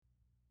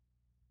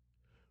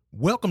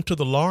Welcome to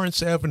the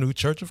Lawrence Avenue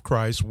Church of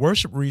Christ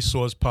Worship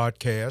Resource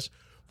Podcast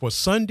for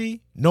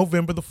Sunday,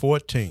 November the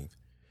 14th.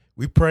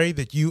 We pray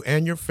that you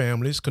and your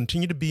families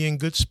continue to be in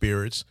good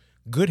spirits,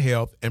 good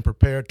health, and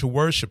prepared to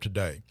worship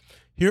today.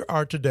 Here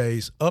are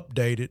today's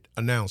updated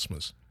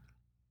announcements.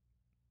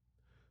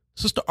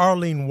 Sister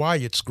Arlene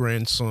Wyatt's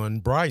grandson,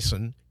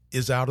 Bryson,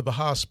 is out of the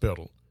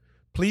hospital.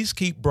 Please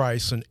keep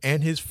Bryson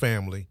and his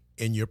family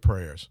in your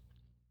prayers.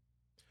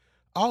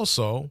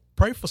 Also,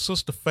 pray for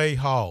Sister Faye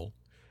Hall,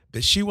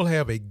 that she will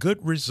have a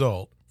good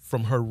result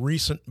from her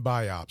recent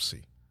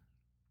biopsy.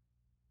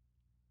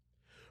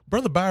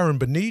 Brother Byron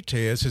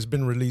Benitez has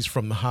been released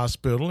from the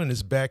hospital and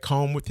is back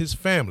home with his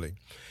family,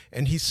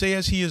 and he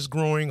says he is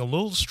growing a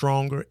little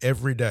stronger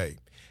every day.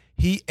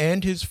 He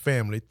and his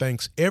family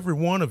thanks every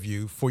one of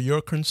you for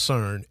your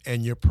concern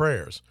and your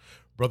prayers.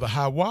 Brother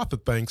Hiawatha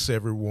thanks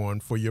everyone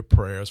for your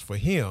prayers for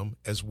him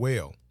as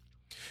well.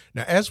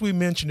 Now, as we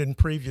mentioned in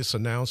previous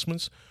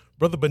announcements,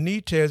 Brother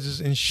Benitez's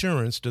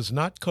insurance does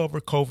not cover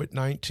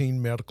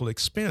COVID-19 medical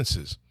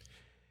expenses.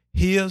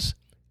 His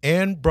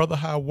and Brother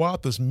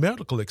Hiawatha's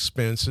medical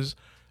expenses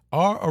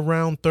are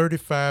around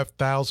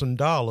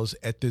 $35,000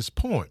 at this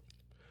point.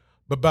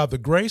 But by the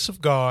grace of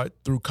God,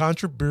 through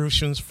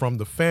contributions from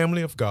the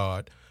family of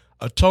God,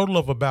 a total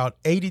of about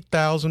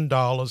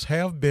 $80,000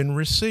 have been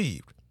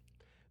received.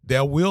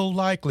 There will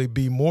likely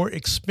be more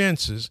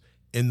expenses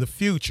in the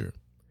future.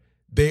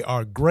 They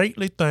are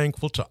greatly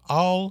thankful to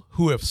all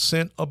who have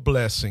sent a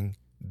blessing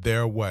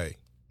their way.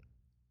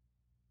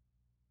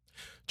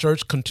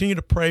 Church, continue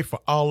to pray for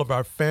all of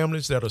our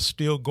families that are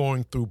still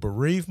going through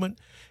bereavement,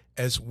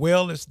 as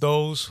well as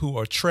those who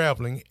are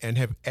traveling and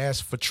have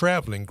asked for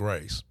traveling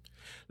grace.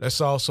 Let's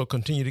also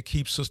continue to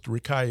keep Sister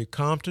Rikaya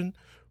Compton,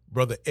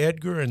 Brother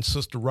Edgar, and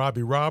Sister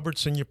Robbie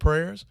Roberts in your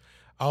prayers.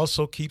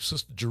 Also keep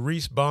Sister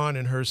Jerice Bond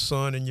and her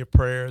son in your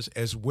prayers,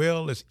 as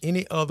well as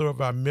any other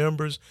of our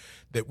members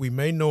that we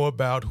may know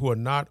about who are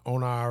not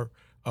on our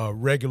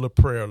regular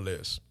prayer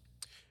list.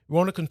 We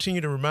want to continue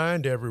to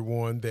remind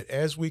everyone that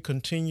as we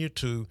continue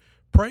to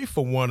pray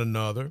for one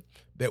another,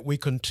 that we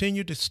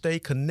continue to stay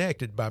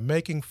connected by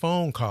making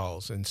phone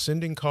calls and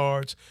sending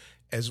cards,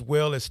 as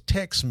well as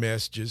text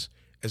messages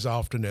as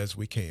often as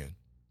we can.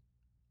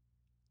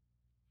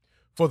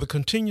 For the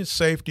continued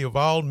safety of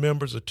all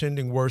members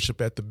attending worship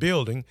at the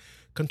building,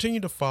 continue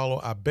to follow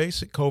our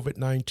basic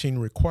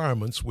COVID-19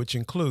 requirements, which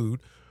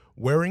include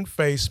wearing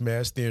face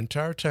masks the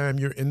entire time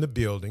you're in the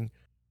building,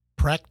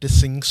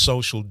 practicing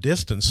social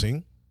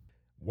distancing,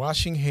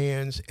 washing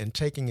hands, and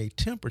taking a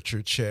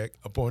temperature check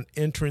upon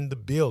entering the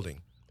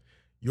building.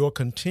 Your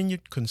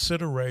continued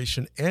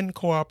consideration and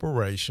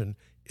cooperation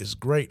is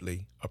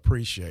greatly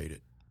appreciated.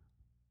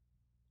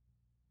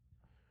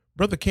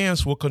 Brother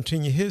Cance will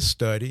continue his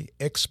study,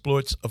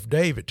 Exploits of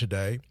David,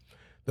 today.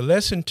 The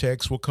lesson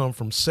text will come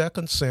from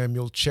 2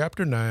 Samuel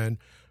chapter 9,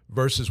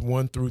 verses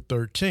 1 through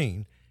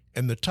 13,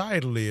 and the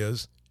title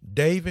is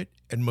David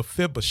and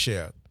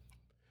Mephibosheth.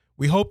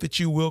 We hope that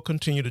you will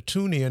continue to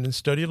tune in and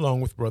study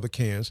along with Brother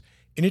Cance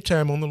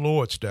anytime on the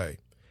Lord's Day,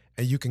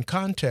 and you can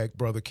contact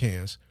Brother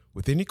Cance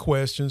with any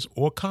questions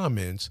or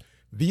comments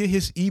via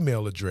his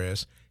email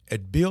address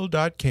at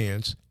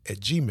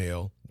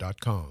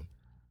bill.cance@gmail.com.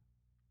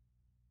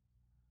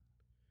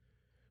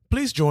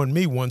 Please join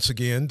me once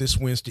again this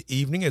Wednesday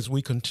evening as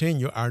we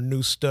continue our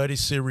new study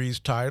series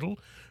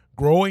titled,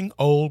 Growing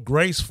Old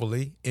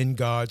Gracefully in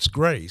God's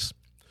Grace.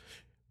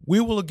 We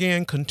will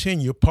again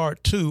continue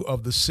part 2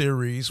 of the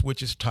series,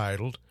 which is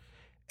titled,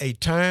 A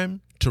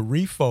Time to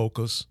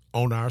Refocus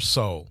on Our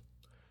Soul.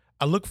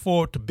 I look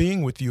forward to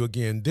being with you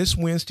again this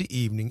Wednesday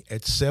evening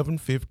at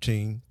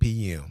 7:15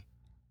 p.m.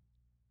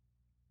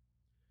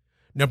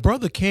 Now,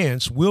 Brother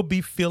Cance will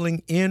be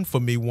filling in for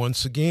me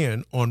once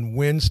again on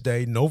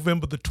Wednesday,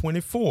 November the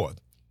 24th.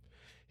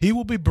 He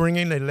will be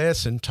bringing a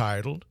lesson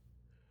titled,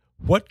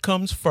 What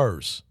Comes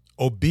First,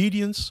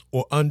 Obedience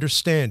or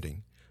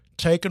Understanding,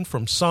 taken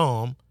from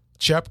Psalm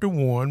chapter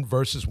 1,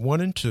 verses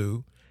 1 and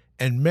 2,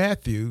 and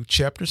Matthew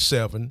chapter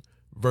 7,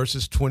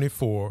 verses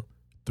 24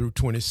 through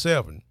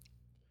 27.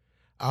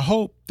 I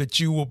hope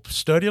that you will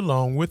study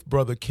along with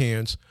Brother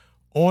Cance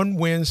on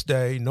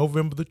Wednesday,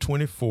 November the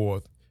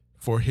 24th,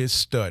 for his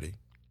study.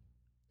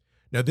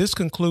 Now, this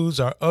concludes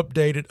our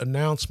updated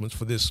announcements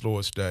for this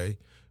Lord's Day.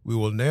 We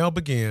will now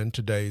begin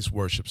today's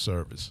worship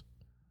service.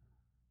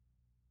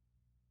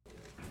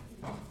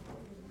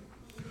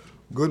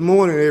 Good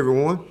morning,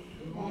 everyone.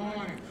 Good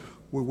morning.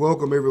 We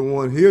welcome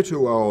everyone here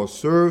to our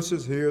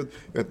services here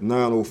at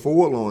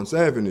 904 Lawrence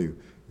Avenue.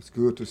 It's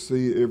good to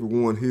see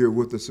everyone here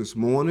with us this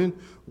morning.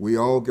 We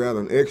all got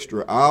an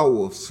extra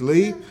hour of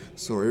sleep,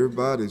 so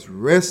everybody's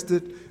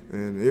rested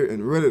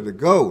and ready to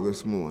go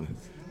this morning.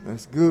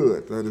 That's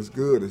good. That is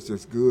good. It's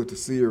just good to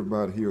see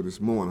everybody here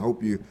this morning.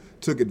 Hope you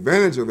took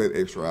advantage of that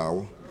extra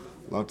hour.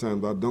 A lot of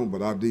times I don't,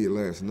 but I did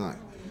last night.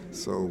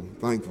 So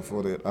thankful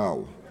for that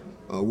hour.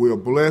 We are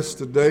blessed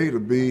today to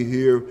be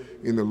here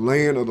in the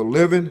land of the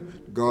living.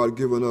 God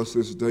given us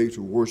this day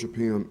to worship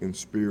him in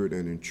spirit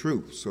and in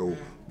truth. So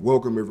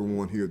welcome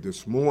everyone here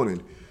this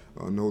morning.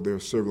 I know there are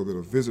several that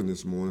are visiting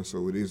this morning,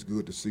 so it is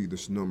good to see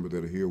this number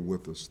that are here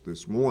with us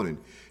this morning.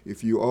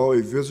 If you are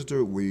a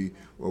visitor, we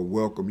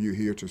welcome you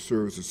here to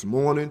service this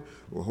morning.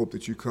 We hope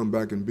that you come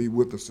back and be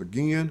with us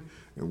again,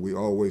 and we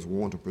always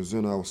want to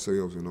present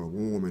ourselves in a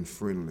warm and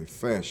friendly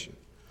fashion.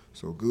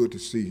 So good to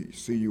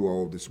see you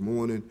all this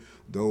morning.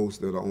 Those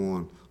that are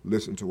on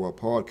listen to our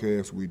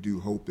podcast, we do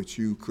hope that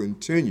you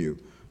continue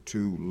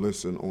to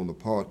listen on the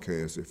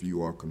podcast if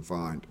you are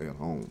confined at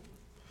home.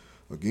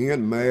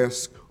 Again,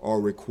 masks are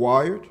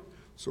required,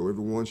 so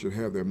everyone should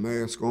have their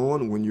mask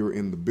on when you're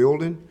in the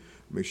building.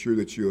 Make sure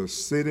that you're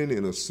sitting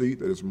in a seat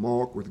that is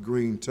marked with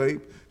green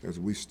tape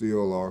as we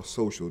still are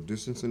social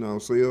distancing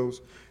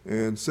ourselves.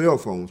 And cell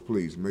phones,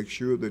 please, make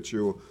sure that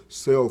your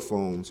cell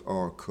phones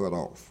are cut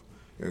off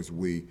as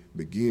we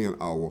begin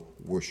our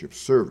worship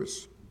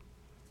service.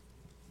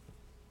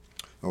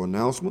 Our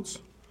announcements,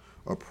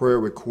 a prayer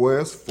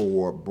request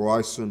for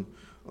Bryson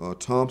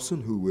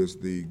Thompson, who is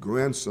the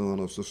grandson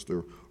of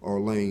Sister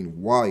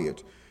Arlene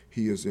Wyatt.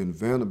 He is in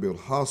Vanderbilt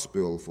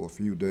Hospital for a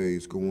few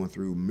days going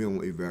through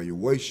mental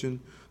evaluation,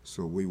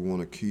 so we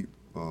want to keep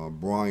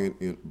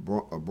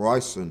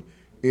Bryson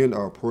in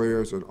our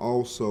prayers, and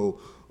also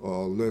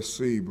let's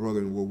see,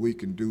 brethren, what we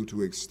can do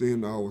to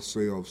extend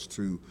ourselves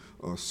to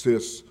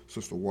assist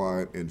Sister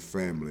Wyatt and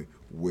family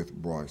with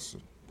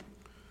Bryson.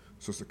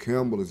 Sister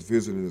Campbell is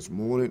visiting this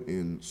morning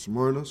in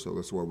Smyrna, so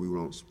that's why we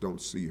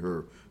don't see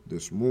her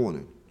this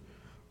morning.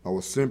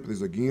 Our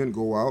sympathies again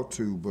go out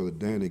to Brother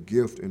Danny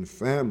Gift and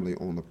family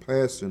on the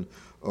passing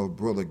of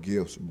Brother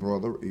Gift's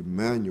brother,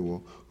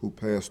 Emmanuel, who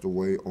passed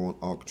away on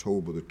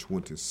October the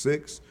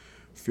 26th.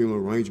 Funeral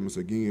arrangements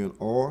again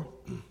are,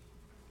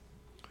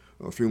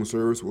 funeral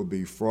service will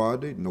be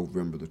Friday,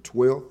 November the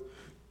 12th.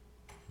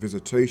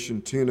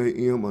 Visitation 10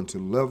 a.m. until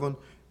 11,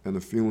 and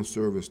the funeral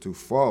service to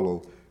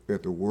follow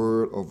at the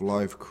Word of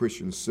Life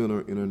Christian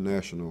Center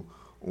International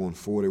on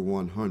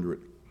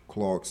 4100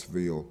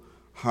 Clarksville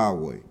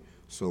Highway.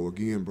 So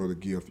again, Brother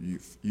Gift,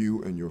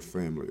 you and your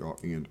family are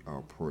in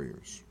our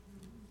prayers.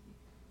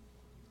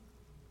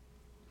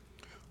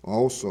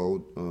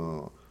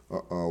 Also,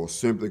 our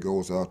sympathy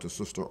goes out to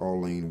Sister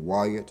Arlene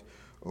Wyatt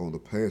on the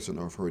passing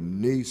of her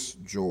niece,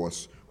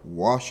 Joyce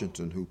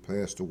Washington, who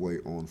passed away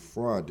on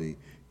Friday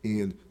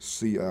in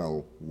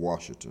Seattle,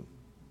 Washington.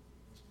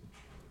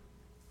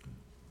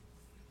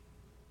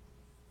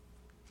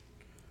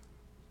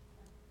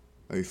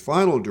 A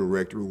final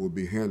directory will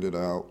be handed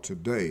out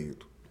today.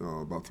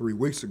 About 3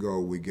 weeks ago,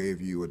 we gave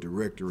you a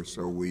directory,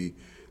 so we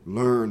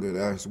learned that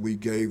as we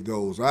gave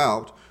those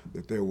out,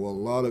 that there were a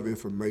lot of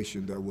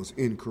information that was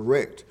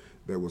incorrect,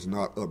 that was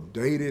not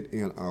updated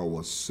in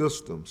our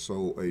system.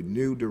 So a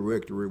new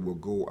directory will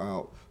go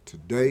out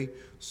today.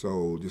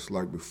 So just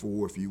like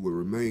before, if you would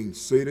remain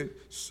seated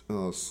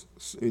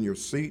in your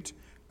seat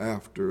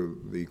after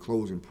the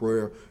closing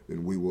prayer,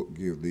 then we will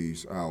give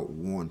these out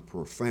one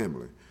per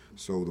family.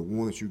 So the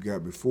one that you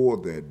got before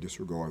that,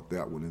 disregard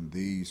that one, and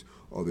these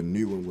are the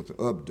new one with the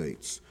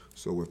updates.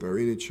 So if there are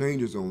any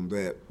changes on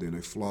that, then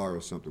a flyer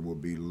or something will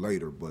be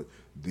later, but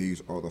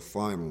these are the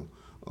final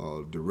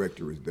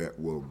directories that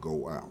will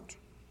go out.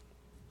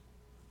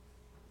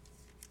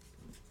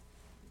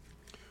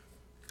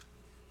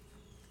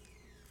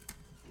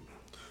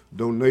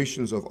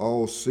 Donations of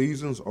all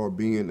seasons are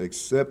being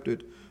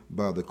accepted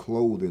by the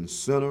Clothing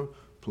Center.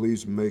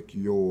 Please make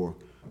sure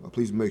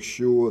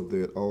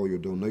that all your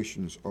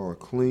donations are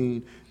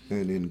clean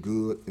and in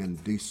good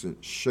and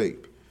decent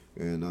shape.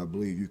 And I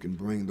believe you can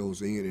bring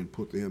those in and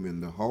put them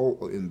in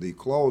the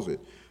closet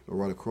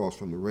right across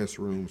from the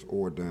restrooms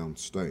or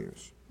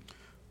downstairs.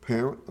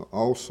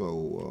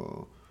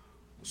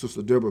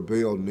 Sister Deborah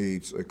Bell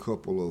needs a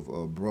couple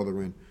of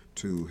brethren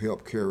to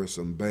help carry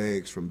some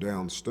bags from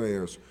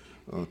downstairs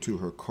to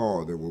her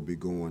car that will be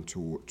going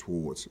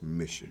towards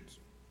missions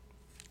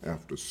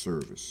after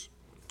service.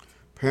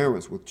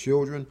 Parents with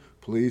children,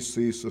 please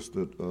see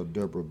Sister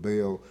Deborah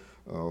Bell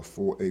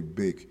for a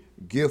big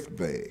gift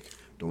bag.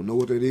 Don't know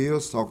what it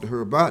is, talk to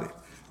her about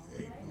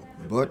it.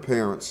 But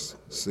parents,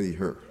 see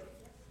her.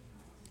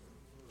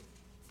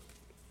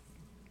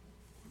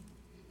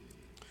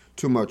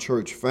 To my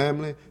church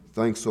family,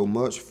 thanks so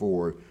much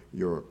for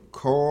your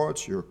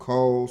cards, your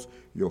calls,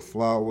 your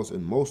flowers,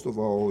 and most of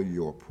all,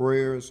 your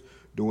prayers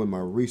during my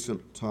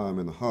recent time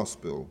in the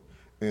hospital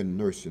and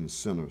nursing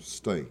center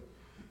stay.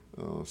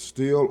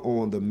 Still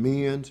on the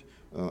mend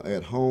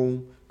at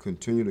home.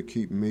 Continue to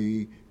keep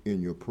me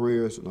in your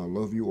prayers, and I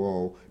love you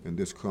all. And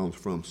this comes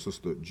from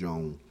Sister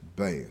Joan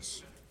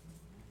Bass.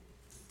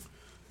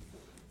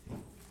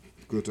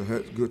 Good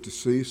to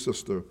see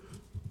Sister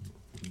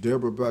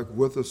Deborah back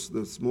with us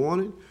this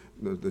morning.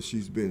 That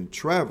she's been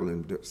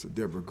traveling.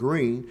 Deborah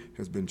Green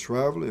has been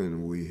traveling,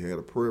 and we had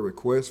a prayer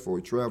request for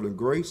a traveling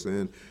grace,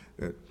 and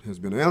that has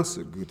been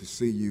answered. Good to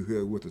see you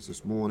here with us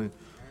this morning.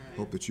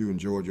 Hope that you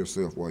enjoyed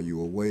yourself while you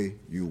were away.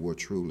 You were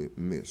truly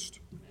missed.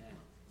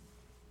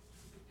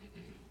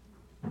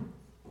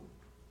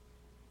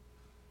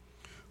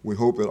 We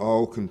hope that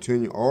all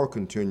are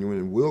continuing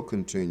and will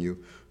continue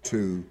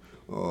to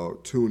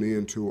tune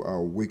in to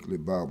our weekly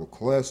Bible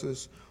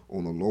classes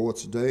On the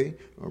Lord's Day,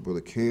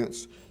 Brother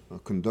Kantz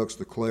conducts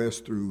the class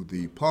through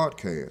the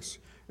podcast.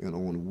 And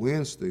on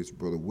Wednesdays,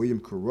 Brother William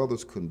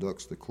Carruthers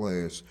conducts the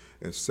class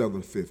at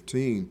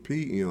 7:15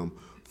 p.m.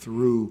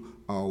 through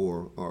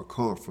our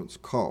conference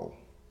call.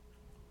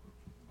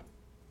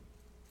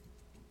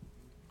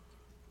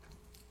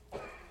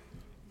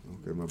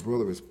 Okay, my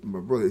brother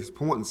is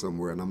pointing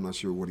somewhere, and I'm not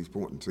sure what he's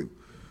pointing to.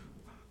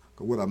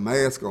 With a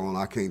mask on,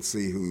 I can't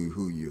see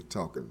who you're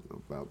talking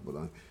about, but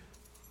I'll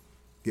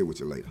get with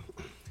you later.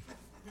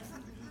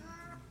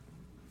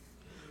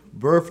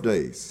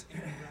 Birthdays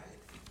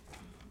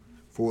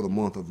for the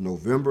month of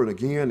November. And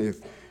again,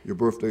 if your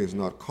birthday is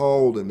not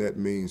called, then that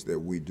means that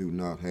we do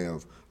not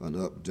have an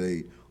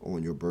update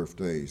on your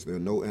birthdays. There are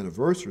no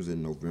anniversaries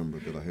in November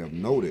that I have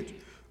noted,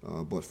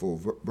 but for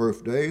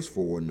birthdays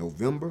for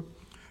November,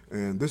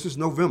 and this is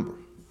November.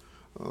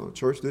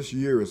 Church, this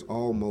year is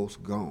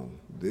almost gone.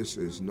 This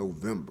is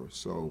November,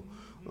 so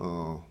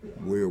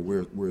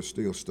we're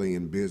still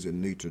staying busy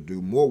and need to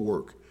do more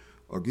work.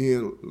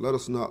 Again, let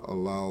us not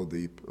allow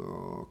the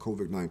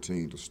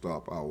COVID-19 to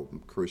stop our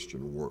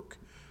Christian work.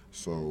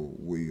 So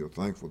we are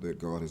thankful that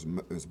God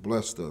has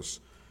blessed us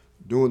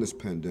during this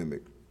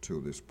pandemic to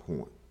this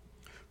point.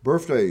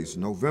 Birthdays,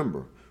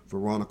 November,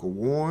 Veronica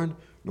Warren,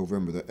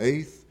 November the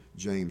 8th,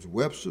 James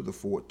Webster, the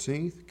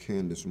 14th,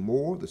 Candace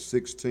Moore, the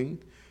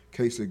 16th,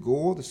 Casey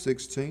Gore, the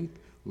 16th,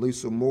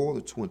 Lisa Moore,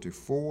 the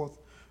 24th,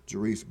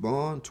 Jerice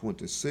Bond,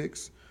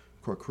 26th,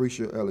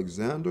 Carcretia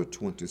Alexander,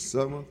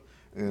 27th,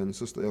 and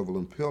Sister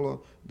Evelyn Pillar,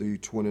 the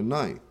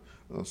 29th.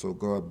 So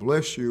God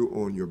bless you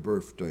on your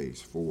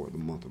birthdays for the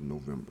month of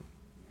November.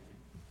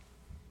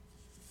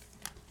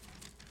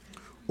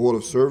 Order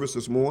of service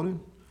this morning,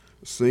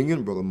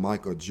 singing, Brother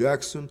Micah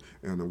Jackson,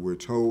 and we're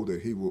told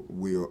that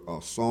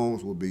our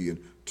songs will be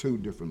in 2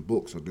 different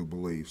books, I do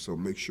believe. So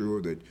make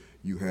sure that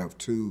you have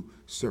 2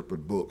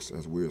 separate books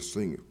as we're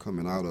singing,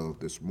 coming out of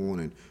this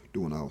morning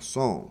doing our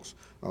songs.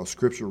 Our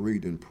scripture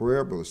reading and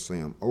prayer, Brother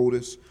Sam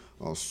Otis.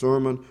 Our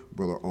sermon,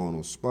 Brother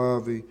Arnold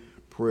Spivey.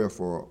 Prayer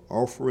for our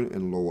offering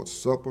and Lord's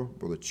Supper,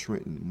 Brother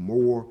Trenton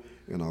Moore.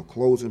 And our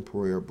closing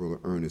prayer, Brother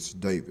Ernest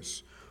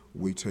Davis.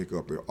 We take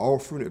up an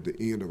offering at the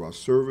end of our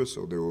service,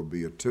 so there will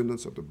be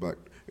attendants at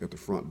the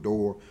front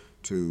door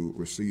to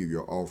receive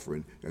your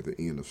offering at the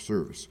end of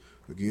service.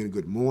 Again,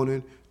 good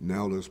morning.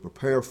 Now let's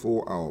prepare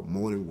for our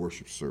morning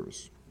worship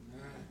service.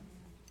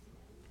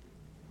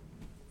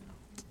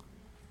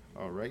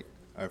 All right.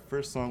 Our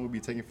first song will be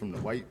taken from the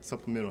White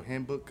Supplemental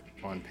Handbook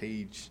on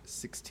page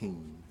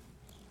 16.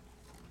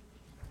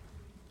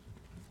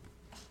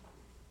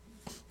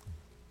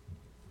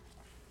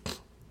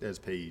 There's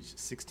page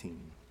 16.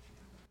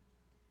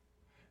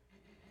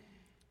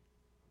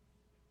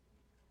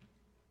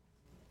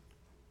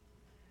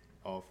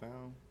 All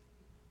found?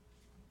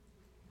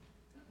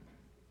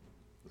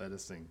 Let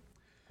us sing.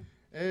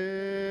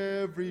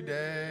 Every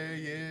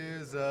day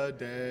is a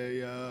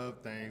day of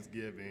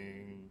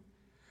thanksgiving.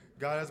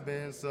 God has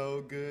been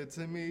so good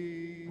to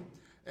me.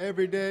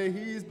 Every day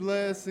he's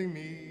blessing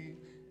me.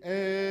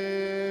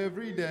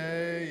 Every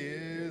day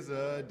is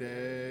a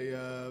day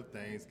of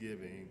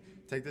thanksgiving.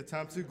 Take the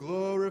time to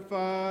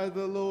glorify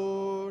the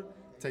Lord.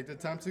 Take the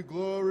time to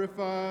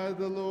glorify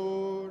the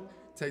Lord.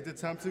 Take the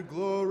time to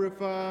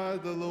glorify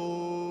the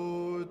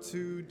Lord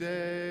today.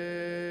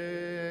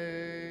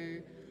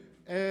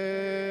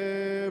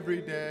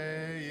 Every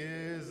day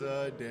is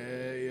a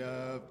day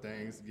of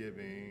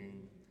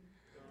thanksgiving.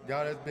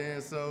 God has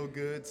been so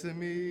good to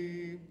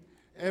me.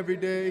 Every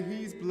day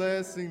he's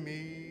blessing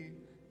me.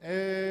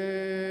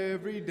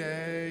 Every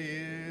day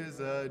is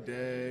a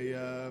day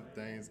of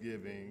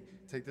thanksgiving.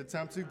 Take the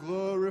time to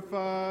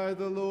glorify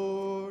the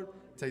Lord.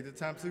 Take the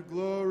time to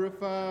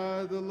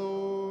glorify the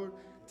Lord.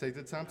 Take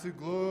the time to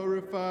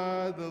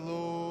glorify the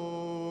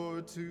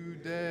Lord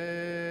today.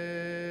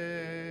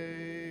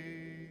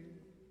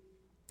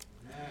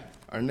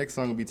 Our next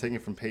song will be taken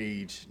from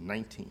page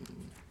 19.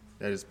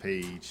 That is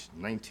page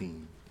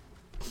 19.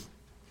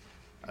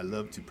 I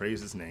love to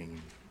praise his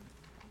name.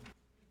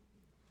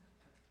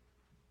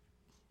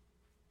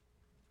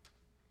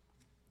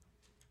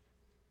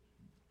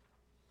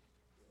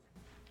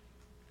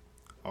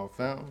 All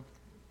found?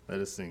 Let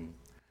us sing.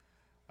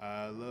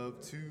 I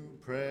love to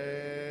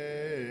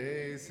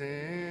praise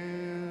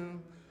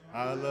him.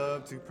 I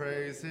love to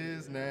praise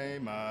his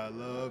name. I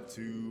love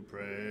to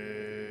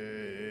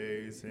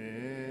praise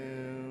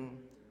him.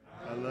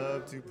 I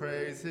love to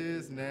praise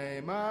his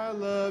name. I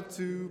love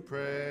to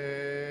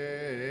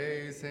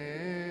praise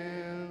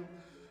him.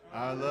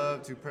 I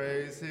love to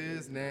praise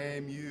his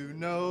name. You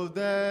know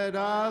that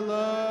I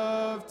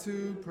love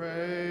to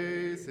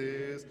praise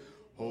his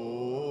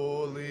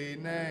holy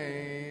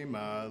name.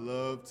 I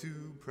love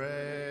to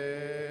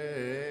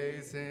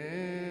praise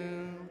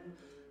him.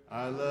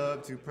 I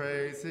love to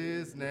praise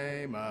his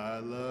name. I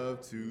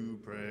love to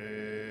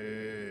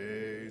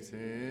praise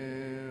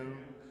him.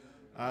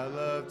 I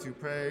love to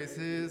praise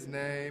his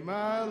name.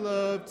 I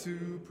love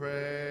to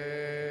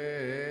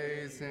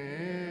praise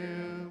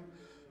him.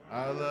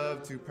 I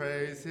love to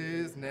praise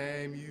his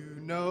name. You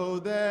know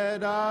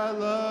that I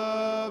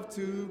love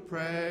to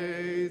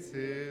praise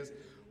his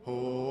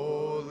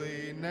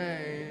holy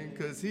name,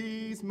 'cause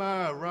he's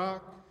my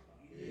rock.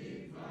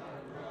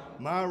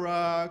 My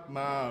rock,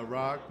 my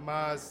rock,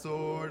 my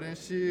sword and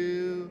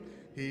shield.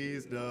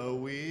 He's the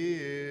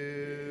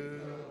wheel.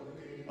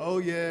 Oh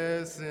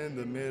yes, in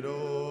the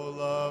middle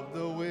of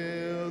the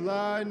wheel,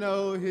 I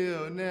know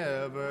he'll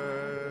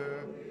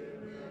never,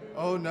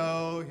 oh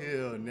no,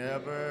 he'll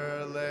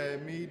never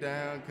let me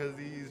down, 'cause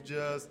he's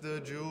just a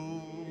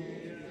jewel.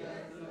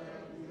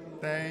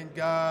 Thank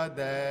God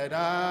that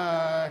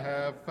I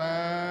have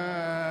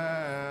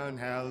found.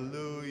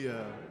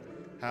 Hallelujah,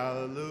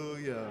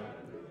 hallelujah.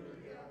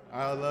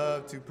 I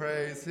love to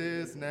praise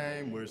his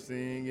name. We're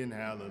singing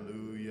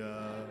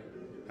hallelujah,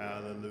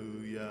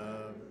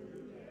 hallelujah.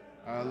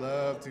 I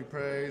love to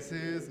praise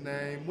his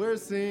name. We're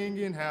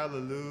singing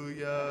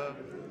hallelujah,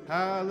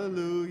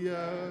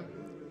 hallelujah.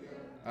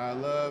 I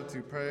love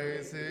to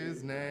praise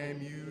his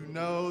name. You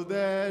know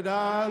that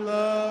I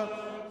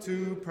love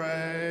to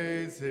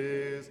praise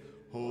his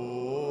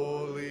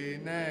holy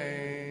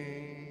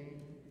name.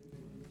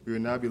 We will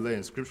now be led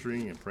in scripture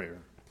reading and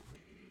prayer.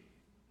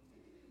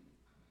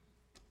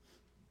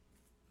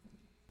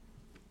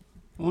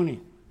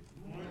 Morning.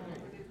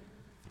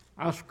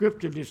 Our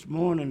scripture this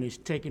morning is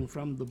taken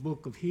from the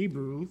book of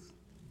Hebrews.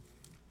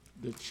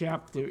 The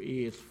chapter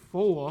is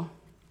 4,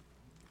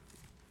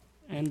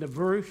 and the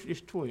verse is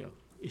 12.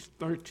 It's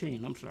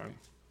 13, I'm sorry.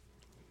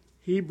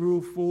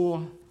 Hebrews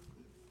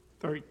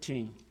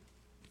 4:13.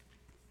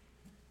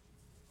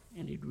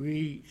 And it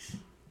reads,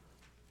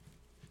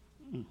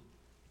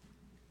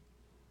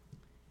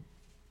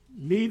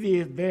 neither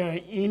is there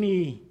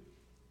any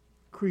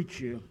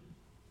creature,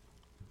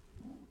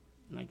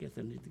 and I guess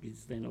I need to get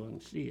this thing so I can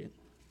see it.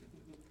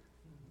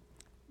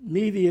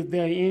 Neither is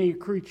there any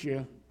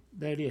creature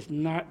that is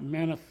not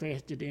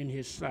manifested in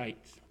his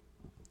sight,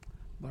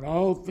 but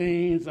all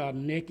things are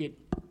naked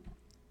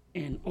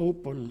and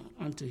open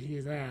unto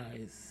his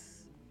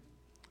eyes,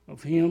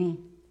 of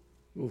him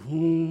with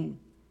whom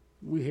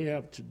we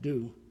have to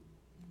do.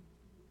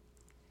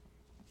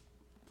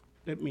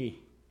 Let me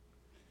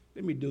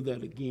do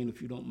that again,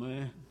 if you don't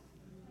mind.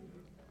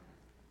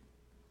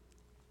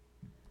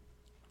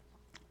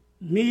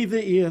 Neither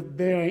is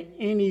there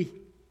any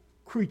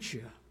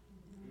creature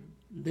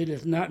that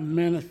is not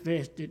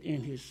manifested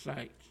in his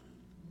sight,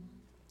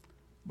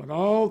 but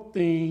all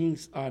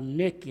things are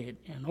naked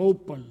and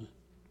open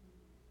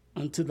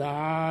unto the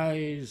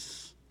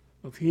eyes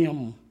of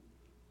him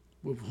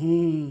with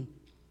whom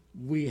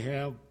we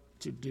have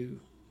to do.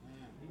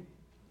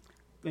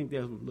 I think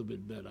that was a little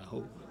bit better, I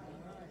hope.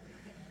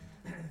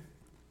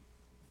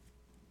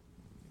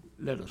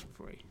 Let us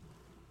pray.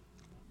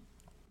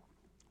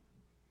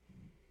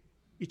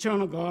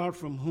 Eternal God,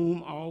 from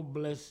whom all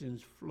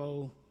blessings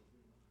flow,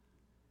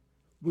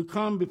 we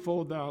come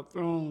before thy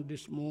throne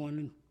this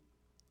morning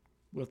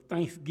with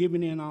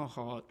thanksgiving in our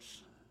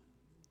hearts.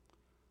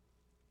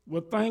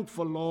 We're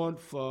thankful, Lord,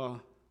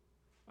 for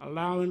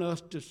allowing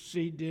us to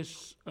see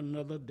this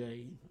another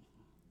day.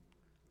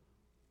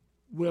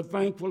 We're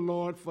thankful,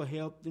 Lord, for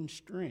health and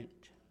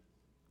strength.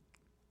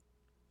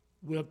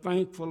 We're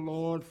thankful,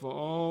 Lord, for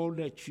all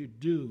that you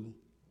do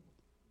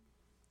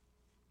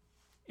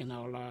in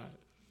our lives.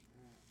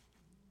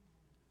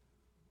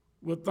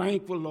 We're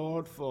thankful,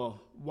 Lord,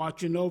 for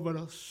watching over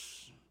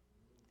us,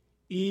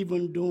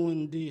 even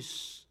during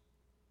this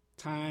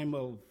time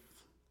of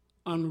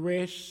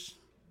unrest.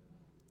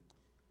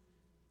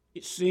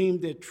 It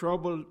seems that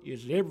trouble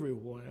is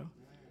everywhere,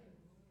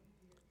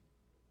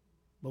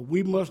 but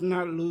we must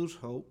not lose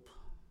hope,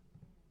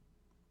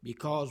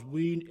 because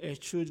we, as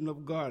children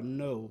of God,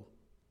 know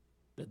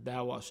that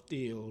thou art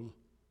still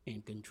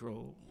in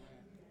control.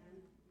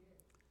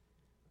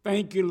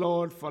 Thank you,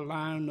 Lord, for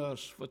allowing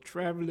us, for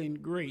traveling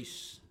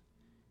grace,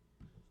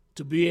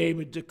 to be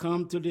able to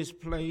come to this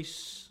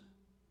place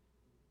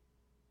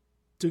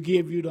to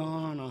give you the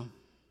honor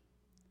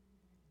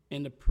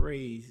and the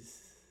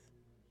praise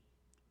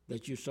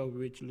that you so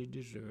richly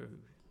deserve.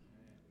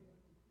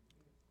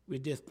 We're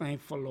just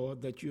thankful,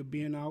 Lord, that you're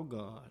being our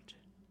God,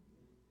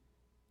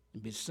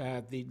 and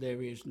beside thee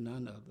there is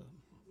none other.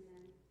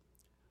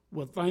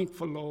 We're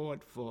thankful,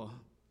 Lord, for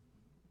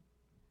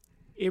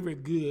every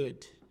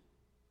good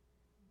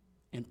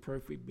and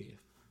perfect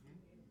gift.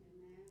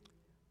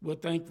 We're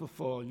thankful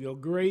for your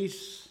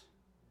grace.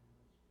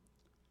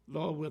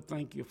 Lord, we'll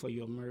thank you for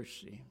your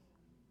mercy.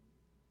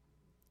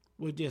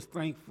 We're just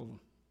thankful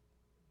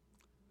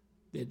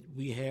that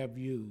we have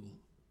you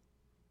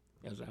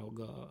as our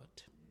God.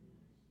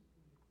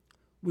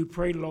 We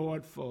pray,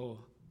 Lord, for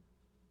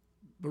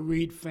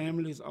bereaved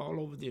families all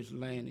over this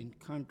land and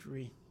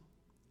country,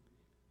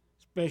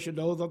 especially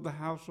those of the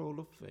household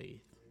of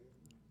faith.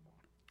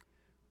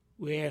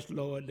 We ask,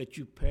 Lord, that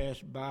you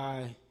pass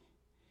by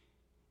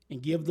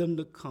and give them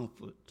the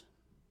comfort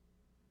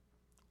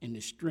and the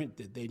strength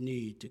that they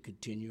need to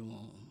continue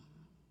on.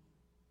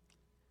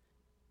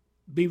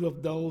 Be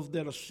with those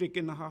that are sick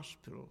in the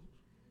hospital,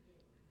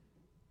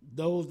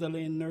 those that are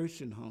in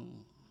nursing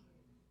homes,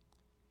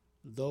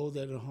 Those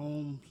that are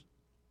home,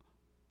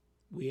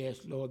 we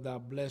ask, Lord, thy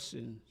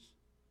blessings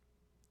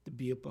to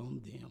be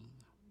upon them.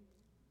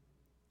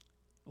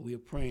 We are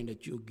praying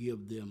that you'll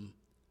give them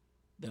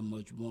that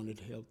much wanted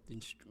health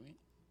and strength.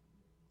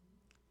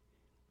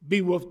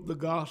 Be with the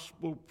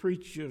gospel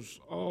preachers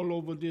all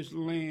over this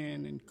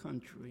land and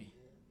country.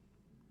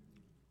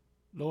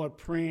 Lord,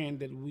 praying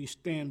that we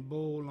stand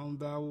bold on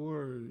thy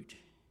word,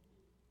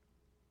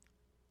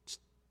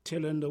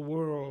 telling the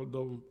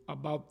world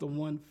about the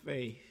one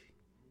faith,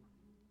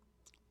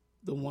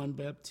 the one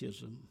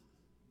baptism,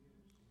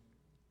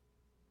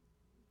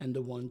 and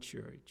the one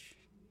church.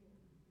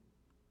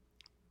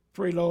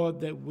 Pray,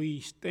 Lord, that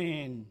we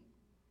stand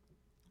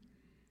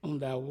on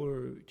thy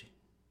word,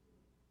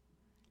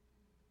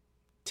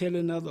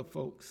 telling other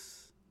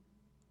folks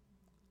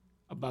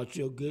about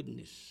your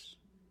goodness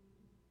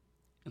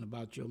and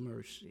about your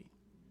mercy.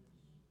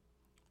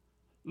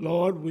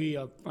 Lord, we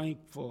are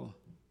thankful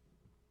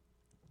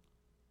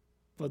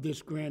for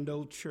this grand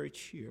old church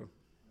here.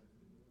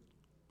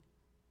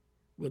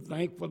 We're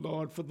thankful,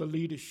 Lord, for the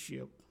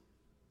leadership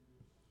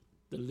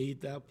to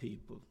lead thy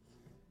people.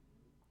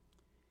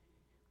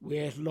 We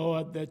ask,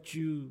 Lord, that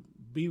you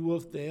be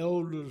with the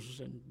elders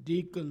and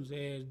deacons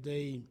as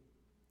they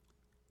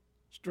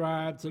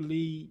strive to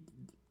lead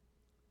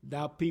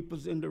thy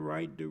peoples in the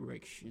right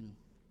direction.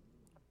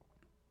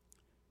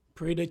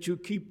 Pray that you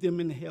keep them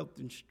in health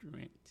and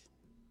strength.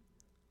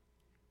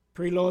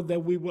 Pray, Lord,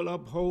 that we will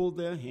uphold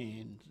their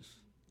hands,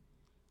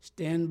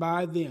 stand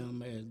by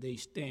them as they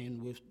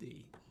stand with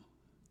thee.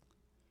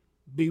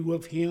 Be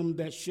with him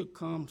that should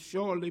come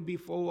shortly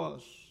before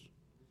us,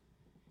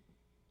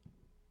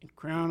 and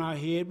crown our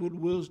head with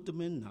wisdom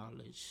and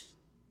knowledge.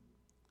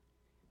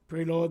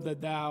 Pray, Lord,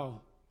 that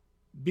thou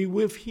be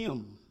with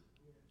him.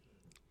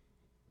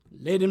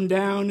 Let him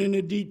down in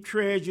the deep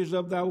treasures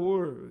of thy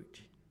word,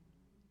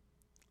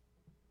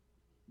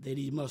 that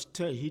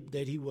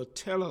he will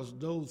tell us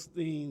those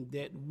things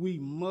that we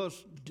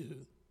must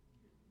do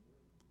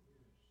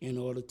in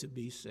order to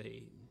be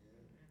saved.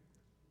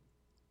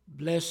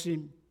 Bless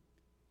him.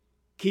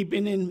 Keep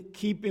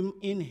him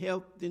in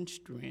health and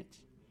strength.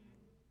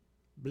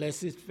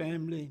 Bless his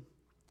family.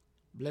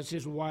 Bless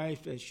his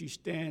wife as she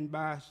stand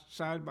by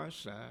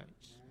side.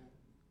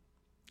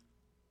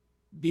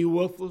 Be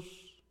with us.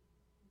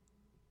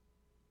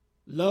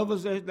 Love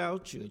us as thou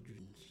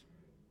children.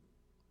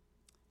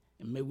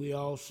 And may we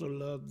also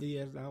love thee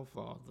as our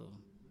Father.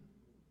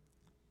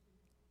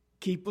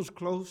 Keep us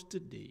close to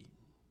thee.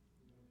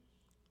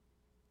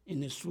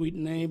 In the sweet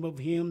name of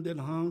him that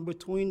hung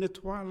between the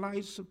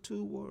twilights of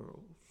two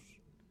worlds.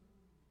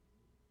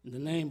 In the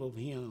name of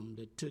him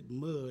that took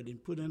mud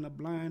and put in a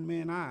blind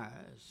man's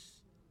eyes,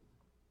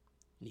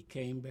 and he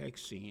came back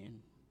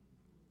seeing.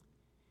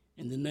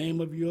 In the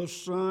name of your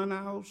Son,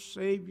 our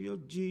Savior,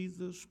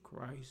 Jesus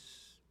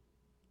Christ.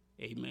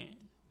 Amen.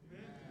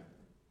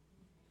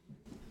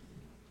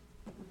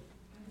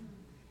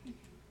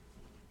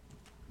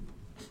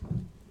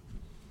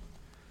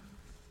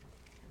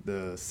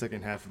 The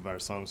second half of our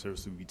song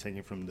service will be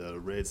taken from the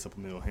Red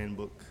Supplemental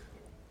Handbook.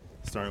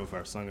 Starting with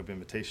our Song of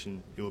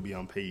Invitation, it will be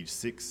on page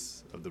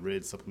 6 of the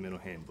Red Supplemental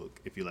Handbook,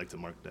 if you'd like to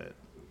mark that.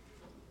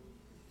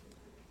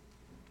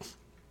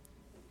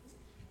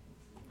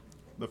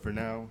 But for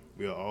now,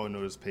 we'll all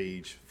notice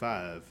page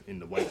 5 in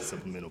the white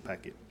supplemental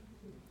packet.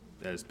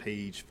 That is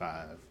page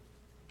 5.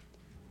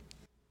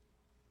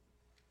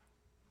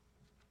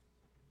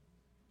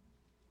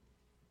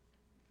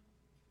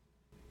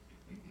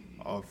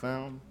 All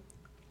found?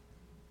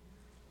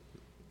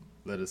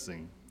 Let us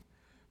sing.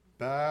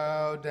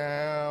 Bow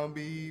down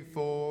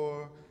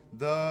before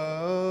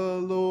the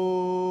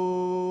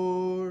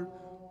Lord,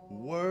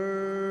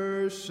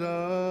 worship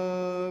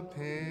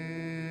him,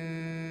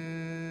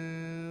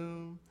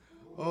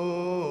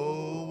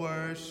 oh,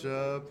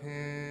 worship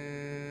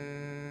him.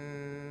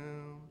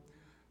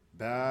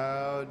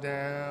 Bow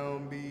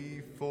down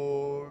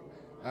before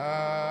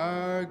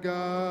our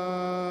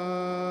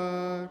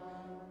God,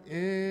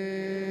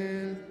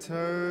 enter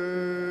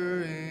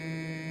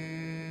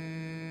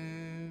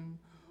in,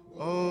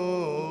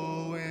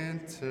 oh,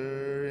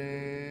 enter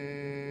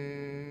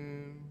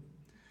in.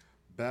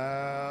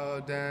 Bow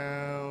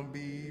down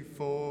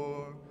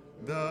before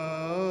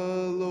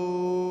the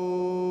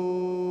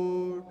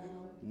Lord,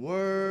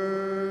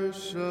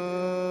 worship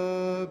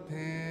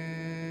him,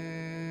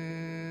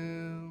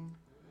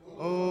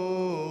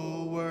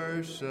 oh,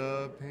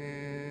 worship him.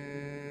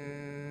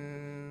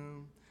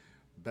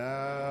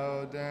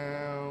 Bow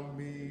down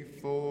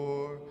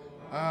before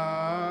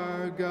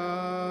our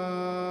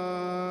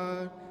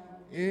God,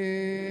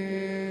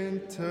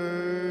 enter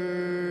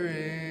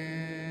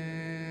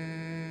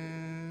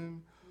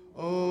in,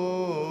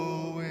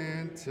 oh,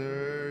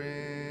 enter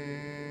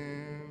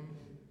in.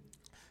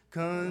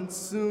 Consuming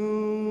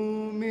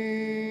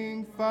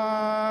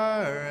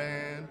fire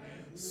and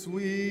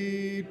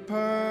sweet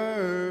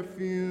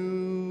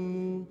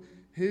perfume,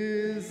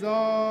 his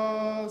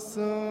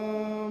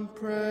awesome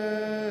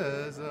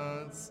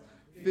presence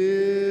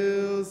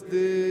fills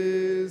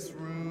this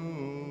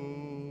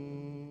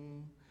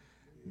room.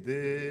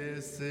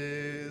 This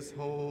is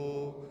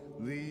holy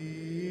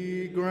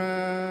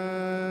ground,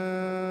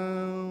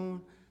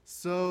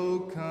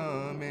 so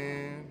come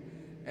in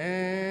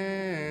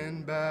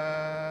and bow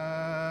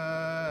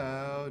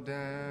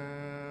down.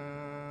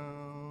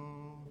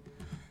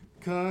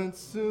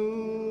 Consuming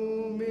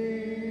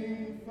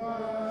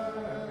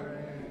fire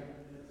and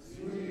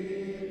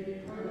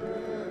sweet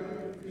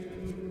perfume,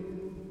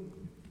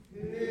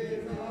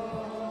 His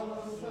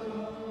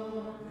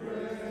awesome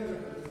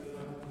presence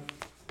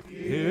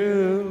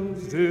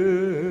fills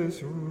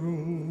this room.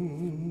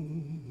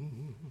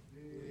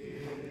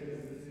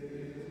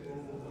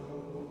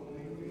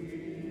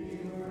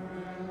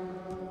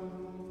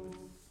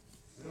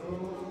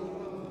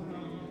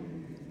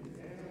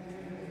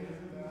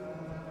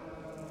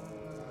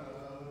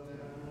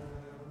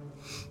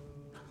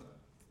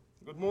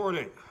 Good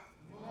morning.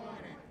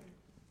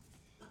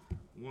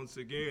 Once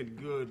again,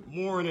 good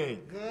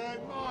morning.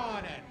 Good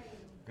morning.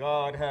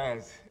 God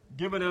has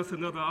given us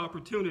another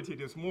opportunity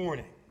this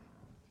morning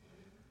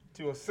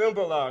to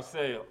assemble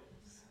ourselves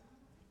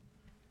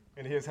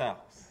in His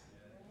house,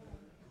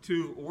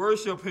 to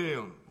worship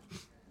Him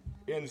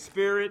in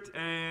spirit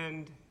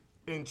and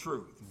in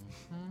truth,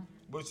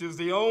 which is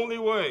the only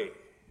way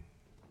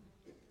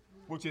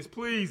which is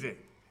pleasing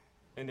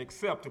and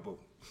acceptable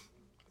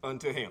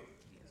unto Him.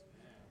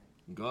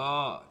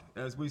 God,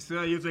 as we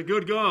say, is a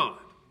good God,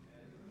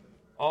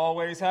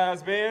 always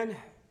has been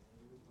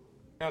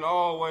and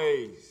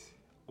always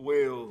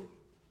will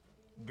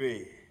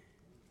be.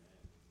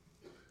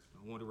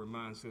 I want to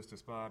remind Sister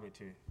Spivey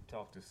to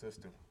talk to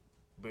Sister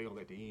Bell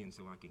at the end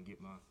so I can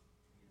get my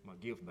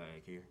gift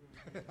bag here.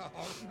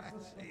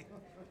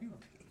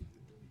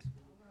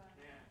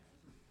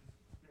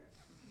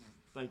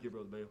 Thank you,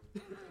 Brother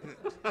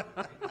Bell.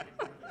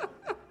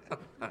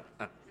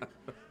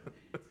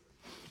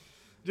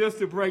 Just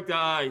to break the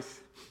ice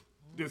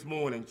this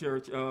morning,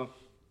 church,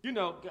 you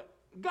know,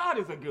 God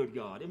is a good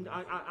God. And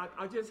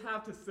I just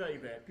have to say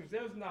that because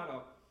there's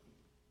not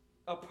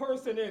a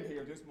person in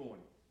here this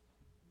morning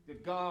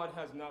that God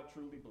has not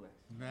truly blessed.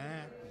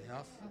 Man,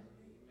 yes.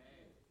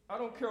 I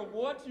don't care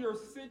what your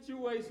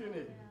situation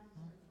is,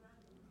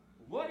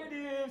 what it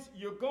is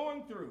you're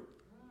going through.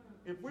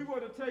 If we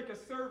were to take a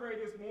survey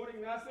this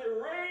morning and I say,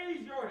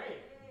 raise your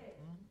hand.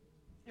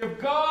 If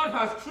God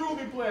has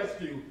truly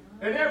blessed you,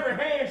 and every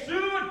hand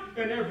should,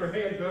 and every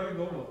hand better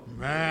go up.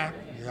 Man,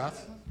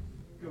 yes.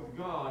 Because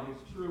God is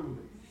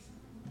truly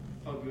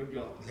a good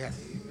God.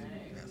 Yes.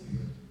 Yes.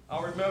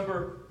 I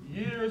remember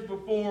years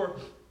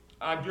before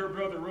our dear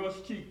brother Russ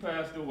Cheek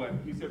passed away.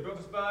 He said,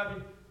 Brother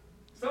Spivey,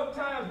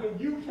 sometimes when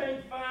you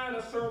can't find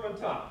a sermon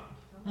topic,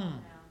 God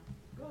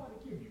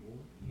will give you one.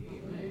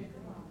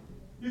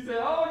 He said,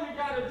 all you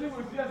got to do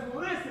is just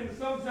listen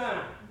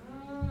sometime,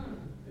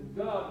 and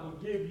God will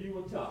give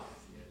you a topic.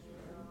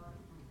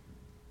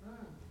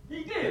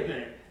 He did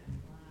that.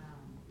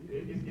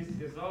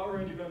 It's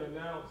already been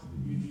announced,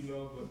 you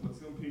know, but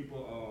some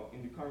people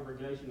in the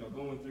congregation are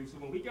going through. So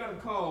when we got a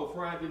call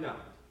Friday night,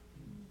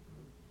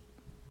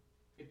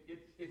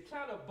 it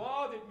kind of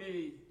bothered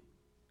me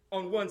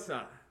on one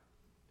side,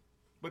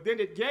 but then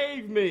it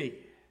gave me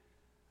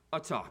a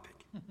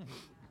topic.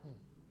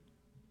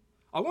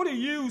 I want to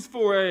use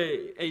for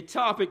a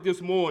topic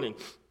this morning,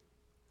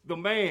 the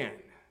man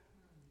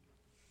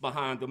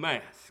behind the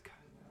mask.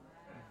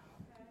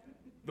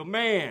 The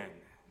man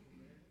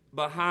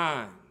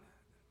behind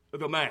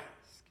the mask.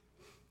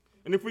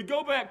 And if we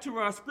go back to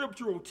our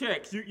scriptural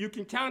text, you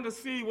can kind of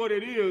see what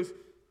it is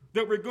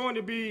that we're going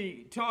to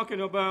be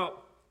talking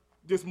about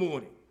this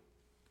morning.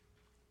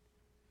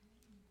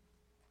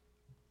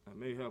 I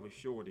may have a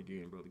short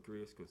again, Brother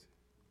Chris, because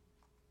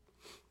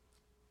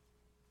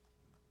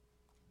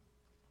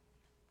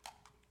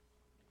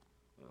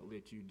I'll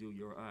let you do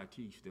your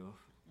IT stuff.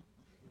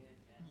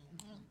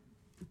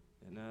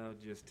 And I'll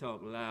just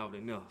talk loud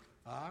enough.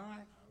 All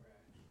right.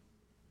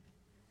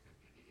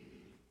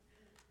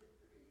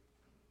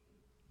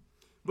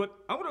 But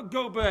I want to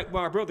go back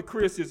while Brother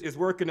Chris is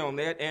working on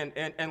that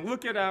and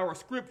look at our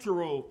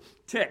scriptural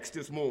text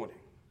this morning.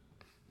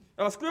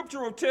 Our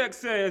scriptural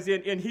text says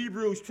in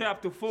Hebrews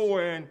chapter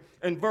 4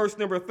 and verse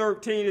number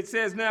 13, it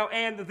says, now,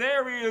 and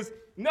there is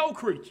no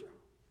creature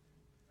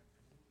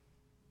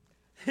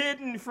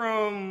hidden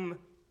from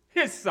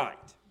His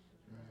sight,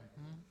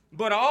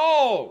 but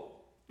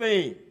all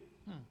things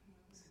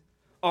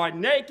are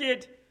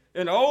naked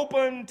and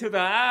open to the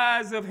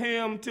eyes of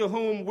Him to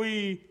whom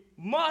we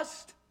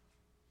must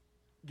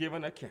give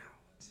an account.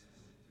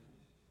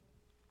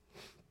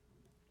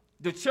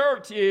 The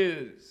church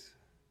is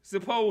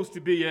supposed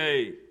to be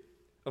a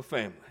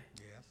family.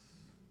 Yes.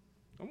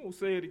 I'm going to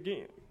say it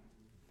again.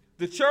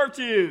 The church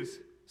is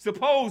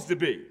supposed to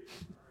be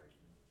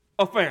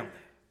a family.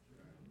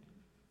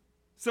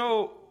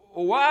 So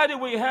why do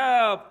we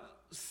have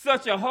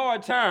such a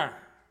hard time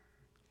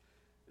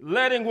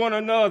letting one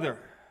another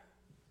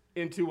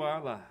into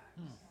our lives?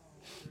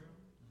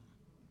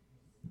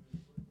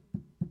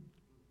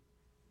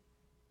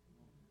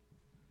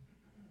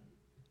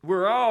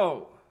 We're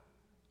all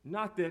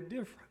not that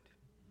different.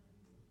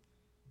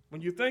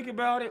 When you think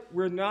about it,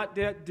 we're not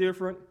that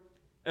different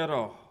at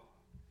all.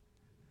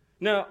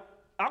 Now,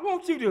 I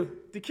want you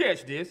to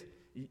catch this.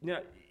 Now,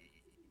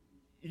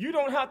 you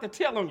don't have to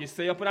tell on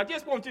yourself, but I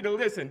just want you to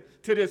listen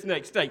to this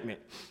next statement.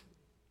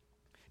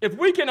 If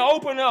we can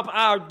open up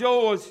our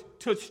doors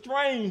to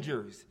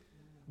strangers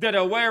that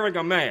are wearing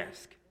a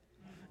mask,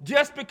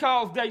 just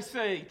because they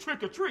say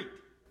trick or treat,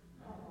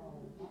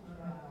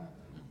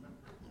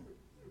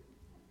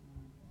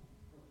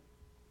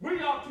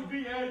 we ought to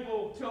be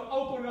able to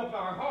open up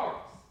our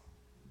hearts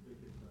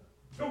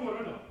to one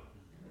another.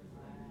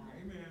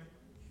 Amen.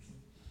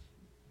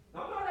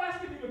 I'm not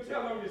asking you to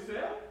tell on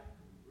yourself,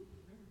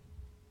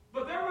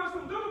 but there were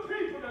some little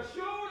people that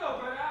showed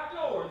up at our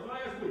doors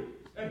last week,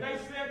 and they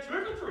said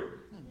trick or treat.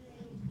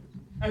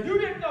 And you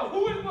didn't know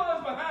who it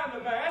was behind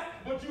the mask,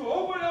 but you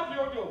opened up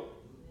your door.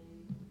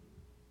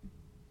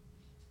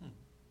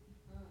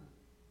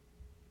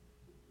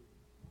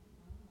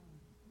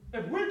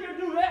 If we can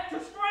do that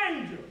to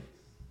strangers,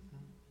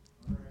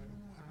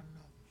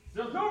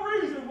 there's no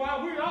reason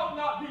why we ought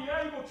not be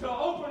able to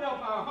open up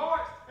our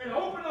hearts and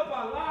open up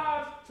our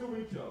lives to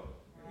each other.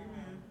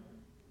 Amen.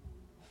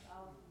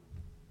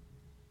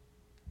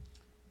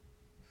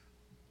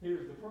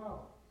 Here's the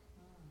problem.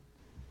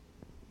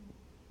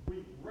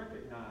 We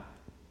recognize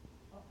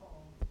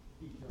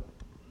each other,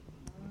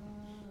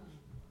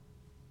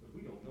 but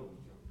we don't know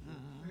each other.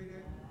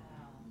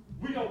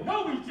 We don't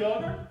know each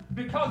other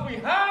because we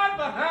hide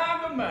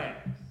behind the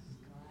mask.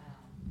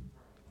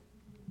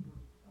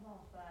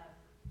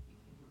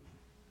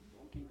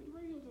 Don't keep it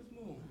real this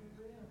morning.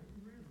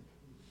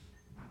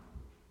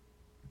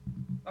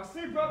 I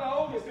see Brother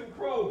Otis in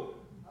Crow,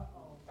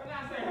 and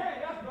I say,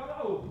 hey, that's Brother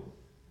Otis.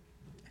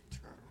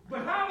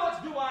 But how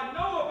much do I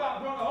know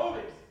about Brother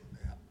Otis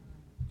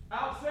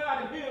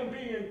outside of him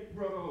being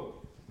Brother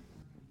Otis?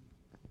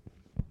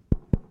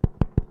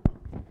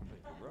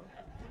 Thank you, bro.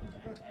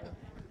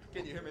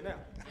 Can you hear me now?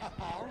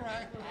 All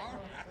right.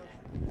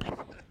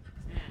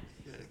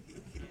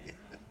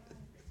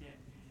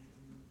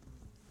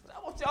 I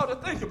want y'all to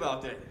think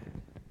about that.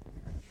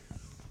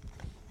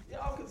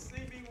 Y'all could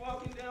see me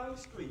walking down the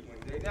street one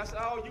day. That's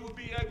all you would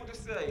be able to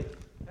say.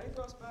 Hey,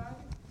 Bro Spidey.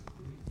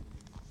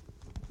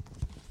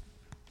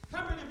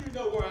 How many of you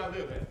know where I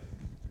live at?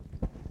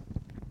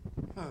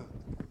 I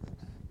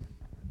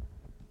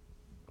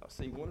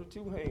see one or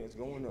two hands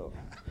going up.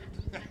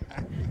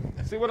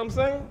 See what I'm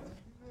saying?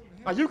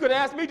 Now, you could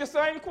ask me the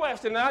same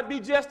question, and I'd be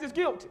just as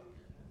guilty.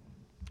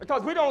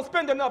 Because we don't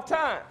spend enough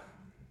time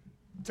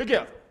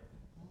together.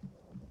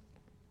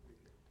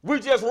 We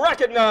just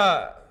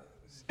recognize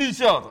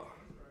each other.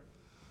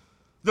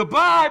 The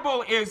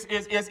Bible is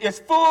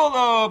full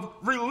of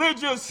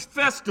religious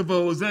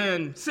festivals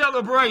and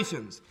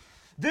celebrations.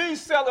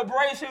 These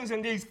celebrations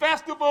and these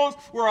festivals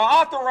were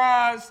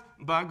authorized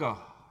by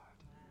God.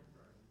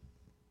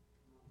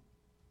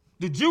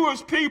 The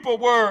Jewish people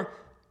were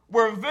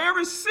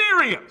very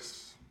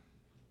serious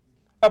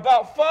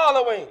about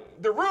following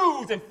the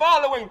rules and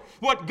following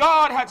what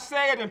God had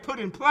said and put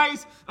in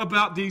place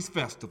about these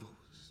festivals.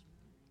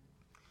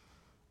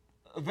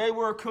 They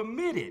were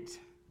committed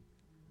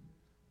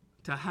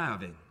to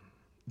having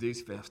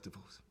these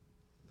festivals.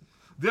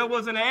 There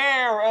was an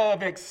air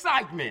of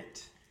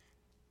excitement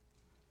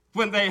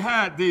when they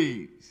had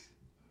these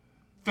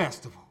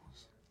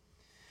festivals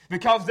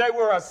because they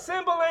were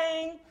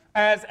assembling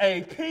as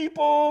a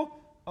people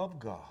of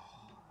God.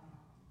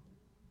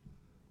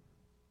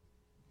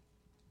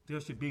 There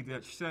should be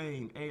that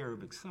same air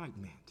of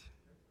excitement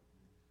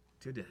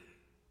today.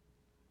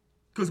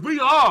 Because we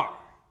are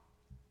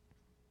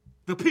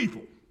the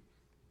people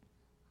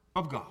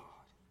of God.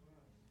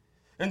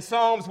 In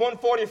Psalms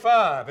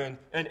 145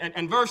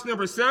 and verse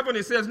number 7,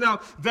 it says,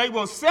 now they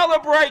will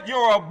celebrate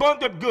your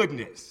abundant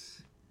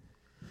goodness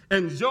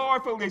and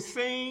joyfully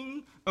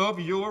sing of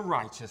your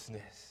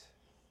righteousness.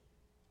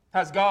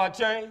 Has God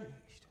changed?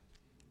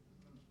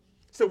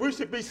 So we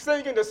should be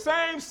singing the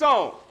same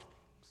songs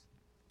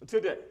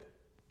today.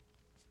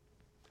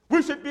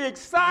 We should be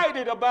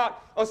excited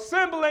about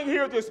assembling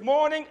here this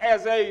morning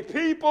as a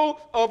people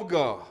of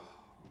God.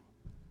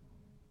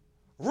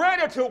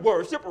 Ready to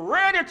worship,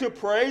 ready to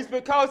praise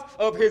because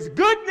of his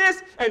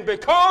goodness and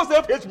because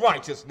of his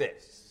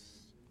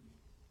righteousness.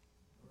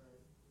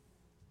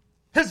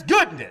 His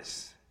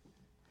goodness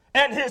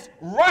and his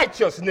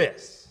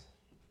righteousness.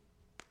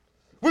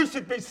 We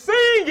should be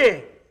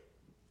singing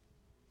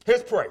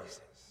his praises.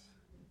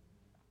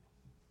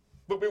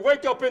 But we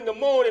wake up in the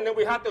morning and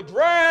we have to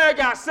drag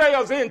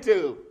ourselves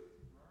into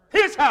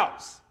his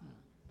house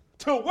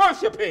to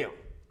worship him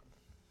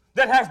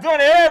that has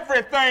done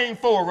everything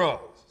for us.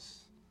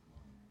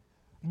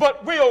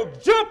 But we'll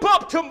jump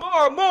up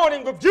tomorrow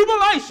morning with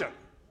jubilation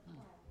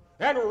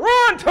and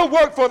run to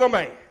work for the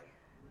man.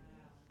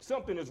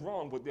 Something is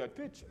wrong with that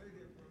picture.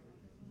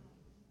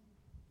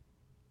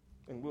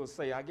 And we'll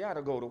say, I got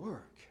to go to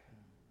work.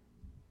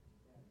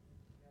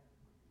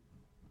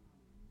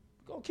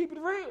 Go keep it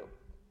real.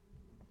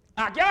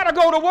 I got to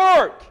go to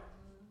work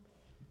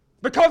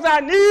because I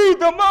need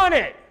the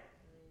money.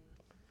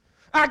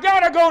 I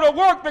got to go to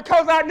work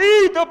because I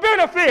need the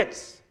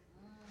benefits.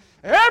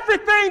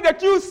 Everything that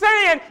you're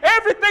saying,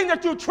 everything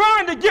that you're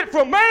trying to get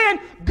from man,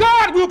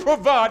 God will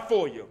provide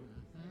for you.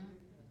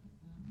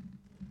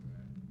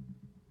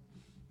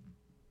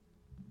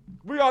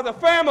 We are the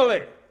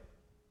family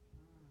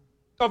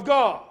of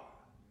God,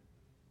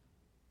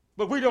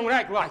 but we don't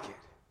act like it.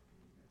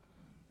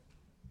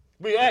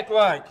 We act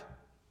like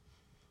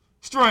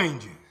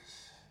strangers.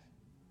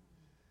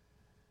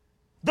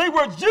 They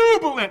were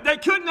jubilant. They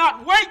could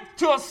not wait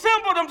to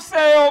assemble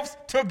themselves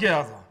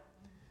together.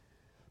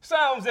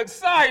 Sounds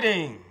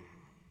exciting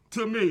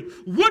to me.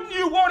 Wouldn't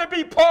you want to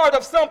be part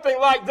of something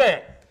like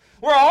that,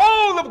 where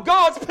all of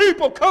God's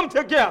people come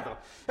together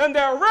and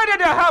they're ready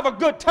to have a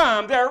good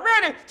time? They're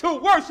ready to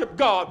worship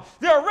God.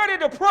 They're ready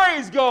to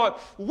praise God.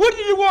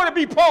 Wouldn't you want to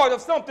be part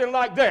of something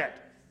like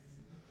that?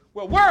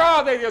 Well, where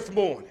are they this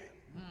morning?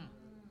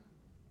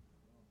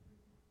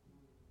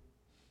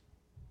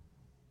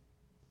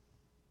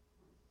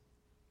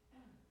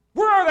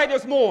 Where are they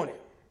this morning?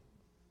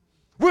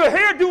 We're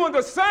here doing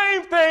the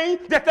same thing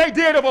that they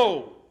did of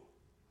old.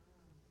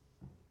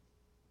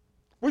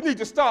 We need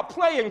to stop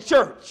playing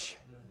church.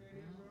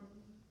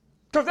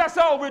 Because that's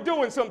all we're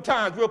doing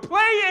sometimes. We're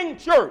playing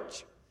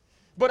church.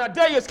 But a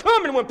day is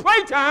coming when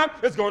playtime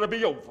is going to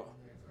be over.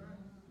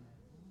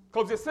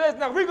 Because it says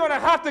now we're going to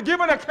have to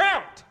give an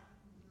account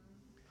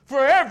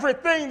for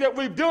everything that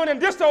we've done in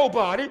this old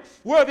body,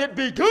 whether it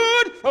be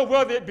good or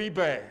whether it be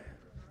bad.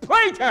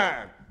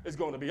 Playtime is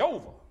going to be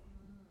over.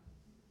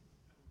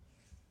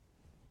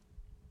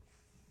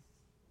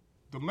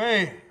 The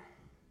man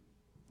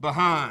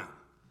behind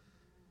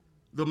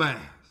the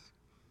mask.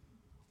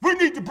 We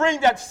need to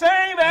bring that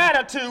same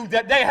attitude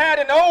that they had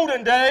in the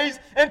olden days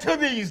into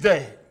these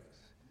days.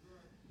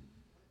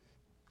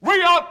 We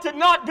ought to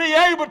not be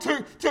able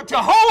to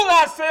hold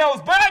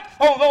ourselves back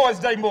on Lord's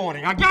Day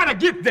morning. I got to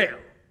get there.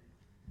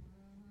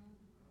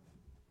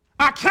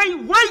 I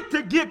can't wait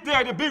to get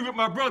there to be with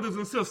my brothers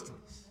and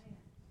sisters.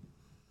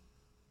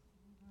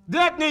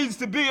 That needs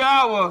to be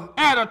our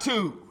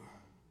attitude.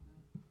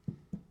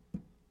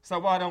 So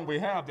why don't we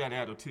have that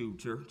attitude,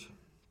 church?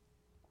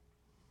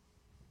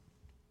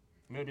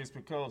 Maybe it's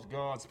because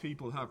God's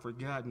people have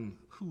forgotten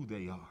who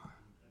they are,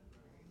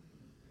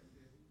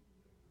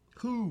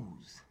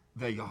 whose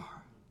they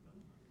are,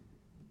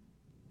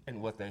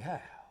 and what they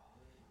have.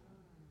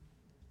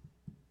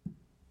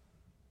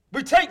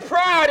 We take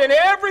pride in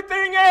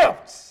everything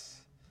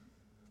else,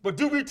 but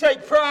do we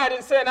take pride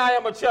in saying, I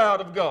am a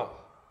child of God?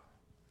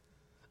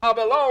 I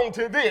belong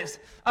to this.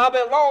 I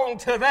belong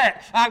to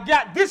that. I've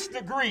got this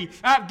degree.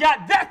 I've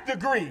got that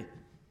degree.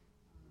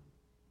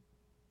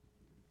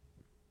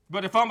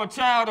 But if I'm a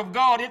child of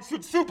God, it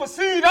should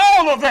supersede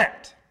all of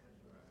that.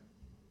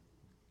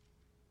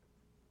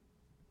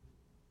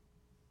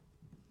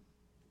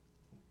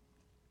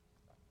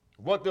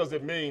 What does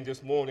it mean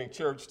this morning,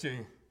 church,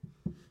 to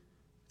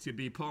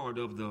be part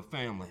of the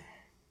family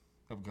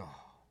of God?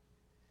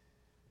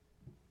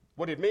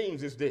 What it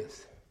means is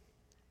this.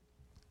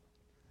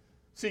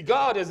 See,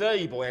 God is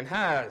able and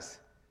has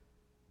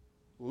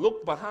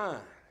looked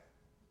behind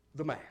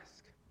the mask.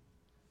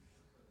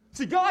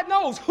 See, God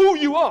knows who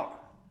you are.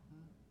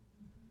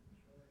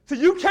 So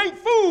you can't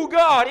fool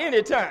God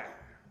anytime.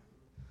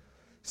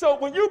 So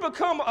when you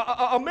become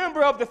a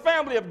member of the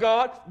family of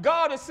God,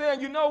 God is saying,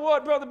 you know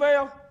what, Brother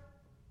Bell?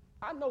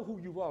 I know who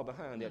you are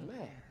behind that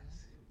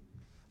mask.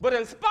 But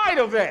in spite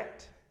of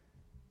that,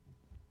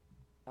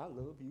 I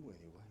love you anyway.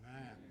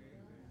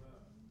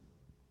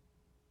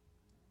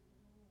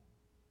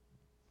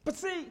 But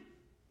see,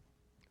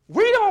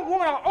 we don't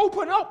want to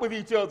open up with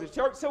each other,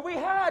 church, so we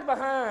hide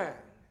behind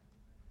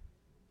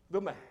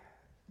the mask.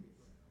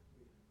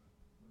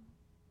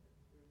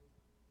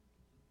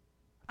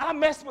 I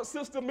mess with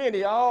Sister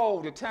Minnie all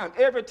the time,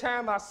 every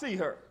time I see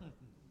her.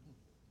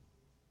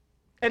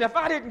 And if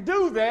I didn't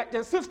do that,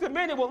 then Sister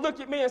Minnie would look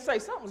at me and say,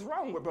 something's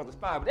wrong with Brother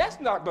Spivey. That's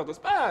not Brother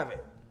Spivey.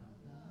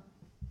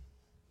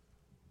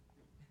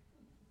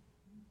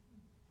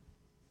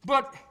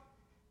 But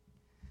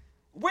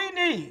we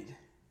need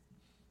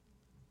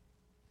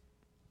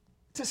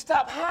to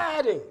stop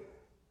hiding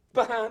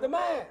behind the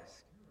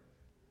mask.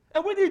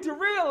 And we need to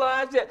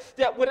realize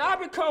that when I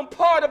become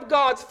part of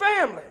God's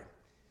family,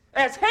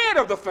 as head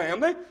of the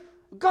family,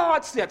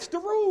 God sets the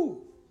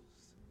rules.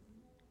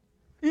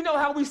 You know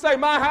how we say,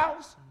 my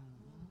house,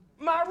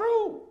 my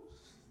rules.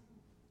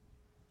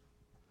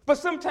 But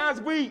sometimes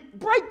we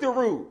break the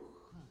rules,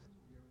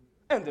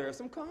 and there are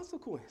some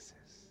consequences.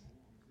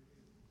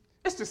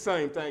 It's the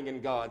same thing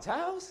in God's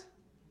house.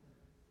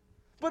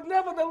 But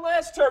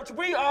nevertheless, church,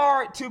 we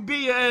are to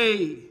be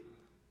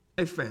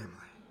a family.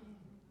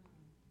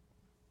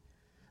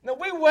 Now,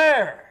 we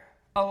wear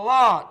a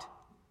lot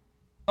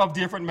of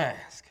different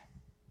masks.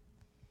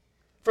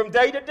 From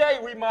day to day,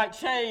 we might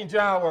change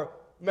our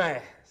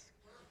mask.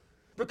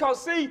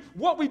 Because, see,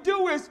 what we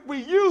do is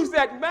we use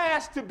that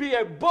mask to be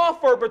a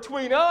buffer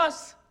between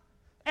us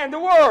and the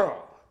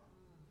world.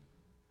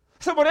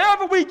 So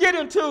whenever we get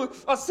into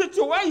a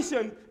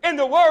situation in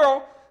the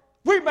world,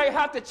 we may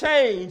have to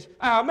change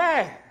our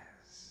mask.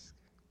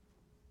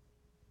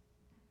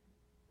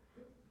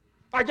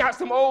 I got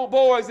some old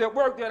boys at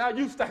work that I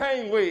used to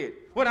hang with.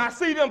 When I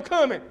see them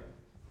coming,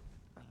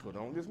 I put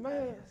on this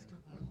mask.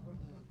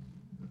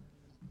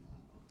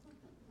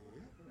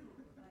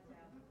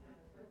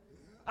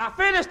 I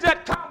finished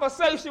that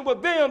conversation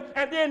with them,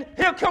 and then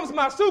here comes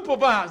my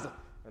supervisor.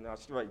 And I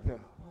straighten up.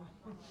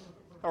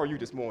 How are you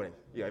this morning?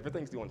 Yeah,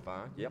 everything's doing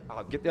fine. Yep,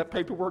 I'll get that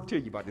paperwork to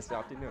you by this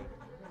afternoon.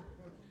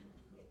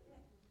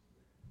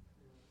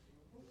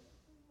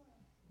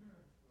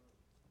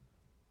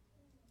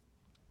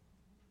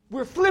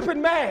 We're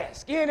flipping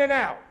masks in and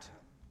out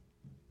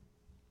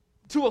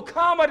to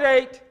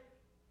accommodate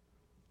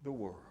the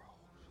world.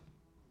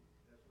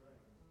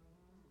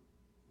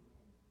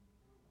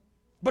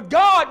 But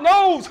God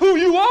knows who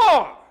you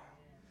are.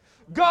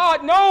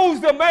 God knows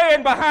the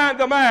man behind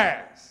the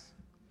mask.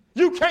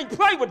 You can't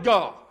play with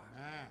God.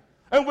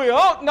 And we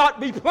ought not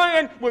be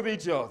playing with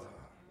each other.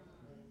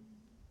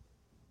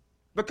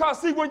 Because,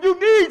 see, when you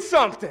need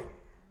something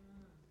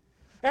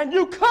and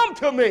you come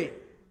to me,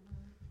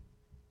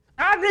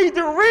 I need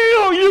the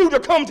real you to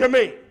come to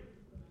me.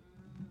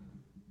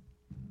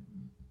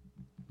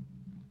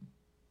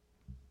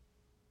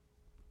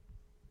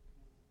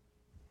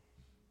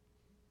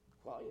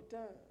 Quiet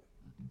down.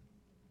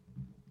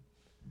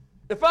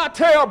 If I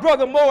tell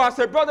Brother Moore, I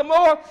say, Brother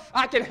Moore,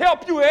 I can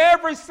help you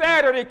every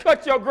Saturday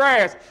cut your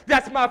grass.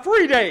 That's my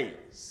free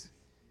days.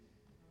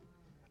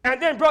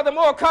 And then Brother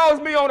Moore calls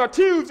me on a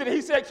Tuesday and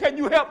he said, can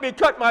you help me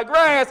cut my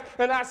grass?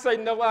 And I say,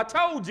 no, I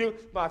told you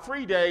my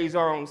free days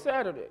are on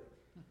Saturday.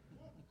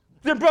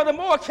 Then Brother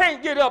Moore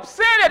can't get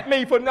upset at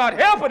me for not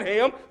helping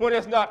him when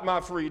it's not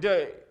my free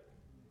day.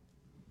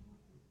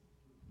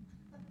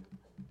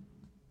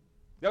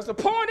 There's a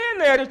point in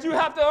there that you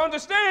have to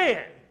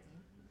understand.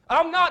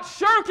 I'm not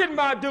shirking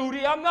my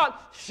duty. I'm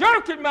not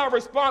shirking my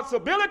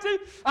responsibility.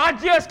 I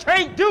just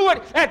can't do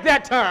it at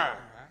that time.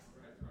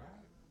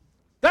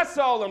 That's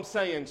all I'm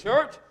saying,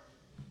 church.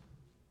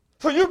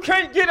 So you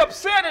can't get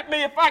upset at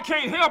me if I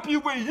can't help you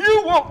when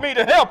you want me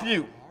to help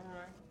you.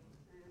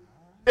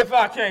 If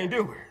I can't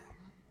do it.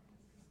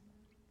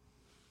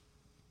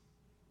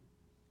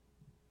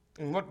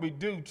 And what we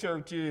do,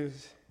 church,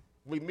 is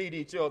we meet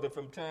each other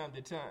from time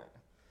to time.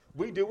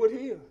 We do it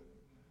here.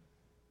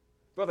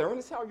 Brother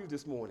Ernest, how are you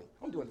this morning?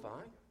 I'm doing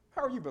fine.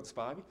 How are you, Brother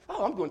Spivey?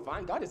 Oh, I'm doing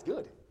fine. God is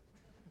good.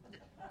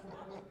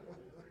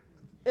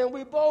 And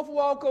we both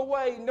walk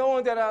away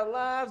knowing that our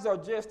lives are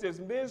just as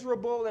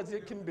miserable as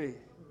it can be.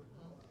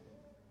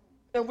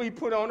 And we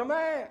put on a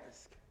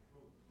mask.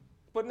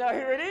 But now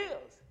here it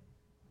is.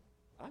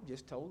 I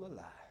just told a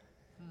lie.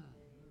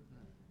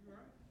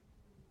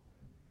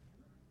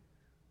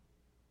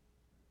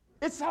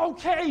 It's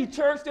okay,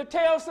 church, to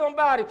tell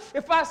somebody.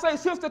 If I say,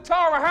 Sister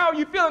Tara, how are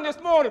you feeling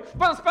this morning?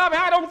 Brother Spivey,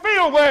 I don't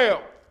feel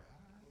well.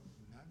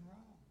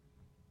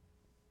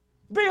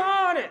 Be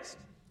honest.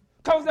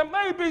 Because there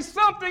may be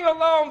something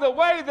along the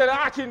way that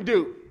I can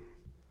do.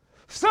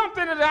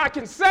 Something that I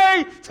can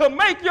say to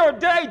make your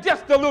day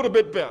just a little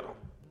bit better.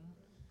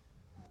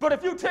 But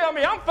if you tell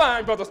me I'm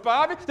fine, Brother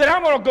Spivey, then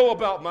I'm going to go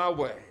about my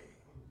way.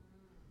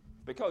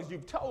 Because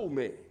you've told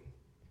me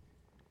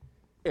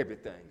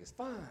everything is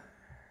fine.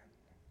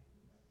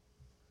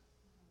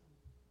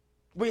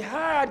 We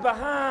hide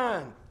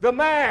behind the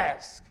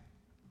mask.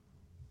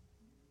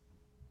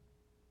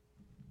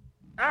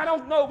 I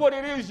don't know what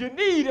it is you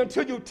need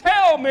until you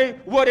tell me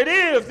what it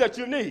is that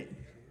you need.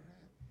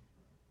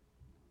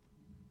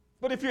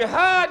 But if you're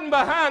hiding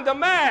behind the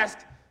mask,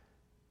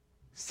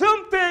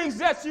 some things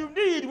that you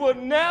need will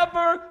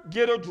never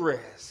get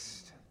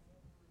addressed.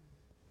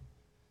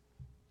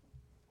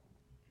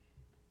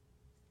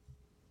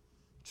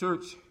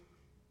 Church,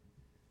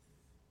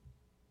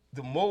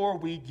 the more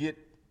we get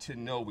to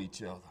know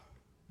each other,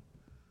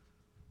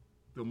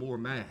 the more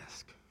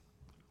mask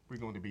we're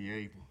going to be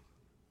able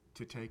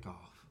to take off.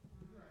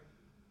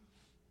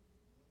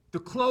 The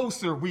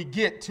closer we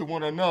get to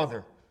one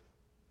another,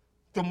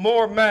 the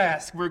more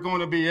mask we're going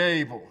to be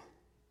able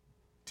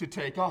to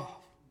take off.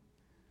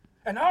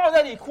 And all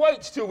that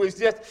equates to is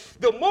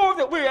just the more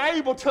that we're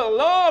able to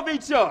love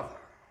each other,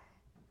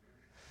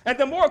 and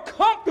the more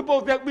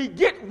comfortable that we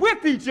get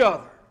with each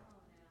other,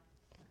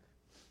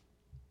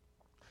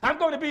 I'm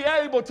going to be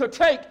able to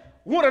take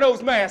one of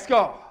those masks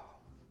off.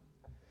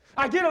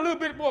 I get a little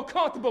bit more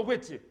comfortable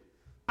with you.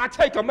 I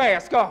take a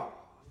mask off.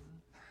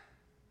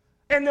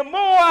 And the more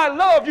I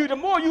love you, the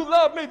more you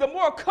love me, the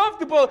more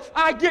comfortable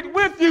I get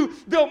with you,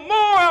 the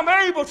more I'm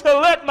able to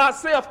let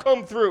myself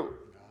come through.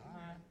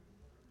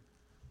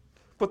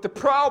 But the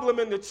problem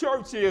in the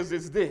church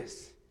is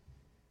this.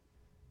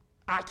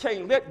 I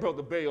can't let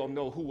Brother Bell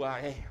know who I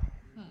am.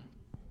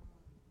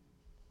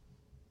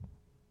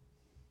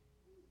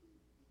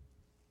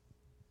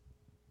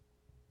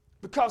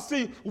 Because,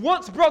 see,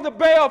 once Brother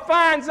Bell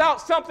finds out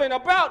something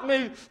about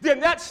me, then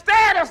that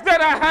status that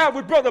I have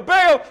with Brother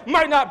Bell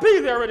might not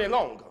be there any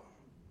longer.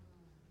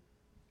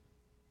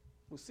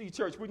 Well, see,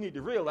 church, we need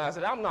to realize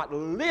that I'm not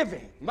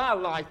living my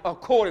life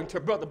according to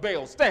Brother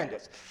Bell's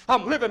standards.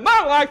 I'm living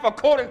my life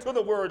according to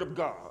the Word of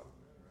God.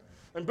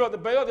 And Brother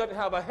Bell doesn't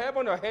have a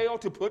heaven or hell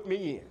to put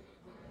me in.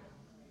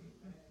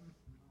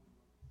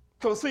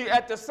 Because, see,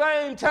 at the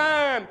same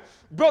time,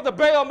 Brother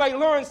Bell may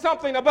learn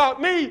something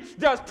about me,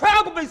 there's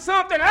probably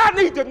something I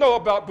need to know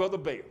about Brother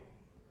Bell.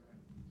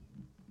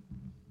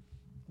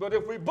 But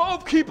if we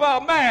both keep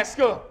our mask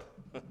up,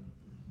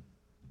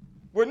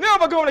 we're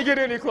never going to get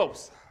any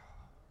closer.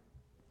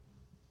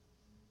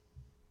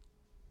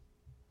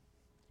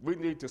 We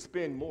need to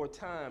spend more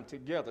time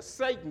together.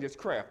 Satan is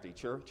crafty,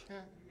 church.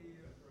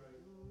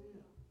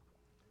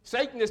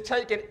 Satan is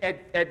taking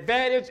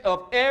advantage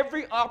of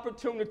every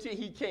opportunity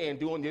he can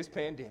during this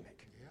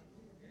pandemic.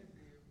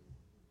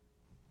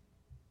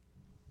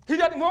 He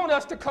doesn't want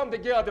us to come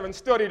together and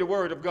study the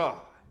Word of God.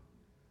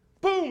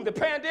 Boom, the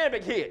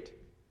pandemic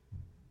hit.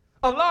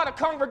 A lot of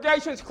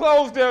congregations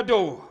closed their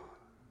doors.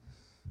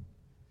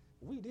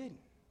 We didn't.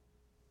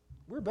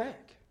 We're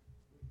back.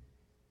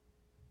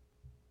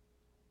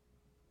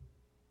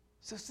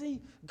 So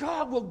see,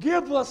 God will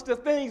give us the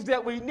things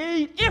that we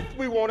need if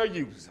we want to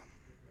use them.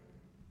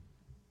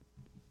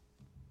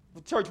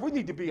 But church, we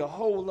need to be a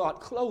whole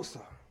lot closer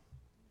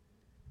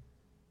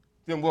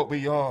than what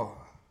we are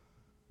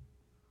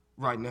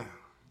right now.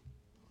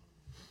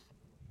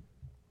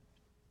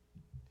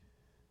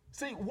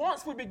 See,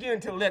 once we begin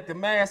to let the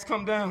mask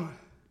come down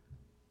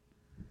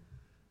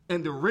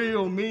and the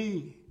real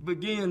me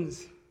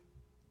begins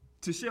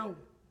to show,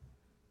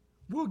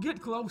 we'll get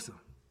closer.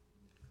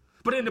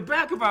 But in the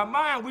back of our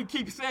mind, we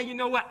keep saying, you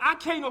know what, I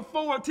can't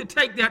afford to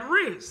take that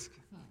risk.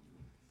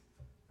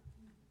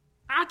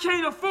 I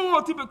can't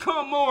afford to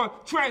become more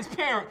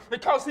transparent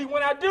because, see,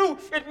 when I do,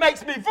 it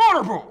makes me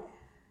vulnerable.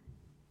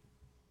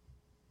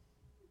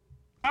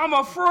 I'm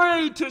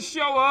afraid to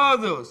show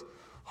others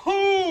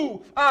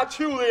who I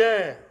truly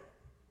am.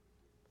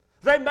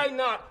 They may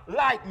not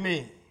like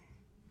me.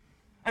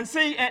 And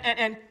see,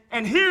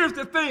 and here's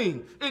the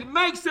thing. It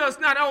makes us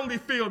not only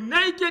feel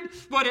naked,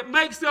 but it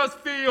makes us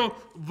feel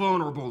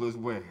vulnerable as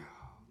well.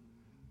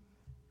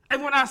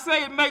 And when I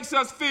say it makes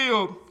us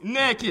feel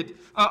naked,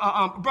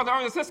 Brother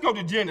Ernest, let's go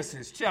to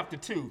Genesis chapter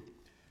 2,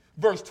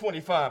 verse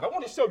 25. I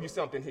want to show you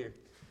something here.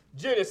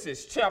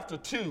 Genesis chapter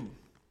 2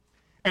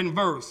 and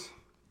verse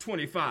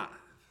 25.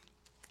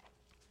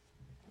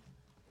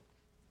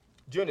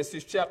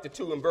 Genesis chapter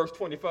 2 and verse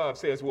 25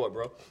 says what,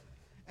 bro?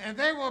 And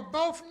they were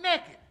both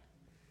naked,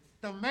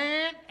 the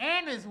man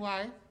and his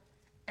wife,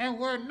 and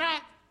were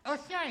not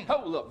ashamed.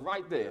 Hold up,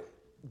 right there.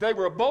 They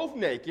were both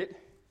naked,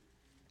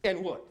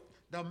 and what?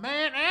 The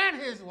man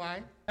and his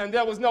wife. And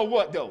there was no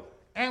what, though?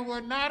 And were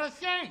not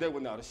ashamed. They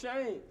were not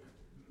ashamed.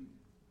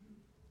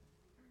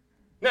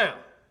 Now,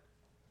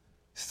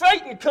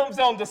 Satan comes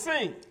on the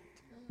scene.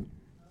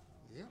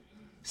 Yep.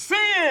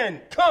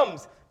 Sin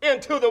comes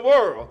into the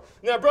world.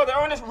 Now, Brother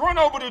Ernest, run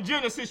over to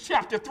Genesis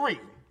chapter 3,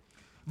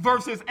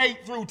 verses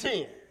 8 through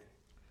 10.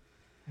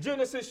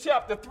 Genesis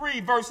chapter 3,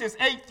 verses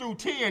 8 through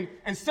 10,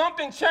 and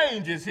something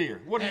changes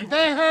here. And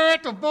they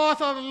heard the voice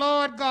of the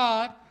Lord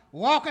God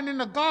walking in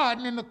the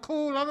garden in the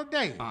cool of the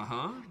day.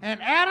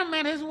 And Adam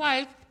and his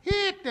wife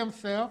hid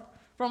themselves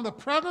from the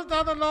presence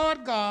of the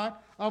Lord God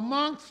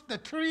amongst the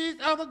trees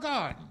of the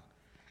garden.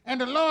 And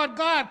the Lord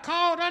God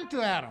called unto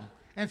Adam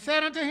and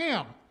said unto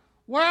him,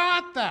 Where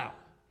art thou?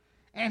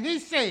 And he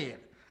said,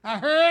 I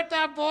heard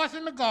thy voice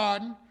in the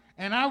garden,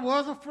 and I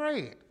was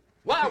afraid.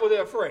 Why were they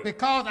afraid?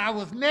 Because I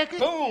was naked.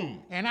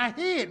 Boom. And I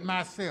hid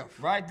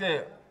myself. Right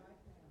there.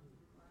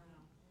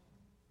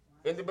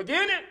 In the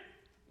beginning,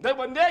 they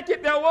were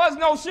naked. There was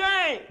no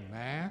shame.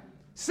 Man.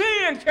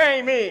 Sin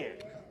came in.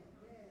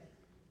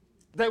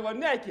 They were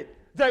naked.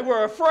 They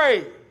were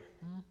afraid.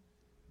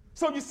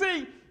 So you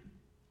see,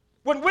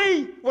 when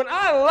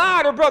I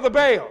lie to Brother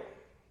Bell,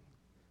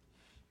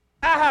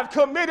 I have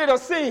committed a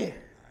sin.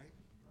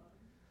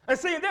 And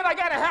see, then I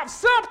got to have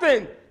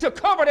something to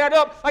cover that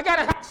up. I got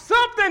to have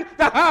something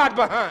to hide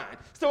behind.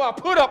 So I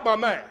put up my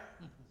mask.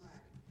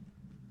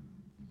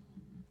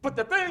 But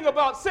the thing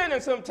about sinning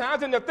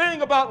sometimes and the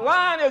thing about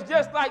lying is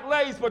just like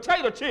Lay's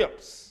potato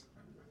chips.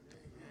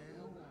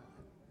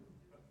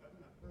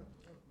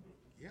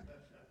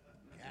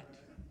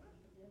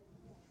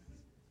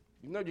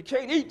 You know, you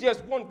can't eat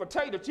just one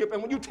potato chip,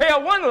 and when you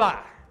tell one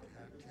lie,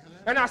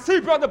 and I see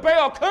Brother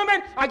Bell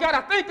coming, I got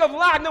to think of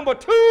lie number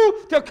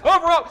 2 to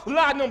cover up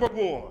lie number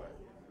 1.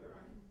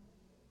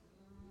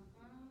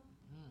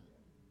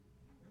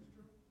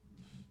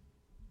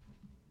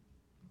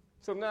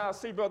 So now I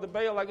see Brother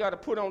Bell, I got to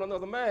put on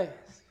another mask.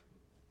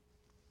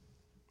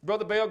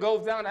 Brother Bell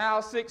goes down to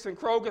aisle 6 in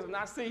Kroger's, and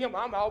I see him,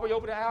 I'm all the way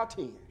over to aisle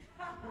 10.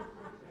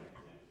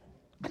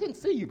 I didn't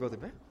see you, Brother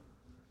Bell.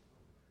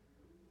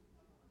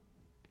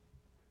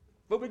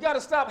 But we got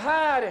to stop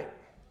hiding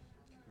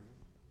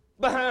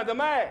behind the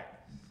mask.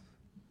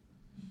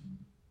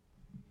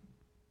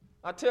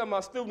 I tell my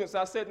students,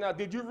 I said, now,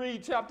 did you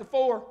read chapter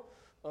 4?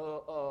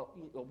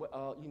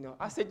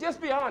 I said,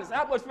 just be honest.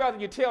 I'd much rather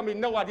you tell me,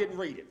 no, I didn't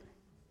read it.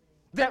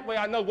 That way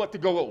I know what to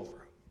go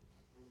over.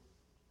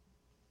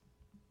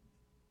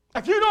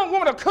 If you don't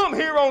want to come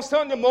here on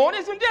Sunday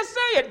mornings, then just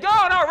say it.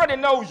 God already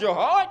knows your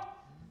heart.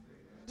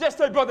 Just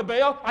say, Brother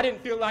Bell, I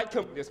didn't feel like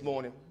coming this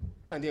morning,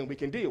 and then we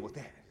can deal with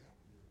that.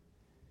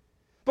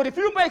 But if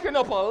you're making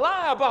up a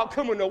lie about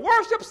coming to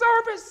worship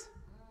service,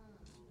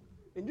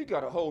 then you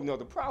got a whole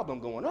nother problem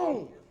going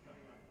on.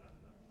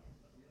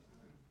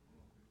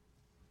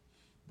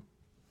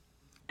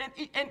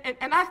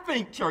 And I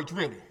think, church,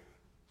 really,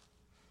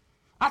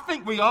 I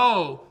think we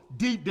all,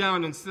 deep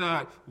down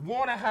inside,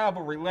 want to have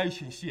a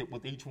relationship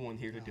with each one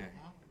here today.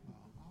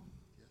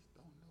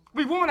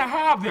 We want to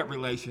have that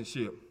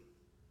relationship.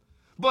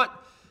 But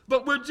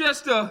we're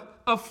just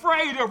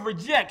afraid of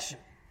rejection.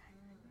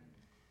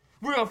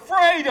 We're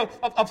afraid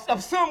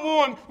of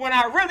someone, when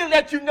I really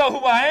let you know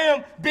who I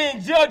am, being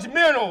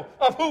judgmental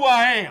of who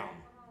I am.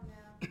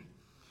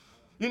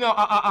 You know,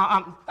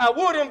 I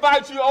would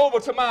invite you over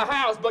to my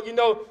house, but you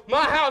know,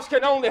 my house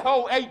can only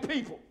hold 8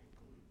 people.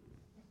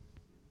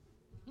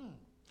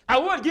 I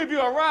would give you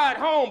a ride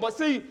home, but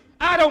see,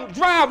 I don't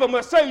drive a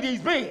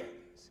Mercedes-Benz.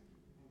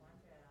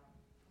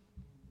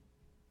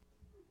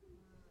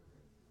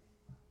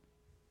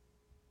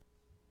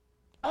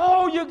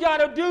 All you got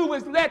to do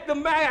is let the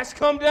mask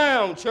come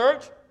down,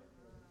 church.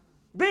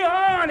 Be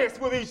honest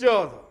with each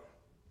other.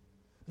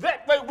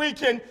 That way we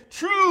can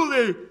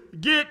truly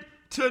get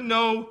to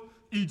know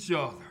each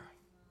other.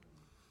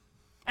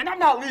 And I'm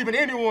not leaving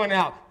anyone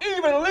out.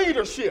 Even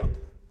leadership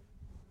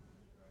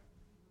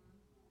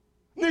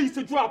needs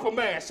to drop a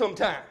mask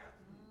sometime.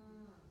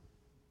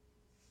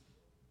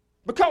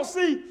 Because,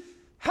 see,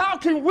 how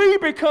can we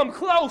become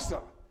closer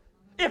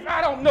if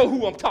I don't know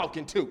who I'm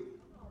talking to?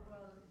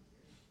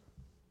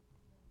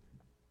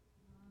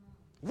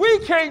 We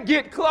can't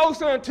get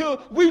closer until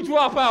we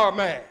drop our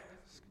mask.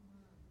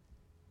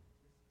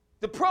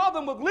 The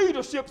problem with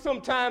leadership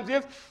sometimes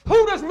is,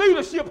 who does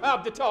leadership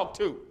have to talk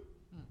to?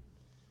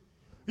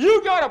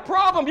 You got a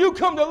problem, you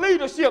come to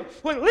leadership.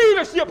 When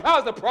leadership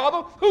has a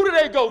problem, who do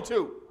they go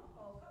to?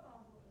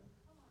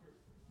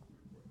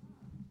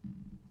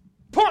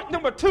 Point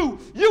number 2,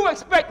 you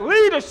expect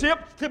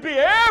leadership to be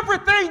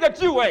everything that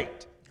you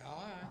ain't.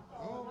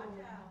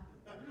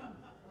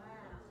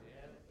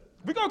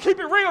 We're going to keep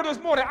it real this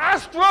morning. I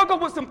struggle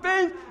with some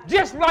things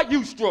just like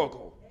you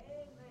struggle.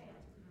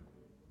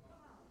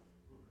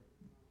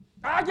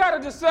 I got to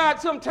decide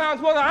sometimes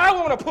whether I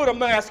want to put a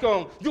mask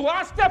on. Do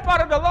I step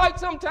out of the light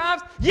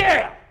sometimes?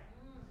 Yeah.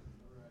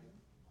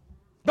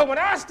 But when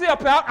I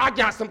step out, I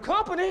got some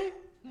company.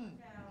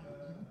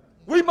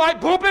 We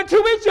might bump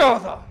into each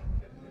other.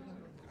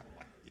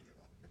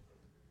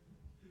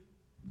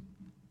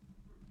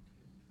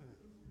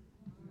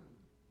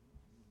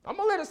 I'm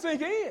going to let it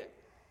sink in.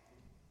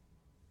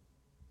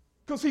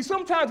 Because, see,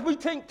 sometimes we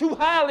think too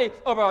highly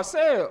of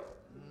ourselves.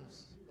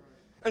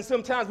 And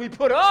sometimes we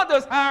put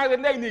others higher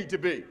than they need to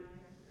be.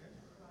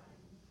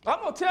 I'm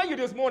going to tell you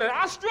this morning,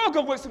 I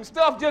struggle with some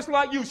stuff just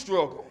like you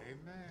struggle.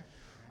 Amen.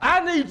 I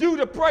need you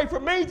to pray for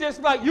me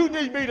just like you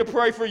need me to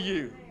pray for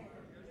you.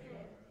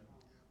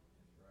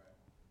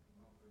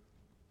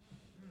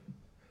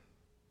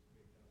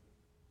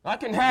 I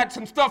can hide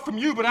some stuff from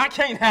you, but I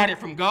can't hide it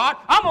from God.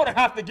 I'm going to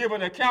have to give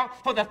an account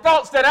for the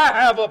thoughts that I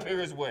have up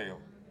here as well.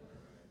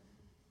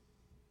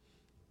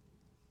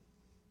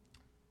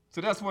 So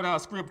that's what our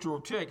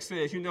scriptural text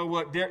says. You know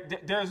what?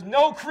 There's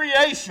no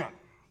creation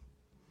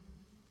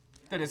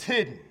that is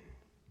hidden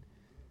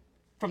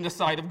from the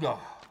sight of God.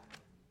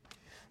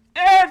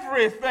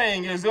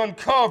 Everything is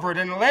uncovered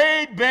and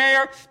laid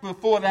bare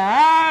before the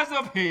eyes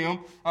of Him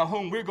of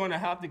whom we're going to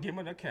have to give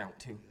an account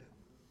to.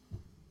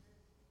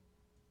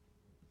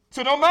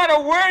 So no matter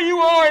where you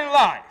are in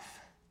life,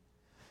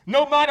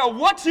 no matter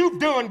what you've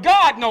done,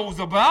 God knows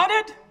about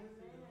it.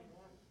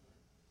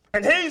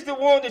 And He's the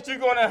one that you're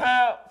going to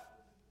have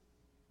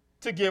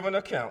to give an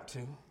account to.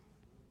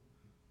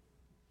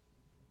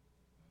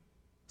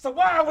 So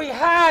why are we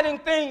hiding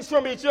things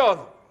from each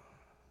other?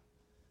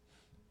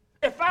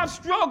 If I've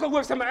struggled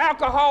with some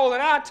alcohol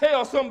and I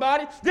tell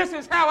somebody, this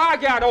is how I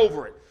got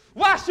over it,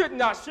 why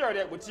shouldn't I share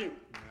that with you?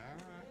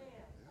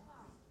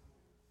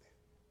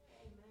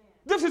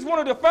 This is one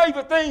of the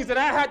favorite things that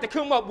I had to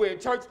come up with,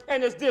 church,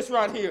 and it's this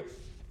right here.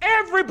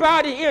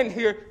 Everybody in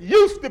here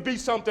used to be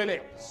something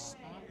else.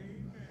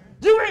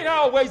 You ain't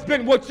always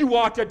been what you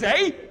are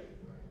today.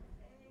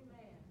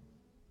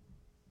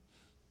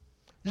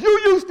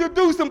 You used to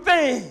do some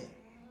things.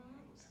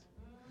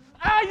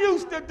 I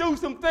used to do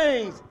some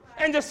things.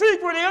 And the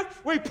secret is,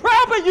 we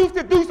probably used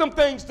to do some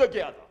things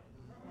together.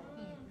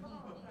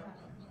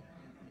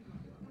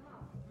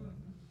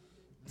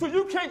 So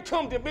you can't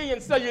come to me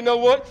and say, you know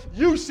what,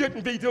 you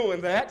shouldn't be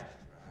doing that.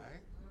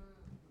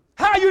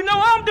 How you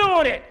know I'm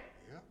doing it?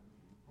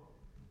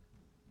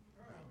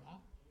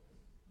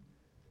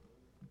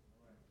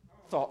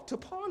 Thought to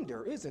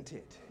ponder, isn't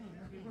it?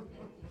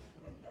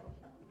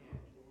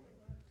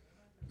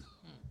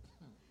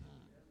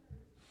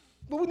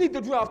 But we need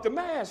to drop the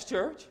mask,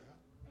 church.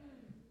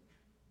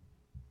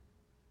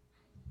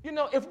 You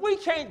know, if we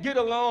can't get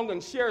along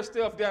and share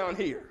stuff down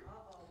here,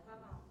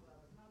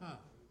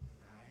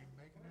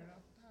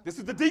 this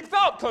is the deep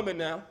thought coming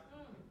now.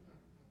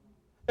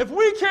 If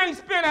we can't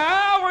spend an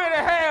hour and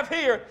a half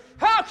here,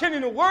 how can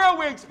in the world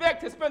we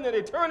expect to spend an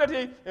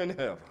eternity in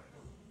heaven?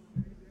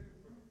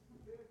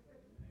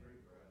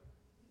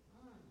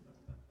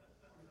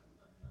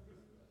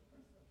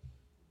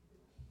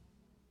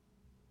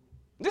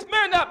 This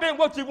may not have been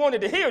what you wanted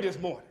to hear this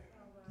morning.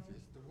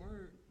 It's the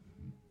word.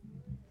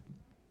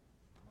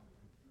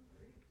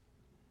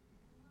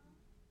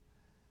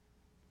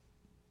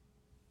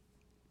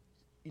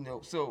 You know,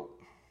 so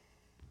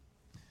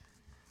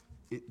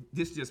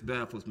this just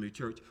baffles me,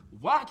 church.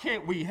 Why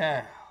can't we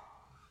have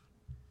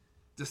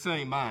the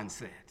same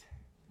mindset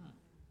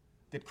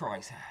that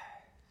Christ had?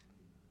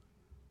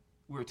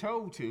 We're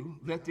told to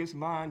let this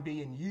mind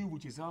be in you,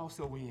 which is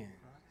also in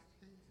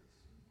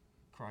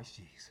Christ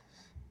Jesus.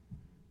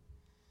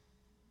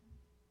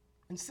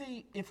 And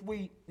see, if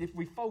we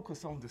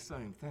focus on the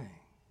same thing,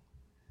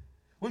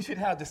 we should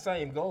have the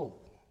same goal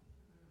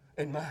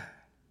in mind.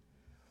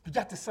 We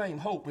got the same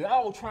hope. We're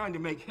all trying to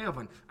make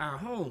heaven our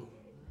home.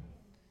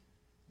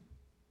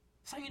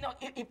 So, you know,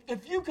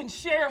 if you can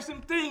share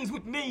some things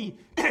with me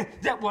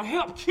that will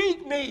help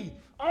keep me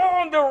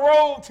on the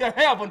road to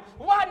heaven,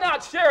 why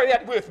not share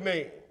that with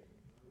me?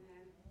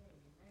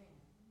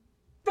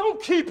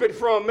 Don't keep it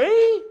from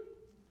me.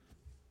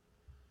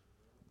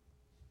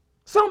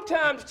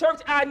 Sometimes, church,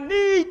 I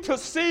need to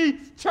see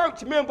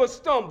church members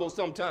stumble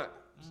sometimes.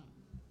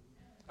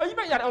 Oh, you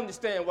may not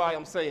understand why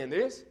I'm saying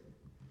this,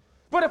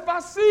 but if I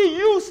see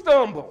you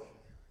stumble,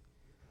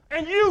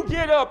 and you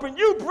get up and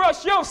you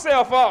brush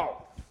yourself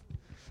off,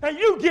 and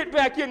you get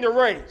back in the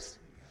race,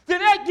 then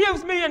that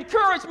gives me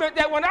encouragement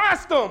that when I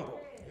stumble,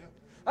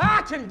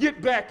 I can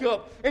get back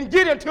up and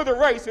get into the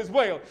race as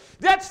well.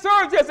 That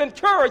serves as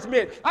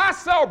encouragement. I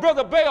saw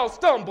Brother Bell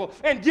stumble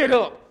and get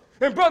up.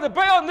 And Brother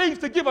Bell needs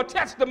to give a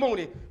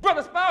testimony.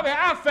 Brother Spivey,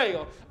 I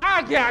failed.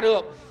 I got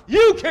up.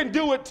 You can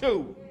do it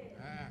too.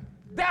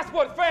 That's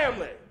what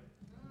family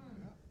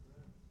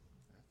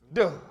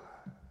does.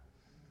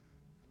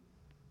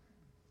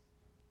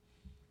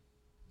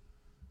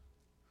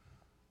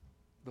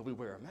 But we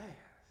wear a mask.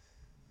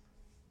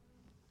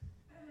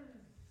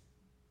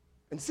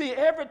 And see,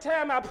 every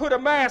time I put a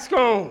mask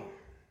on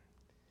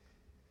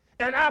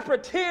and I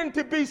pretend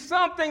to be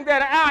something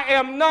that I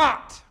am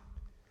not,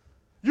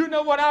 you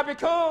know what I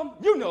become?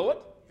 You know it.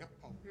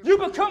 You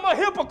become a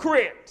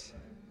hypocrite.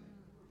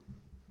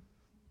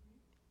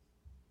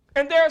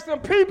 And there are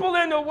some people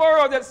in the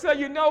world that say,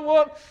 you know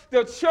what?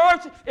 The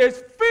church is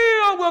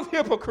filled with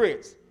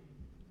hypocrites.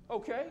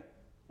 Okay,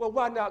 well,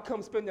 why not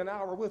come spend an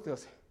hour with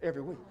us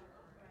every week?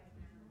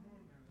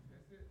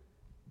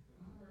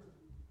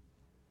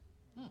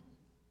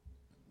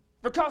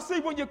 Because, see,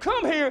 when you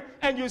come here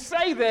and you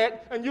say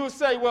that, and you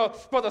say, well,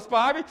 Brother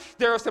Spivey,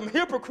 there are some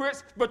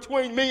hypocrites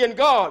between me and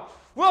God.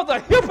 Well,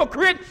 the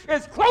hypocrite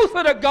is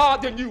closer to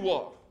God than you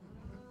are.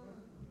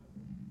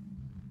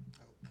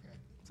 Okay.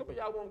 Some of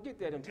y'all won't get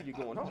that until you're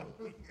going home.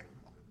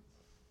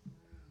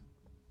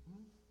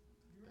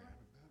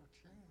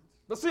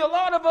 But see, a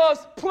lot of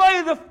us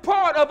play the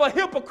part of a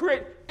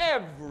hypocrite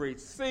every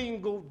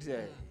single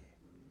day.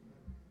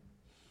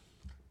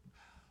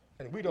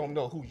 And we don't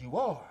know who you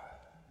are.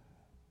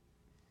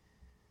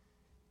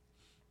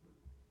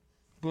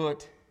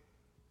 But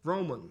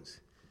Romans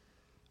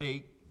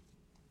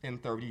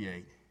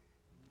 8:38,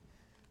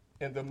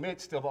 in the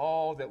midst of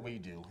all that we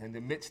do, in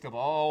the midst of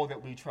all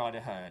that we try to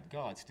hide,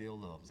 God still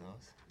loves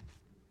us.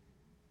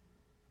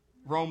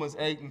 Romans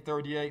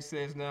 8:38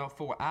 says, now,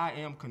 for I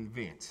am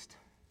convinced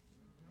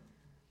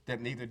that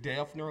neither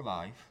death nor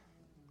life,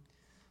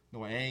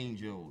 nor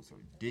angels or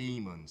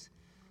demons,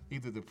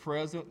 neither the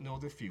present nor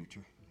the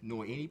future,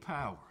 nor any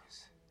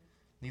powers,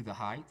 neither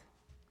height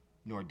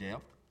nor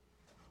depth,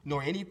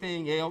 nor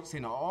anything else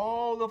in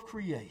all of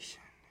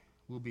creation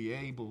will be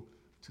able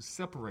to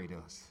separate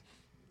us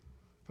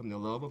from the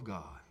love of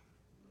God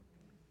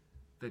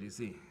that is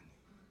in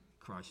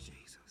Christ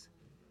Jesus.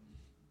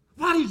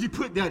 Why did you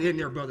put that in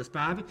there, Brother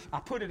Spivey? I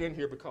put it in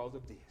here because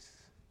of this.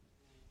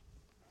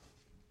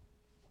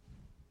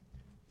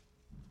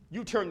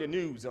 You turn the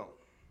news on,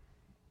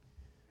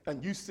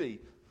 and you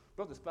see,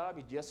 Brother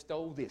Spivey just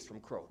stole this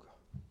from Kroger.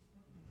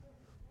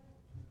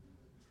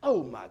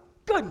 Oh, my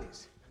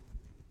goodness.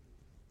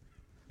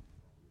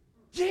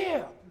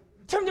 Yeah,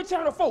 turn to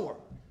Channel 4.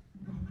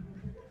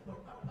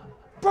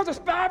 Brother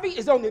Spivey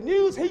is on the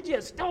news. He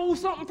just stole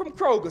something from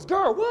Kroger's.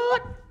 Girl,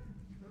 what?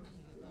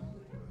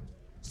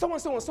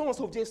 So-and-so and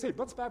so-and-so just said,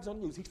 Brother Spivey's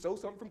on the news. He stole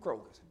something from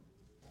Kroger's.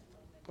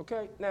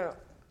 Okay, now,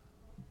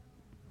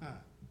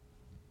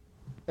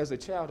 as a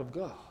child of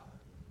God,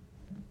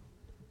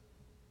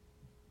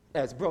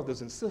 as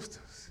brothers and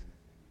sisters,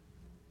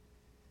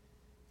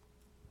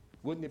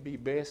 wouldn't it be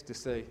best to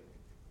say,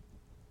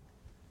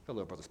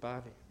 hello, Brother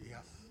Spivey?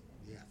 Yes.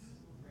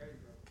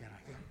 Can I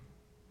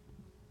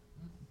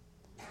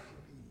help?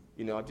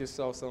 You know, I just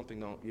saw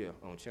something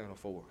on Channel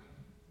 4.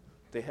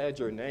 They had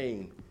your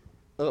name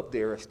up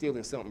there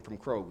stealing something from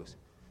Kroger's.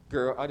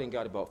 Girl, I done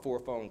got about 4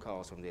 phone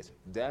calls from this.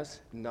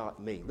 That's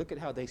not me. Look at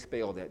how they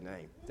spell that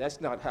name.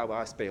 That's not how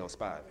I spell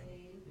Spivey.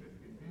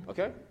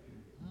 Okay?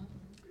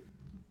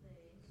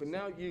 But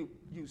now you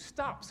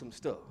stop some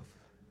stuff.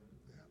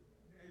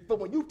 But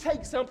when you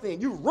take something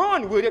and you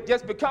run with it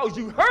just because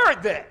you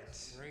heard that,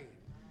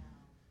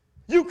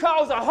 you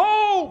cause a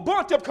whole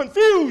bunch of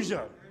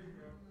confusion.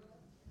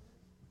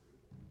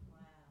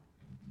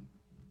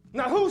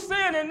 Now, who's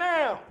saying it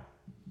now?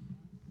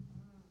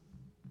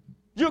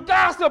 You're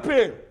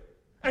gossiping,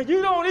 and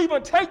you don't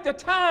even take the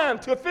time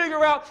to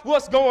figure out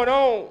what's going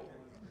on.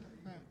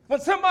 When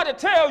somebody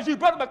tells you,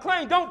 Brother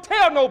McLean, don't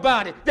tell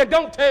nobody, then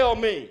don't tell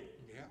me.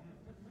 Yeah.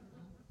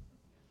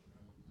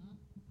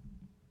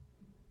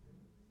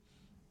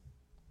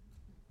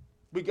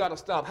 We got to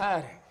stop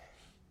hiding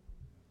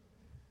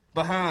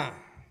behind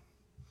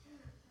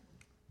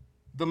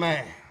the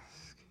mask.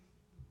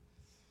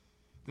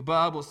 The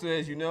Bible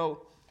says,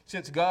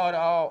 since God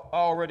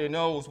already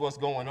knows what's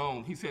going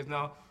on, he says,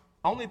 now,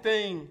 only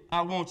thing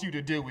I want you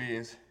to do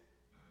is,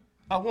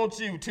 I want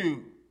you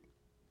to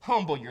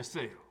humble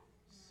yourselves.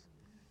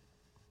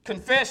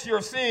 Confess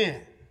your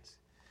sins.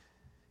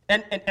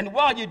 And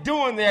while you're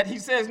doing that, he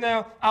says,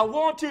 now, I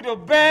want you to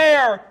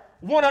bear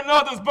one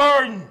another's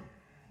burdens.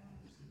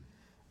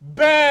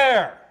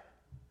 Bear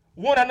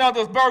one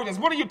another's burdens.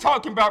 What are you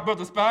talking about,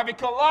 Brother Spivey?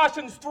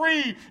 Colossians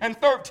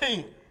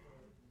 3:13.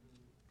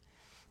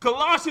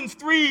 Colossians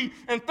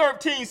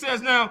 3:13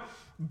 says, now,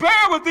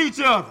 bear with each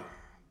other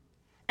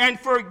and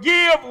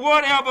forgive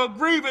whatever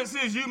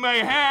grievances you may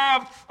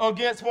have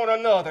against one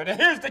another. Now,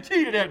 here's the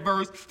key to that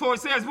verse, for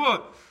it says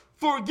what?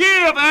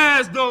 Forgive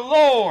as the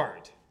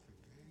Lord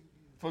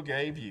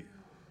forgave you.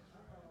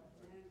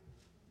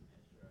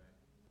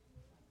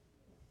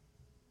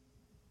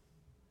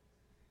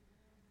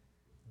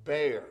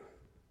 Bear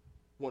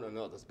one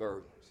another's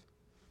burdens.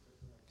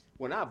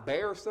 When I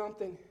bear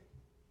something,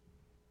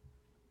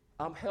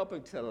 I'm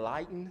helping to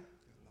lighten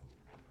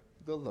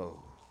the load.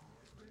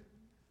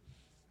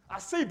 I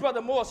see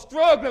Brother Moore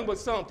struggling with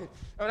something,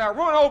 and I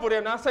run over there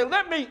and I say,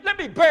 let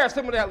me bear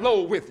some of that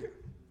load with you.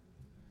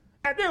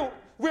 And then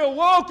we're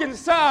walking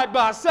side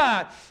by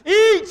side.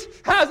 Each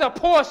has a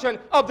portion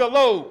of the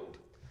load.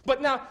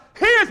 But now,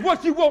 here's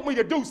what you want me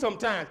to do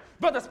sometimes.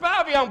 Brother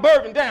Spivey, I'm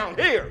burdened down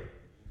here.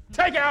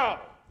 Take it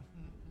out.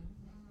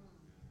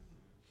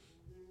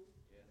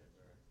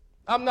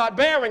 I'm not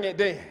bearing it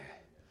then.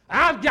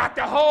 I've got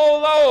the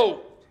whole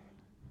load.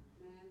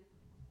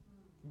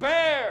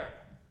 Bear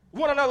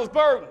one another's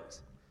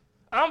burdens.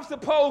 I'm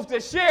supposed to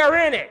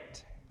share in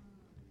it,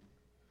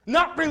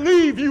 not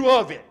relieve you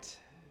of it.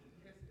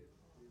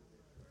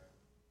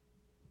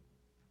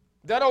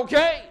 That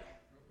okay?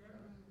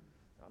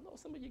 I know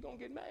some of you going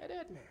to get mad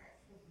at me.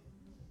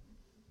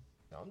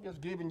 I'm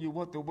just giving you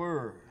what the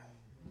Word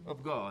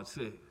of God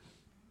says.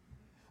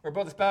 Or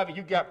Brother Spivey,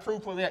 you got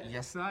proof of that?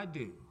 Yes, I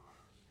do.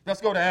 Let's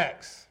go to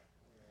Acts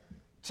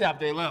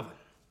chapter 11,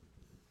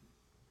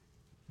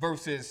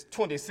 verses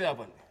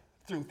 27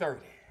 through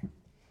 30.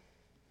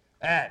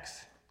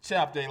 Acts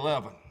chapter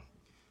 11,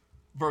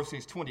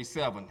 verses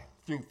 27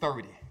 through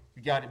 30.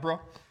 You got it, bro?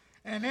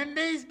 And in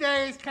these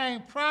days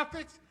came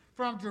prophets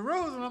from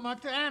Jerusalem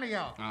unto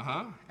Antioch.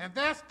 And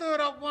there stood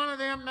up one of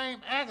them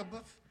named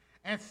Agabus,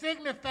 and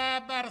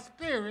signified by the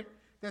Spirit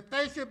that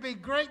they should be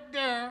great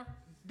there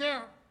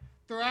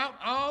throughout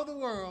all the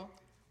world,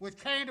 which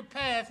came to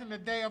pass in the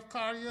day of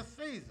Claudius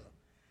Caesar.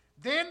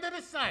 Then the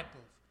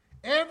disciples,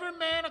 every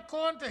man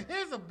according to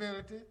his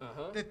ability,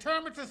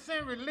 determined to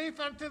send relief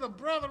unto the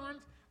brethren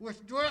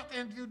which dwelt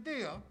in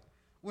Judea,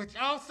 which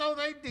also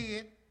they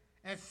did,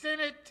 and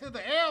sent it to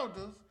the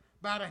elders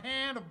by the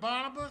hand of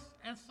Barnabas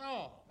and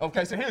Saul.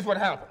 Okay, so here's what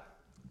happened.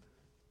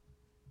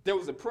 There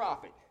was a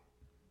prophet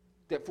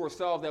that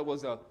foresaw there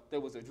was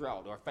a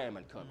drought or a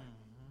famine coming.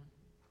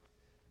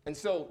 And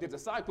so the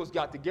disciples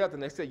got together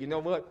and they said, you know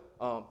what?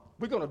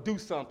 We're going to do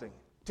something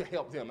to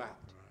help them out.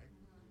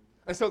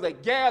 And so they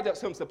gathered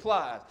some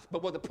supplies.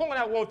 But what the point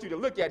I want you to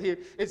look at here,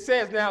 it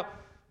says now,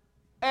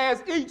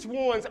 as each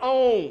one's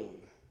own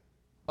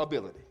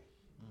ability.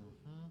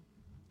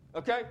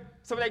 Okay?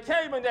 So they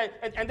came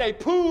and they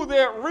pooled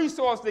their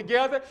resources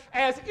together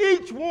as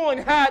each one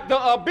had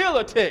the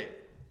ability.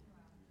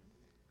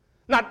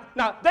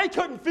 Now they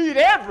couldn't feed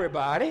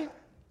everybody,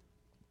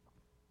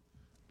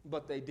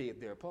 but they did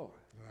their part.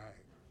 Right.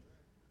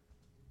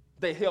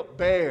 They helped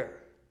bear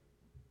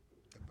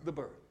the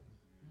burden.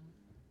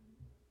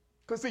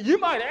 Because see, you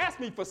might ask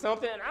me for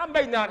something, and I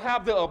may not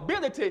have the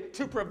ability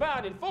to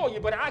provide it for you,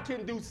 but I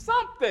can do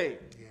something.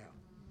 Yeah.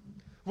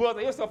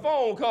 Whether it's a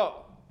phone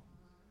call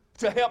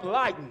to help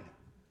lighten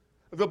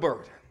the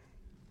burden.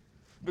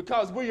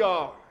 Because we're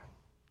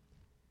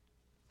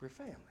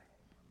family.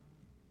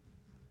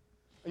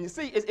 And you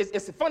see,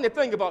 it's a funny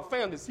thing about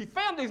families. See,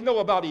 families know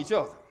about each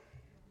other.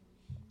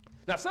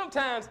 Now,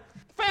 sometimes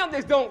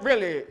families don't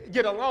really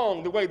get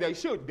along the way they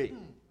should be.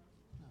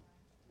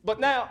 But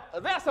now,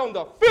 that's on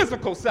the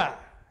physical side.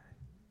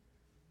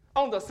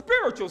 On the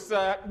spiritual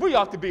side, we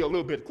ought to be a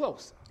little bit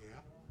closer.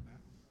 Yeah.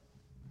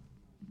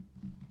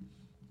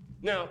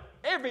 Now,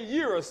 every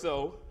year or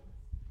so,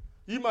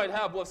 you might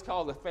have what's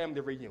called a family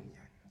reunion.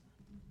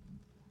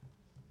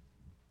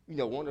 You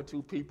know, one or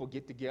two people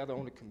get together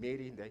on the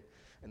committee,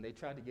 and they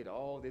try to get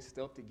all this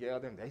stuff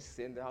together, and they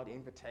send out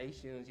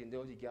invitations. You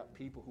know, you got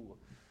people who are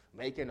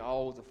making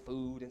all the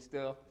food and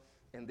stuff,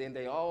 and then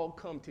they all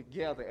come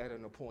together at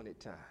an appointed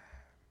time.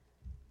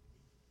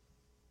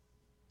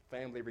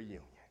 Family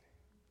reunion.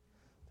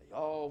 They we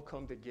all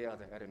come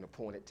together at an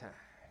appointed time.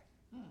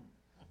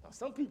 Now,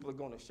 some people are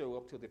going to show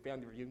up to the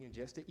family reunion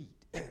just to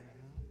eat.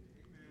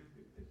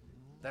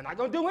 They're not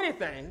going to do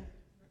anything.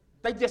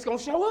 They just going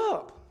to show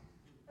up.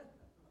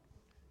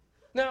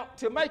 Now,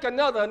 to make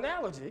another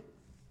analogy,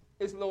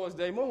 it's Lord's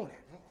Day morning.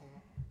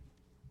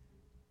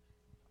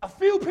 A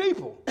few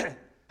people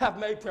have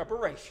made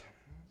preparations.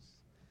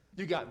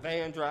 You got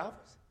van drivers.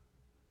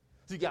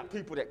 You got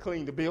people that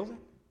clean the building.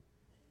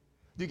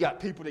 You got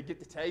people that get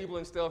the table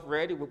and stuff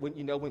ready.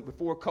 When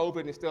before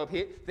COVID and stuff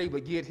hit, they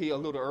would get here a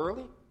little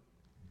early.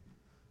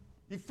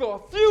 So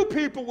a few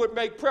people would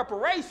make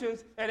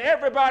preparations, and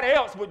everybody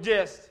else would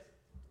just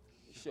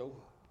show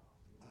up.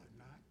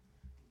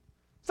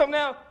 So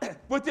now,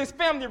 with this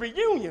family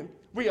reunion,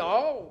 we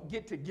all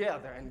get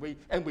together and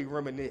we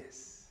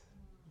reminisce.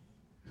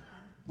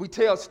 We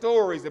tell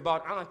stories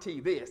about Auntie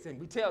this, and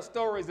we tell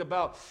stories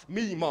about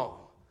me, Mom.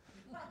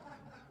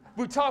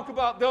 We talk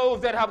about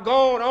those that have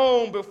gone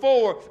on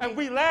before, and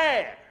we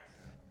laugh.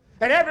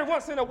 And every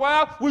once in a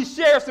while, we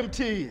share some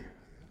tears.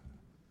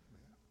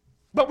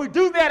 But we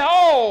do that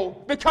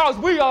all because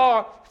we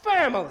are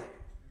family.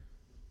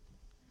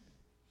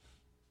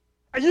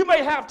 And you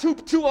may have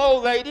two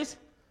old ladies,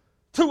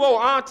 two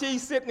old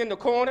aunties sitting in the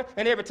corner,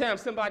 and every time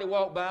somebody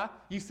walk by,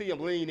 you see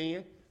them lean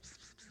in.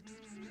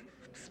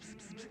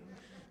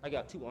 I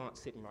got two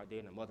aunts sitting right there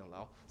and a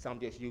mother-in-law, so I'm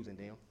just using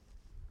them.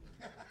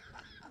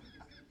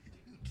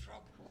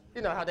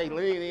 You know how they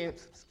lean in.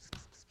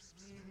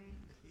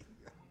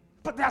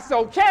 But that's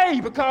okay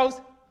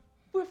because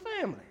we're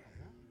family.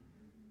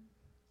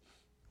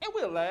 And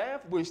we'll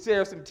laugh, we'll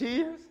share some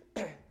tears.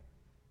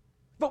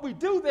 But we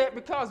do that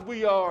because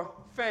we are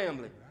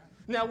family.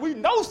 Now, we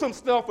know some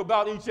stuff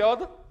about each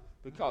other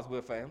because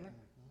we're family.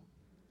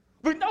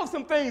 We know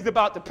some things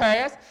about the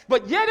past,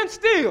 but yet and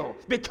still,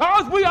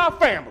 because we are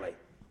family,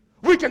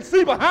 we can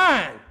see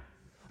behind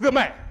the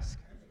mask.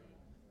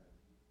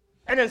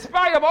 And in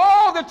spite of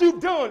all that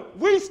you've done,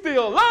 we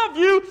still love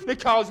you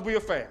because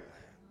we're family.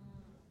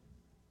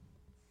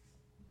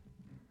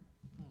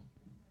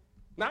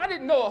 Now, I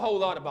didn't know a whole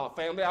lot about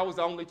family. I was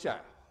the only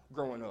child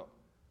growing up.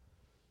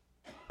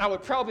 I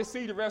would probably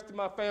see the rest of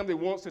my family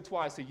once or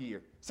twice a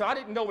year. So I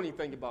didn't know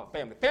anything about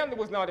family. Family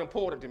was not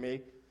important to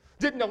me.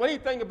 Didn't know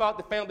anything about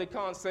the family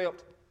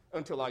concept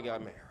until I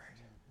got married.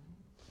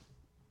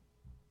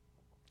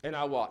 And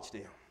I watched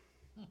them.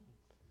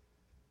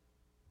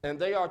 And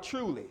they are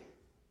truly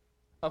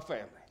a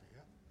family.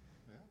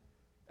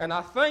 And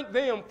I thank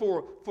them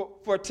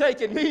for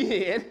taking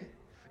me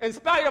in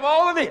spite of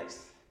all of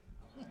this,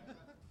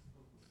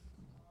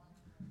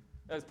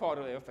 as part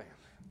of their family.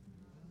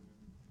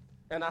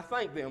 And I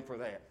thank them for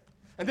that.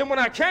 And then when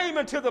I came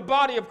into the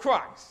body of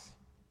Christ,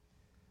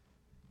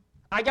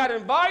 I got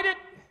invited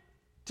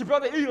to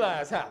Brother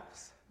Eli's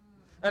house.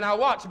 And I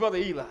watched Brother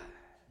Eli.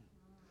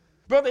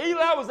 Brother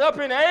Eli was up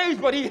in age,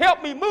 but he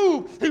helped me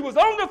move. He was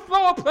on the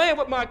floor playing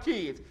with my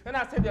kids. And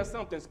I said, there's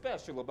something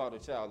special about a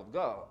child of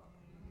God.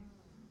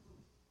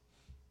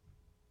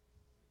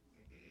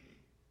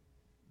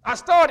 I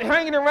started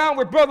hanging around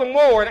with Brother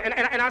Moore,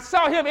 and I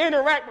saw him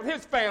interact with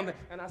his family.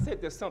 And I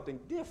said, there's something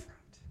different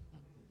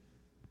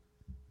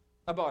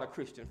about a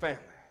Christian family.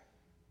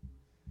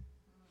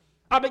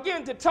 I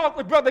began to talk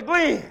with Brother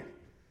Glenn.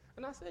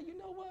 And I said, you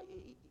know what?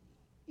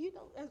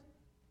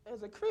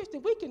 As a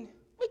Christian, we can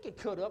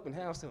cut up and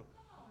have some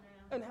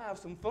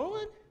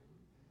fun.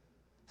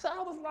 So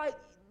I was like,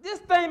 this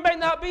thing may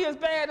not be as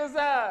bad as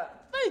I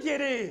think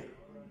it is.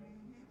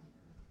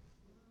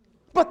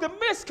 But the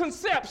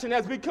misconception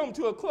as we come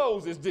to a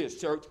close is this,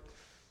 church.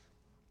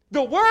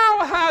 The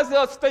world has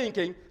us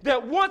thinking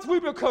that once we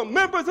become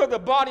members of the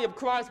body of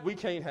Christ, we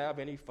can't have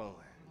any fun.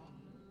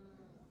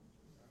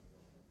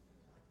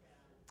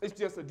 It's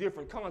just a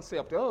different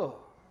concept of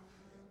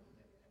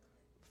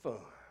fun.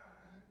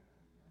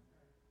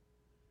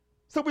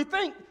 So we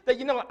think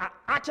that,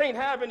 I can't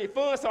have any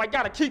fun, so I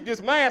got to keep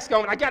this mask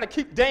on. I got to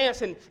keep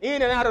dancing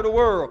in and out of the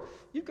world.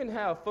 You can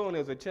have fun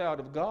as a child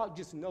of God.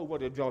 Just know where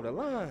to draw the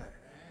line.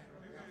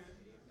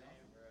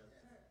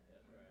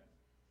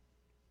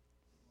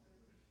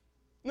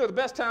 The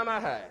best time I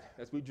had,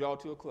 as we draw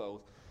to a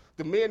close,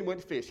 the men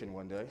went fishing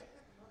one day.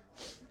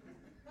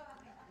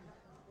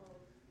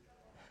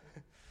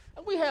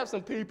 And we have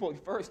some people, the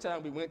first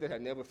time we went, that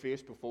had never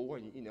fished before,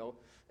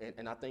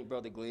 and I think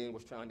Brother Glenn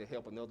was trying to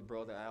help another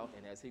brother out,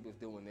 and as he was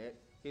doing that,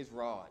 his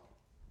rod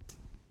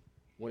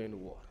went in the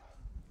water.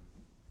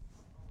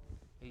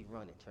 He's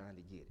running, trying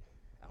to get it.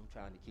 I'm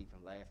trying to keep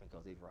him laughing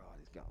because his rod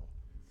is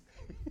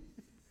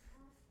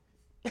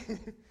gone.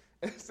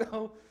 And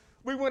so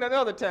we went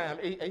another time,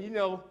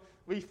 and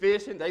we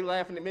fishing, they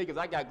laughing at me because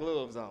I got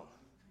gloves on.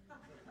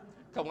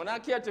 Because when I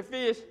catch a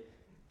fish,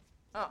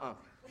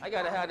 I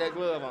got to have that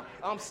glove on.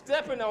 I'm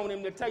stepping on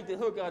him to take the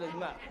hook out of his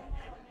mouth.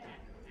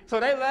 So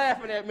they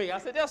laughing at me. I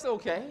said, that's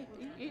okay.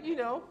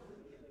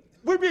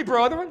 We be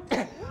brethren.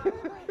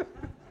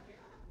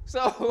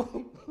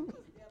 So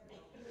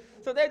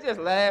they're just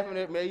laughing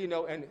at me,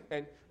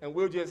 and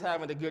we're just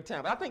having a good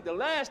time. But I think the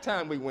last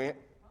time we went,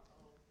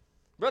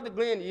 Brother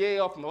Glenn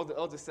yelled from the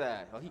other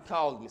side, or he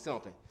called me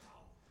something.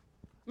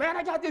 Man,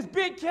 I got this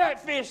big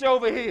catfish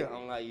over here.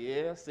 I'm like,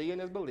 yeah, seeing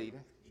is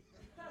believing.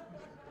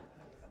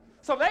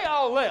 So they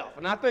all left,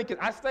 and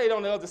I stayed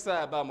on the other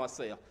side by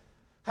myself.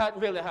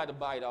 Really had to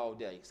bite all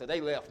day, so they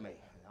left me.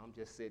 I'm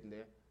just sitting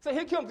there. So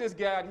here comes this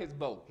guy in his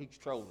boat. He's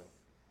trolling,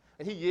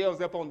 and he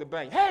yells up on the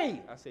bank,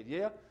 "Hey!" I said,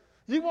 "Yeah,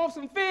 you want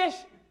some fish?"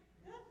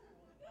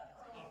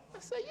 I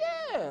said,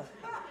 "Yeah."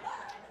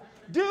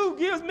 Dude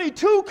gives me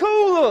 2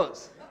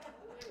 coolers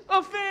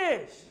of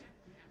fish,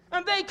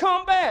 and they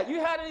come back. You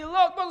had any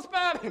luck, Brother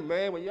Spivey?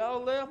 Man, when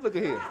y'all left, look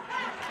at here.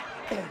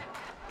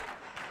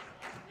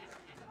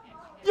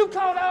 You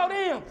caught all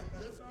them.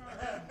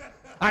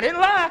 I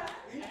didn't lie.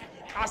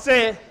 I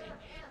said,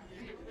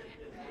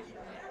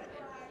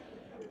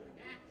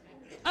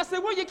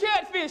 where your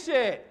catfish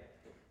at?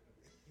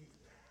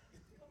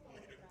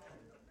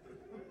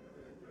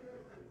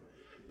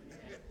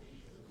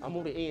 I'm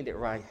going to end it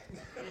right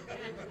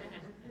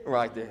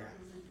there.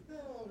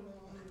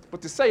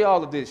 But to say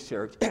all of this,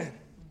 church,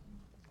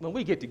 when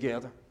we get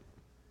together,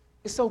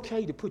 it's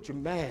okay to put your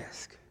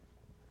mask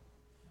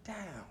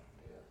down.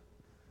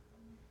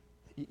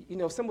 You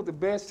know, some of the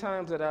best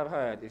times that I've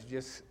had is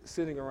just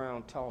sitting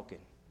around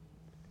talking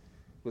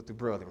with the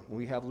brethren.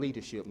 We have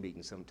leadership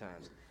meetings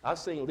sometimes. I've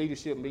seen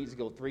leadership meetings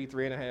go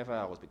 3.5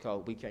 hours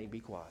because we can't be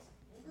quiet.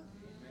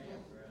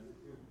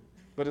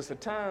 But it's a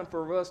time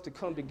for us to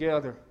come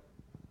together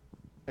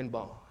and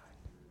bond.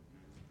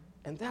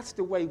 And that's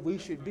the way we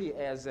should be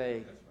as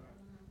a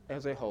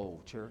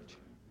whole, church.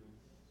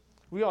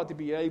 We ought to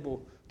be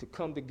able to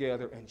come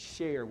together and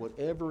share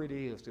whatever it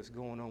is that's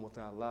going on with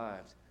our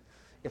lives.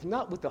 If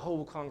not with the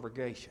whole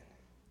congregation,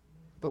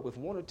 but with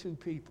 1 or 2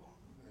 people.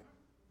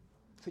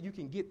 So you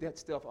can get that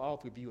stuff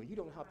off of you and you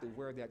don't have to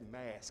wear that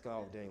mask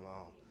all day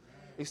long.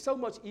 It's so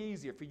much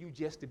easier for you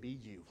just to be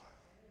you.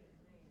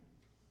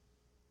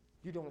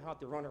 You don't have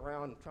to run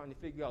around trying to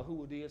figure out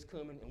who it is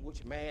coming and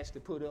which mask to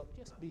put up.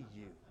 Just be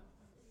you.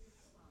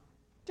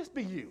 Just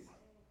be you.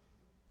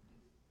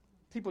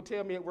 People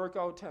tell me at work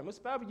all the time,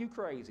 "Mr. Spivey, you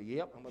crazy."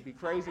 Yep, I'm going to be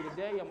crazy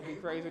today, I'm going to be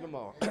crazy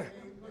tomorrow.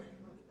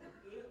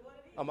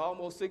 I'm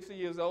almost 60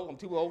 years old. I'm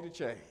too old to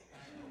change.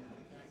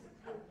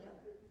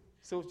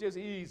 So it's just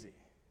easy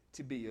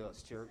to be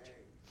us, church.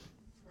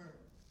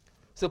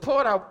 So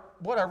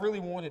what I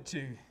really wanted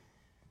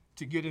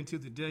to get into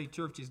today,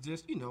 church, is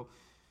just,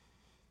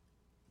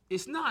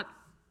 it's not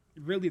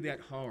really that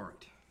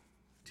hard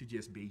to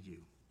just be you.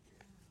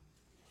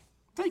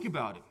 Think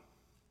about it.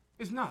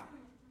 It's not.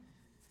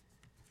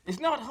 It's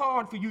not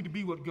hard for you to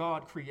be what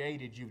God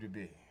created you to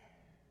be.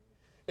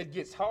 It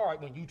gets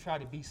hard when you try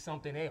to be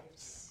something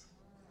else.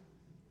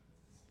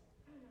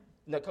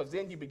 Now, because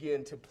then you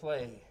begin to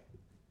play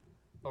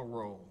a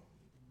role.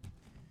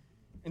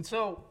 And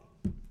so,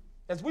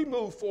 as we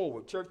move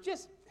forward, church,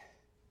 just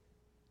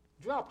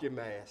drop your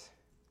mask.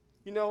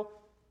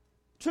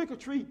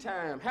 Trick-or-treat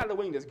time,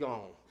 Halloween is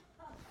gone.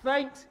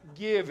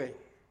 Thanksgiving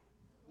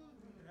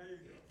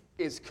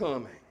is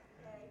coming.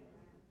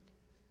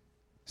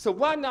 So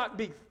why not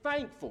be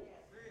thankful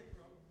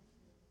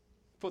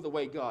for the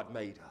way God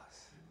made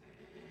us?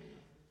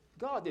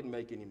 God didn't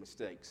make any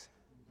mistakes.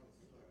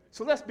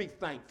 So let's be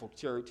thankful,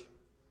 church,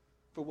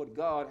 for what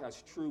God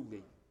has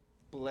truly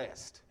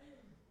blessed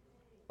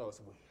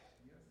us with.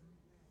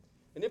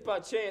 And if by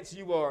chance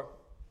you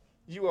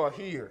are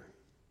here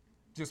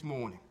this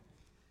morning,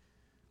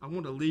 I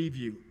want to leave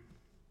you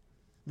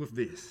with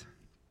this.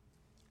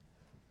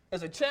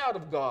 As a child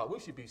of God, we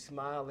should be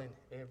smiling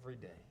every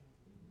day.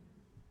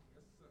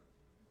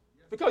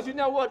 Because you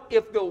know what?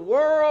 If the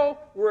world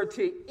were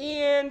to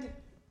end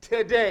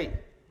today,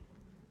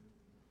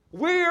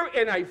 we're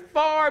in a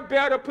far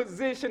better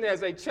position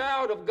as a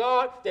child of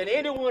God than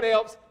anyone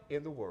else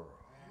in the world.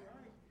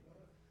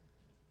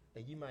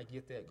 And you might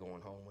get that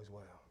going home as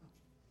well.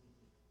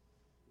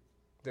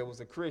 There was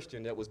a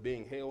Christian that was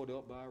being held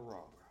up by a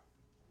robber.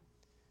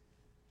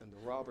 And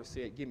the robber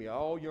said, "Give me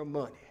all your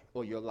money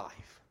or your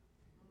life."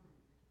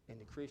 And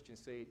the Christian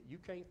said, "You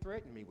can't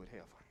threaten me with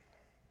heaven.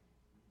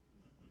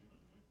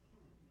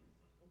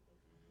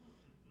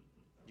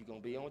 You're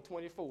going to be on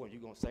 24 and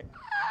you're going to say,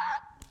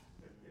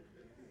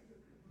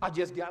 I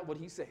just got what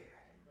he said."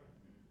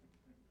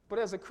 But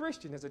as a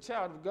Christian, as a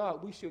child of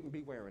God, we shouldn't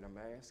be wearing a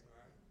mask.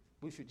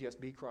 We should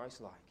just be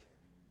Christ-like.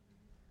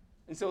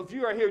 And so if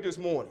you are here this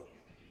morning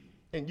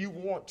and you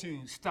want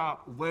to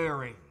stop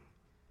wearing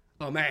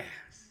a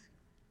mask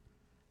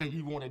and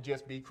you want to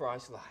just be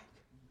Christ-like,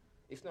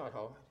 it's not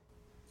hard.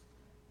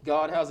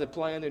 God has a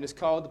plan, and it's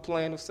called the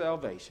plan of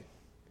salvation,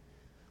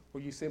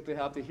 where you simply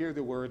have to hear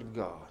the word of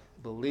God,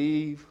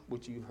 believe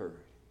what you've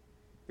heard,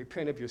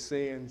 repent of your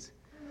sins,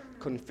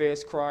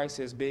 confess Christ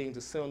as being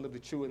the Son of the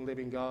true and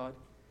living God,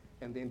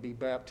 and then be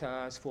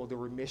baptized for the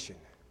remission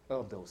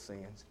of those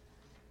sins.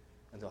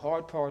 And the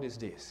hard part is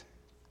this: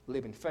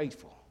 living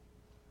faithful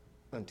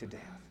unto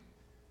death.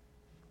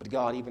 But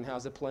God even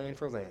has a plan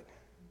for that,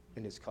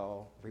 and it's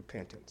called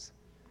repentance.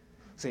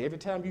 So every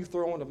time you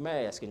throw on a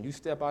mask and you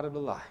step out of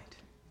the light,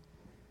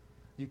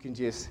 you can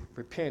just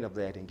repent of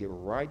that and get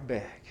right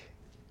back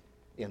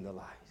in the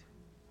light.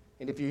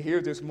 And if you're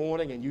here this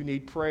morning and you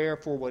need prayer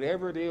for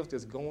whatever it is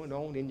that's going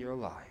on in your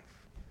life,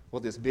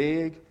 whether it's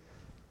big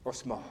or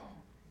small,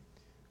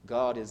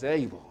 God is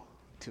able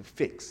to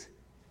fix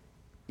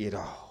it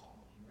all.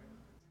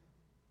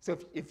 So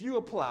if you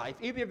apply,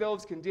 if either of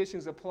those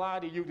conditions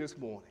apply to you this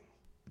morning,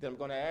 then I'm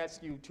going to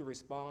ask you to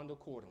respond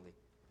accordingly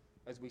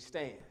as we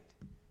stand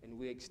and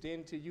we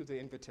extend to you the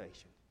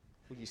invitation.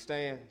 Will you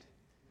stand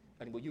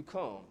and will you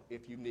come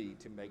if you need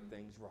to make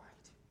things right?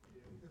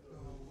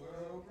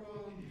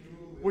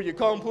 Will you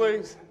come,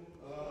 please?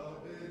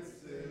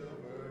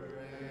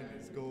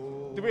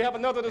 Do we have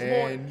another this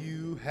morning? And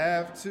you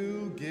have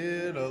to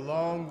get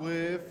along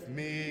with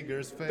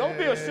meager's faith. Don't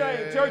be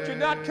ashamed, church. You're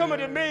not coming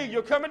to me.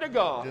 You're coming to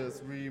God.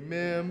 Just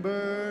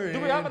remember.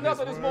 Do we have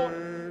another this morning?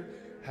 Word,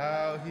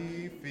 how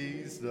he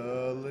feeds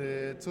the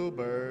little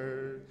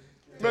bird.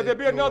 May there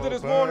be another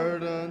this morning?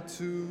 Burden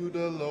to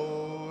the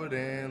Lord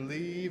and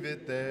leave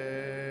it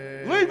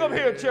there. Leave them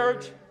here,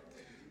 church.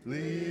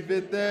 Leave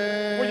it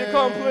there. Will you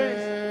come, please?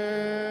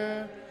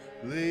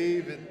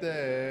 Leave it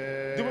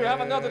there. Do we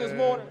have another this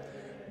morning?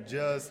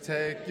 Just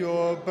take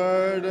your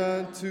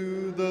burden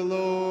to the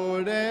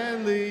Lord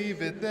and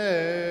leave it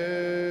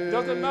there.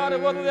 Doesn't matter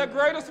whether they're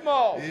great or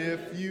small.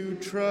 If you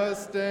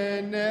trust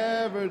and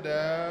never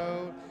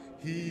doubt,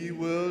 he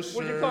will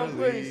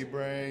surely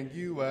bring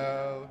you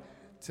out.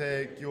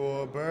 Take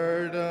your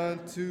burden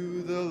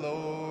to the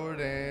Lord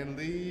and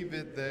leave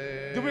it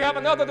there. Do we have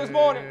another this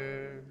morning?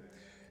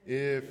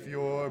 If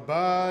your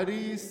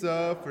body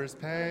suffers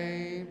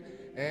pain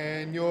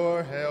and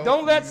your health,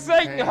 don't let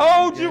Satan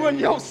hold you in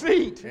your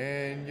seat.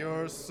 And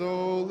your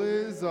soul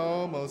is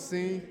almost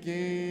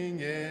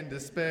sinking in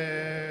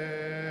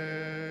despair.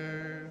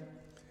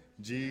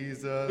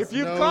 Jesus, if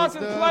you've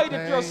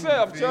contemplated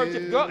yourself, church,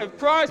 if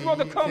Christ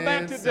wants to come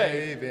back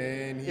today,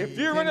 if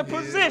you're in a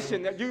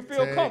position that you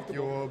feel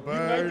comfortable, you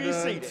may be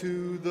seated.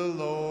 To the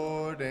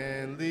Lord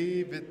and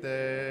leave it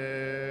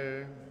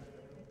there.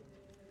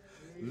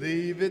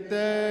 Leave it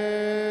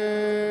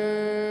there.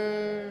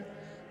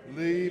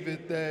 Leave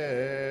it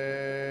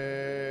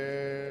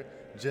there.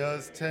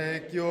 Just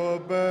take your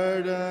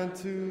burden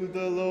to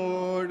the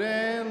Lord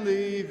and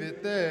leave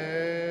it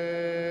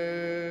there.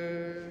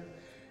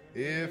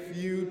 If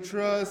you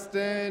trust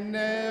and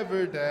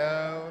never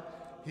doubt,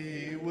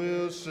 he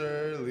will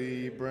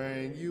surely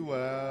bring you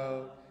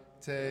out.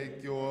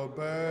 Take your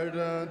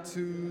burden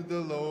to the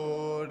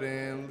Lord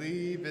and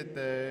leave it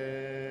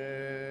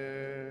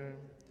there.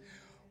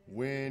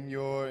 When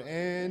your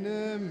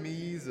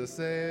enemies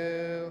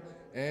assail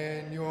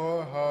and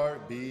your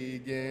heart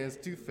begins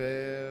to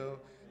fail,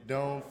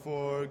 don't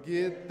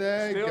forget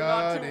that still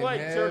God in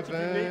late,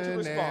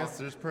 heaven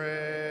answers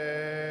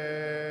prayer.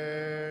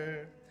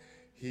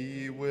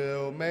 He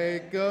will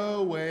make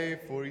a way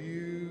for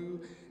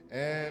you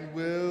and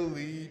will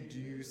lead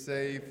you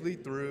safely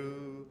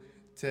through.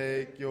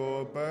 Take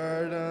your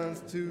burdens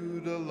to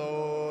the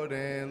Lord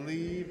and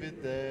leave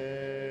it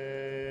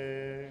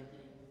there.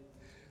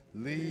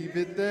 Leave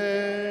it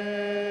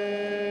there.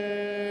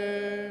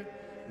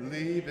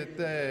 Leave it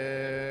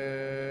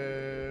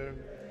there.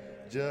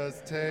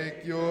 Just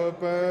take your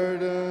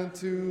burden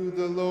to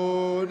the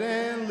Lord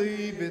and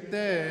leave it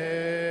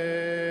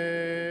there.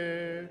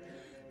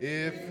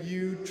 If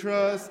you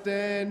trust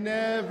and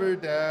never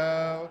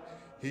doubt,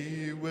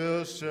 he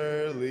will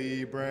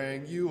surely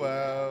bring you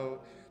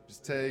out.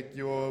 Just take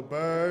your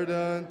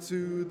burden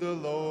to the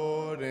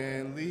Lord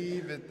and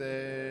leave it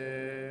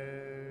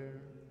there.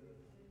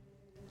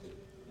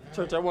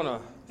 Church, I want to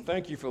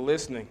thank you for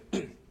listening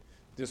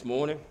this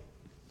morning.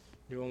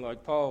 You know,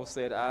 like Paul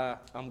said,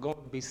 I'm going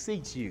to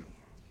beseech you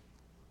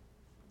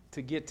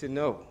to get to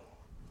know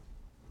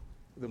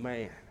the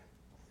man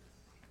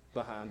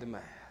behind the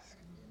mask.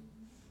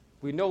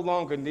 We no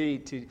longer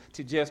need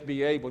to just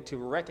be able to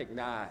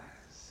recognize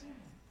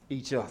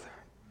each other.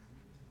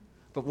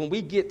 But when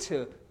we get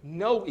to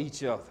know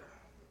each other,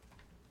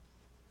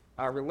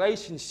 our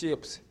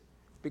relationships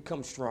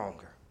become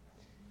stronger.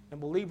 And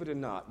believe it or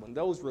not, when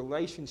those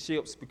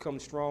relationships become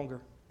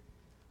stronger,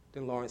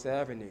 then Lawrence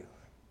Avenue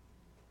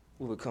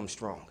will become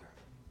stronger.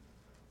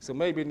 So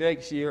maybe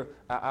next year,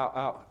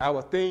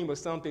 our theme or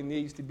something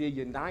needs to be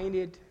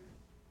united,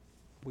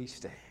 we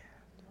stand.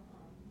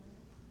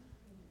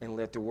 And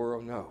let the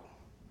world know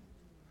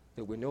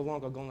that we're no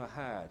longer going to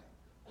hide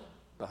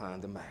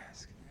behind the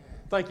mask.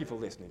 Thank you for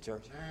listening,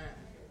 church.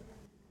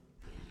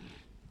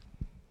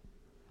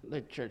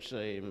 Let church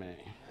say amen.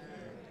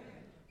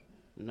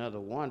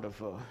 Another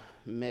wonderful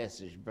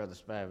message Brother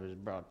Spivers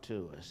brought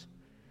to us.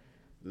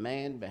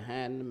 Man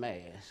behind the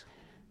mask.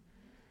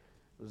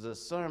 It was a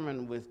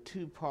sermon with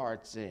two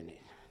parts in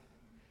it.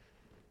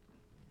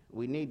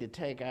 We need to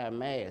take our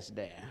mask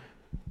down,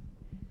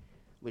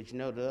 which you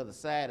know the other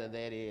side of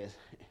that is,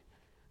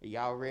 are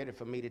y'all ready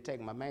for me to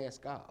take my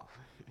mask off?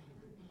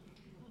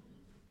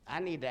 I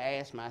need to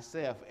ask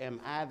myself, am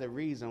I the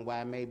reason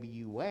why maybe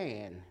you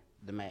wearing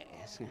the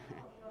mask?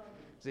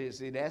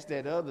 see, that's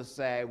that other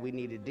side we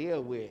need to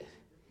deal with.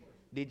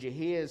 Did you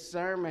hear his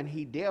sermon?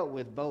 He dealt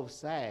with both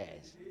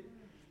sides.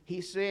 He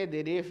said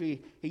that if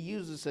he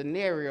used a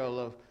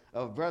scenario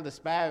of Brother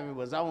Spivey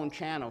was on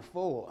Channel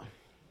 4,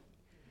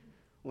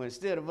 well,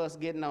 instead of us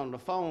getting on the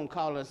phone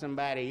calling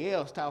somebody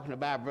else talking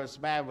about Brother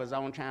Spivey was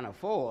on Channel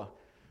 4,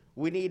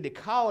 we need to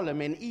call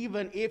him, and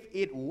even if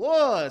it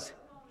was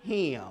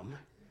him,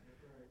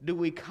 do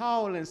we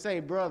call and say,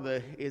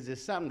 brother, is there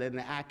something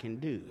that I can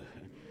do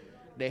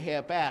to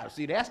help out?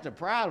 See, that's the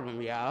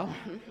problem, y'all.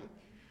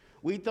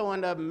 We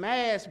throwing up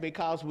masks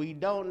because we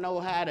don't know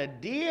how to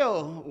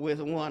deal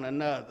with one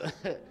another.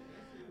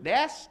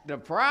 That's the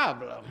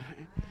problem.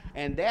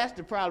 And that's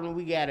the problem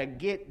we got to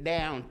get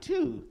down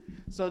to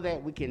so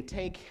that we can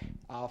take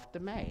off the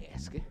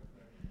mask.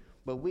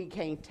 But we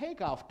can't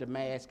take off the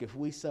mask if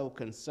we so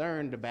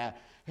concerned about,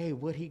 hey,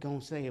 what he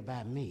gonna say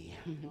about me?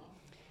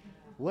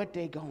 What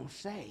they gonna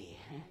say?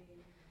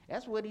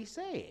 That's what he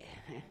said.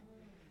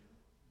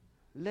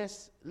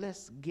 Let's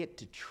get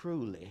to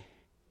truly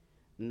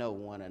know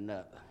one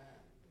another.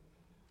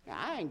 Now,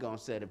 I ain't gonna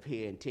sit up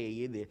here and tell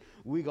you that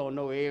we gonna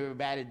know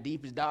everybody's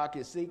deepest,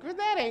 darkest secrets.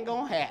 That ain't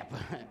gonna happen.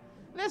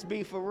 Let's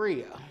be for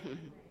real.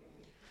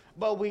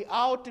 But we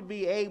ought to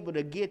be able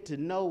to get to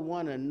know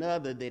one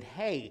another that,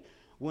 hey,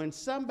 when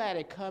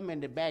somebody come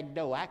in the back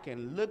door, I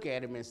can look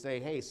at him and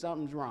say, hey,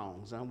 something's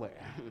wrong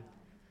somewhere.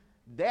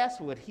 That's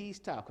what he's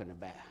talking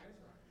about.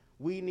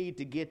 We need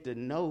to get to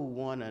know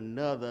one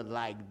another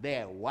like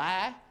that.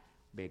 Why?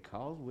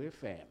 Because we're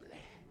family.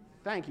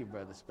 Thank you,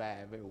 Brother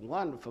Spivey.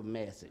 Wonderful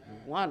message.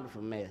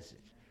 Wonderful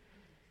message.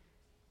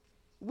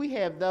 We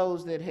have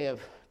those that have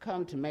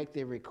come to make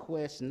their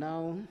requests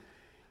known.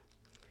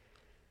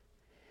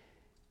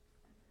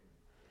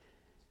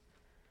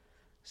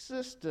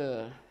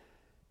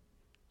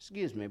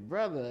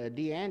 Brother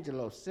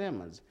D'Angelo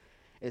Simmons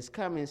is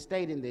coming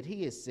stating that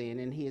he is sin,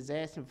 and he is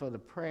asking for the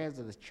prayers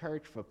of the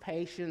church for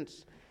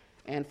patience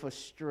and for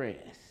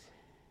strength.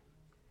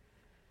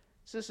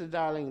 Sister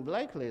Darlene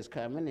Blakely is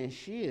coming, and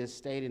she is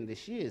stating that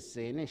she is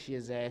sin, and she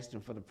is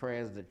asking for the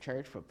prayers of the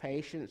church for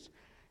patience,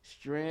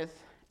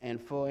 strength,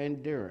 and for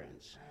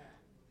endurance.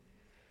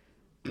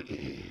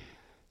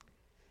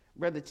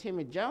 Brother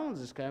Timmy Jones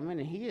is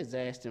coming, and he is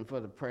asking for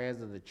the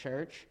prayers of the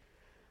church.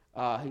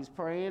 He's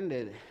praying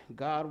that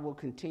God will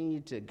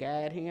continue to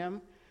guide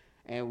him,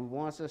 and he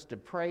wants us to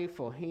pray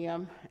for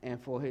him and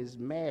for his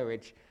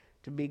marriage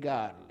to be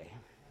godly.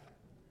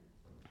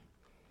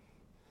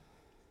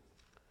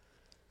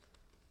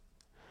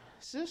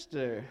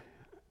 Sister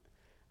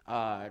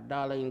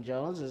Darlene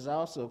Jones is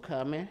also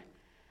coming,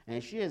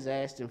 and she is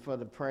asking for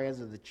the prayers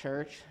of the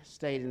church,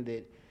 stating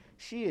that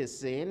she is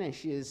sin, and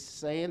she is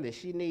saying that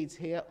she needs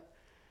help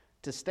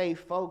to stay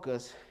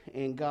focused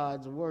in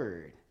God's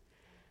word.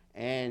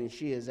 And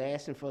she is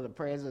asking for the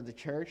prayers of the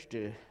church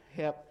to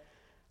help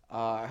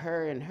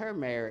her in her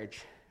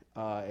marriage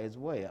as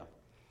well.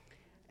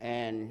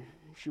 And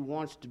she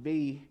wants to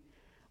be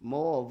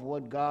more of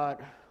what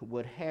God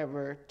would have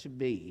her to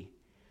be,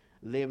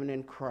 living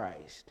in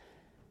Christ.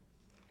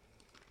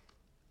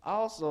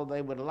 Also,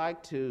 they would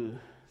like to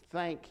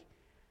thank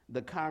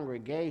the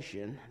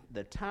congregation,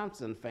 the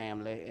Thompson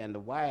family and the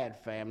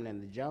Wyatt family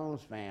and the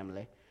Jones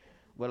family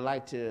would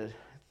like to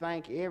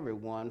thank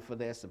everyone for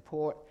their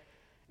support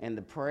and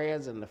the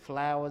prayers and the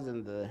flowers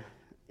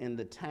in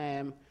the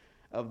time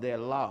of their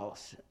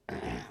loss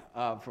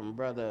from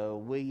Brother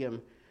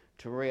William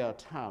Terrell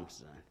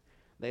Thompson.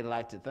 They'd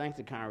like to thank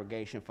the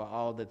congregation for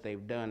all that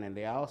they've done, and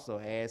they're also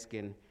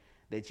asking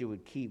that you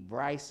would keep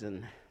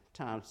Bryson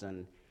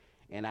Thompson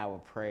in our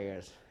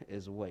prayers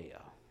as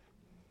well.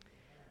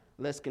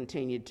 Let's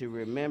continue to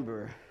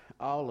remember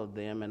all of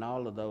them and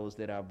all of those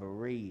that are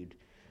bereaved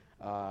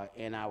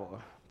in our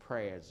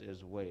prayers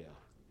as well.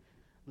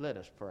 Let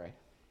us pray.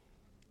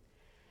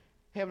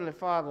 Heavenly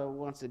Father,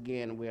 once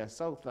again, we are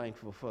so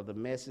thankful for the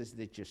message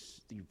that you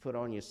put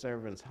on your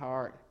servant's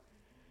heart.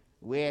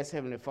 We ask,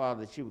 Heavenly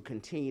Father, that you would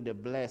continue to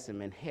bless him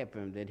and help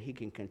him, that he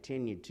can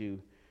continue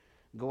to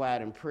go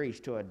out and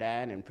preach to a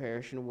dying and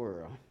perishing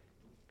world.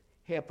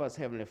 Help us,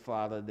 Heavenly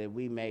Father, that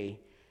we may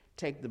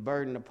take the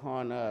burden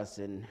upon us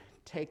and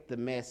take the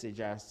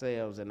message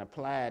ourselves and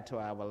apply it to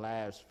our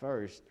lives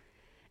first,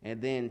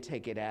 and then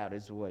take it out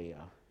as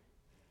well.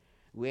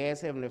 We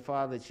ask, Heavenly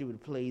Father, that you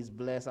would please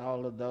bless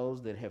all of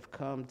those that have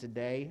come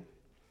today.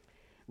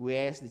 We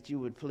ask that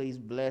you would please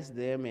bless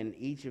them in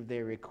each of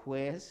their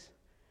requests.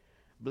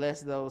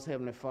 Bless those,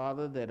 Heavenly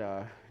Father, that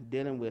are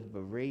dealing with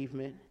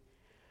bereavement.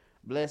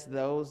 Bless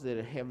those that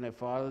are, Heavenly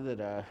Father,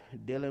 that are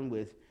dealing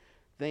with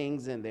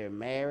things in their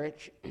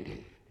marriage.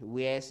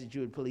 We ask that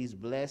you would please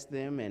bless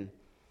them and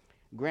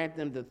grant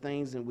them the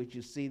things in which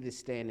you see they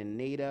stand in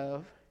need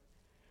of.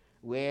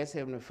 We ask,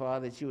 Heavenly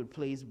Father, that you would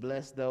please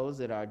bless those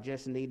that are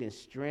just needing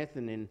strength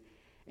and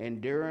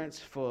endurance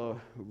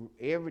for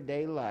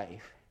everyday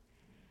life.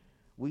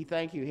 We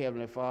thank you,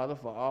 Heavenly Father,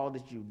 for all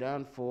that you've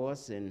done for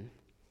us and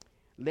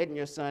letting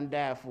your Son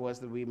die for us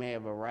that we may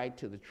have a right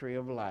to the tree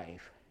of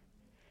life.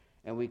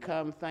 And we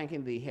come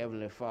thanking thee,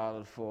 Heavenly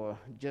Father, for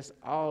just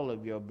all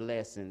of your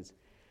blessings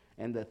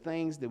and the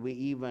things that we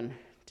even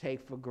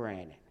take for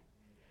granted.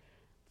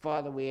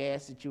 Father, we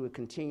ask that you would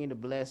continue to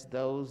bless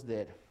those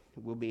that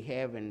will be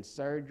having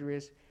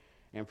surgeries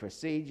and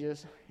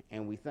procedures,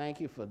 and we thank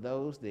you for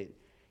those that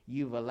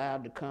you've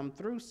allowed to come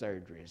through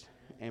surgeries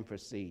and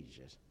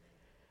procedures.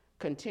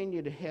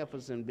 Continue to help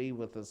us and be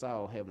with us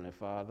all, Heavenly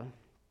Father.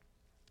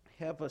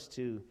 Help us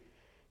to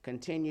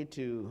continue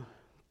to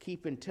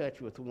keep in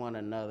touch with one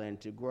another and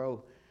to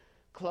grow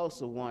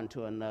closer one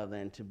to another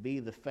and to be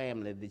the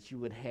family that you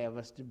would have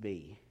us to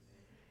be.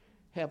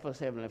 Help us,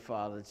 Heavenly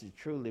Father, to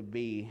truly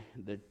be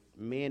the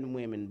men,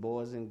 women,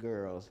 boys, and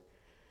girls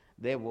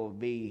that will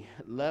be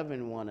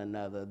loving one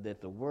another, that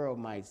the world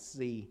might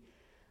see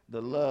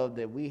the love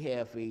that we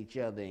have for each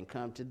other and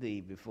come to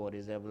thee before it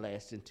is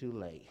everlasting too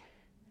late.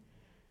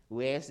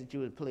 We ask that you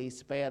would please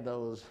spare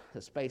those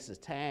a space of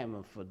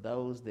time for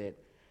those that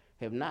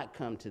have not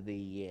come to thee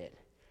yet.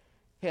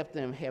 Help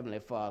them, Heavenly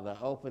Father,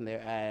 open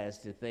their eyes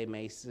that they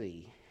may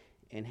see,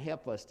 and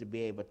help us to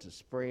be able to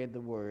spread the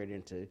word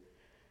and to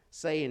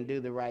say and do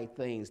the right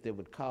things that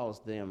would cause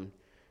them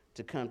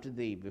to come to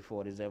thee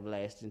before it is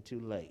everlasting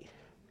too late.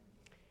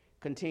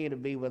 Continue to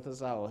be with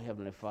us all,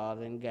 Heavenly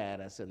Father, and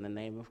guide us in the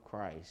name of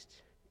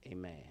Christ.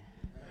 Amen.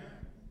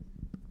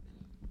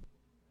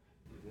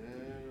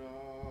 There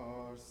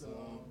are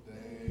some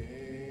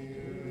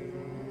things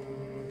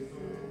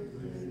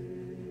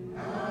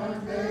I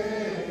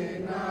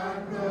may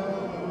not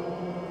know.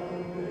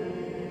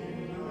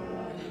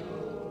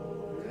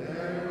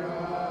 There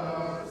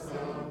are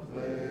some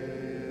places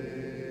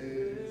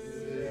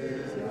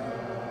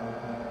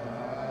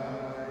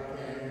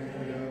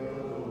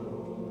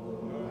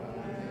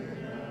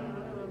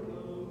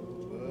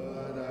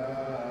but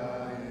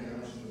I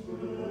am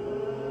sure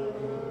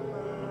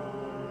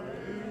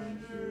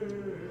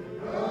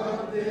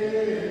of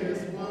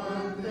this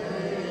one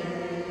thing,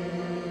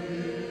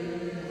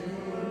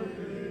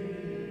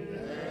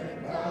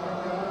 that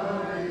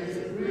God is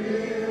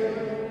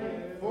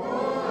real,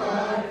 for I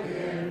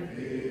can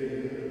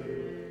feel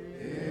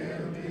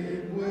Him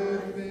deep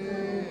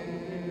within.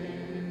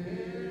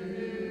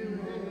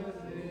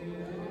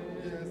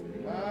 Yes,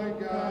 my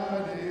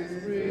God is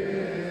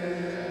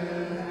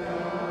real.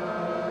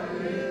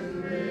 God is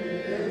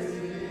real. Yes,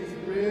 He's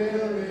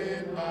real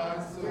in my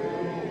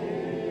soul.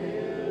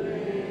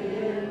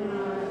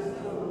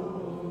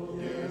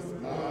 Yes,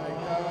 my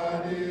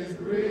God is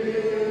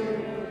real,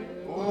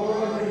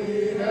 for He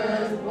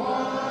has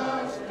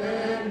washed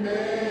and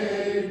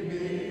made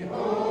me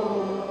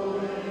whole.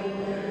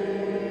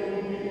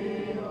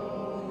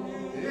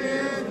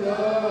 His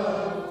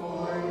love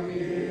for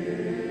me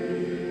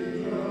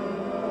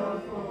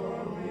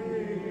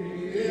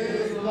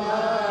is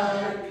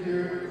like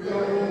pure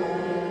gold.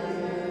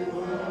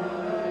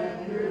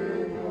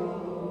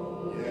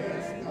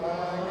 Yes, my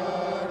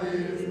God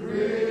is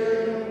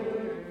real,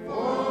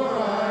 for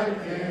I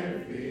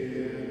can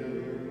feel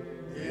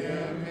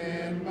Him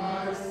in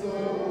my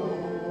soul.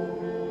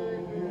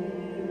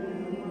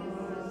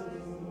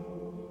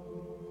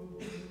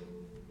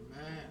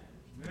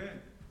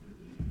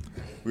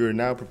 We are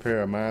now prepare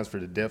our minds for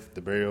the death,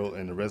 the burial,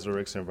 and the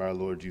resurrection of our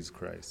Lord Jesus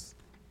Christ.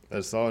 Let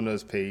us all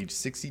notice page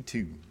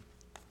 62.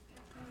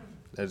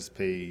 That is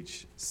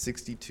page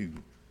 62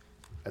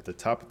 at the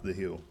top of the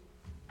hill.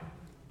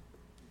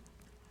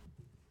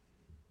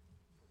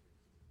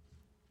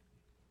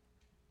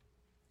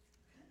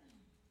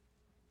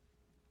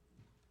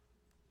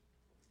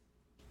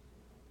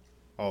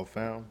 All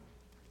found?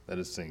 Let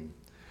us sing.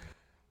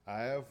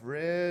 I have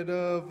read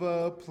of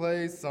a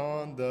place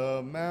on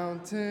the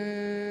mountain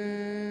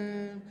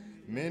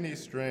many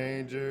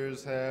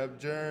strangers have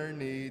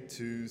journeyed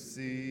to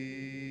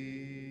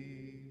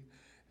see,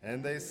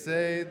 and they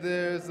say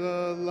there's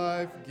a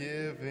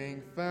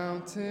life-giving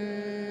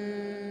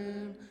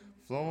fountain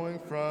flowing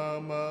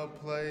from a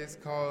place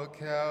called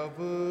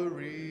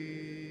Calvary.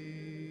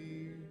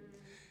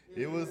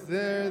 It was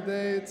there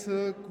they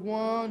took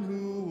one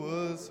who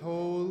was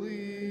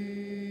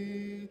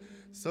holy,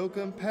 so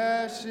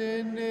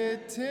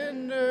compassionate,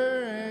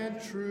 tender,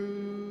 and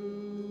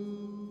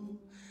true,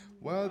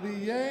 while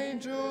the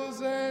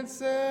angels and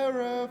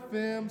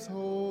seraphims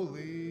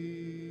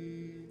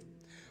holy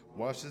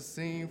watch the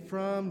scene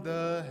from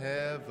the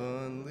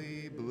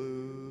heavenly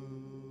blue.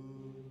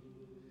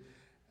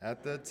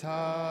 At the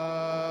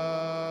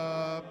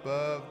top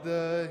of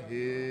the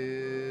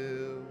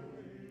hill,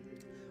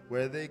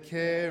 where they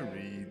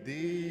carried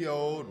the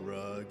old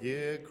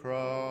rugged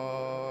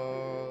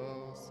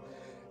cross,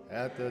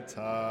 at the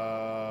top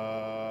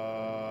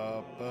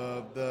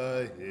of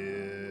the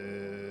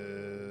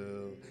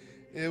hill,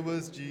 it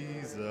was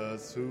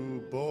Jesus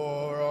who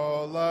bore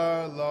all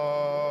our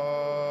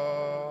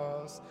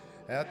loss.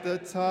 At the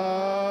top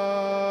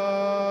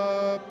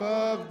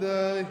of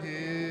the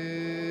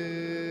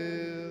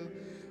hill,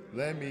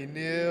 let me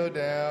kneel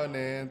down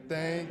and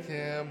thank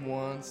Him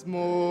once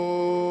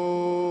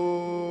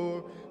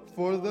more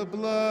for the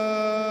blood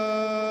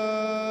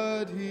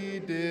He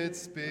did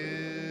spill,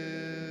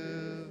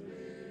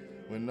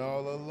 when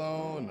all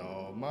alone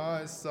all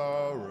my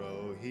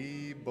sorrow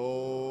He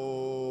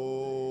bore.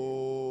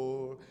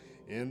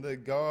 In In the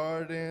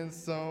garden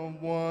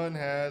someone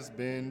has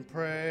been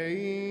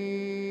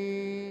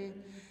praying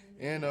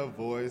in a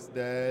voice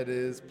that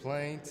is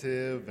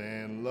plaintive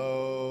and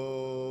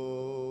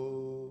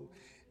low.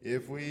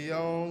 If we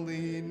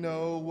only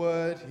know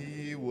what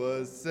he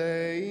was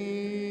saying,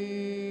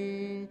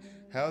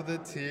 how the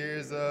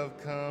tears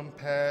of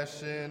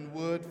compassion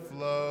would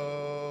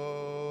flow.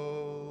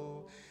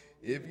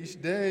 If each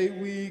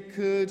day we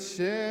could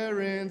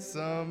share in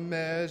some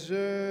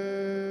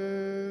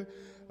measure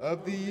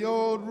of the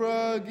old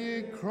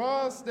rugged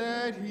cross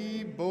that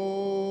he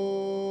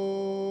bore,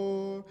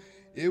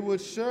 it would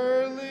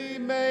surely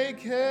make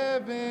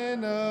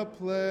heaven a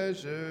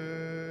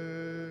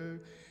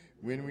pleasure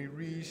when we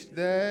reach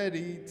that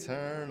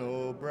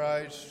eternal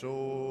bright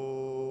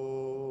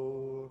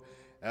shore.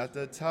 At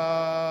the top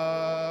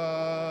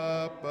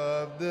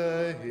of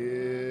the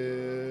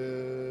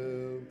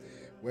hill,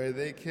 where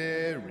they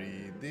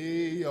carried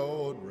the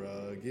old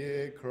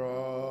rugged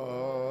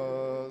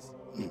cross.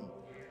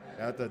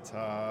 At the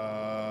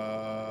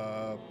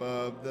top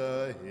of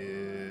the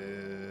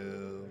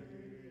hill,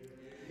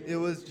 it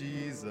was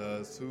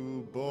Jesus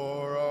who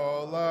bore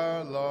all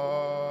our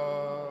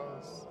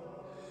loss.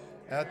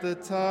 At the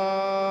top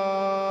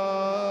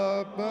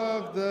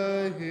of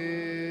the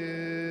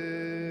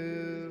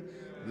hill,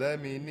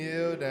 let me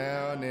kneel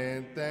down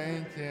and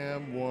thank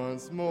him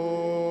once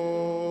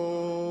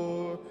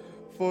more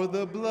for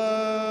the blood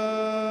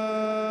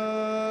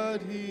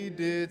he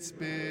did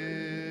spill,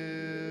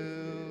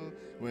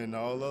 when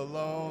all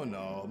alone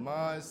all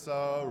my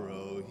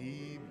sorrow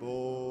he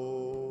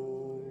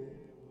bore.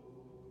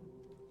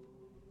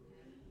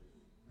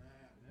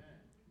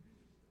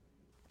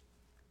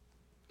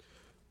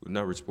 We've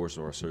now reached a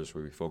portion of our service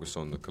where we focus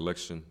on the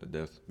collection, the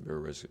death,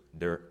 burial, and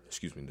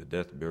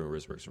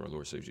resurrection of our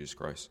Lord and Savior Jesus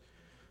Christ.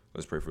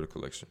 Let's pray for the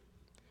collection.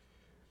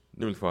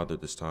 Heavenly Father,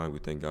 at this time, we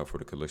thank God for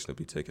the collection that will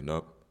be taken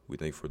up. We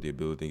thank you for the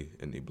ability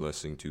and the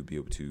blessing to be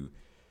able to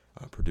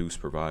produce,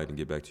 provide, and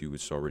give back to you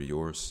which is already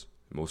yours.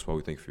 And most of all,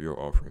 we thank you for your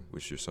offering,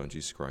 which is your Son,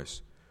 Jesus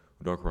Christ,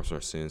 who died across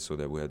our sins so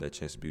that we have that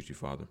chance to be with you,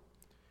 Father.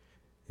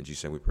 In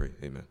Jesus' name we pray,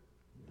 amen.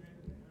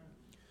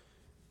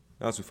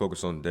 Now, as we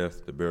focus on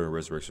death, the burial, and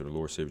resurrection of the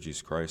Lord and Savior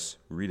Jesus Christ,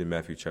 we read in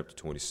Matthew chapter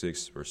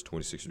 26, verse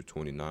 26 through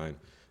 29,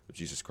 of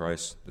Jesus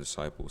Christ, the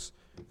disciples,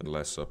 and the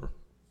Last Supper.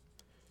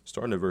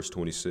 Starting at verse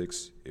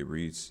 26, it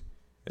reads,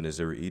 "And as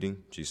they were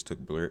eating, Jesus took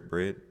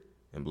bread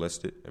and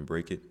blessed it and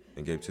brake it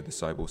and gave it to the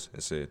disciples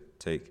and said,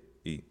 'Take,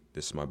 eat,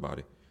 this is my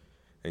body.'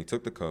 And he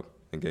took the cup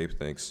and gave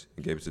thanks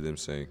and gave it to them,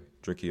 saying,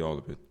 'Drink ye all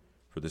of it,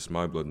 for this is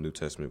my blood of the New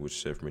Testament, which is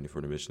shed for many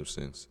for the remission of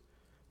sins.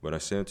 But I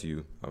say unto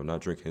you, I will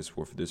not drink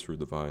henceforth of this fruit of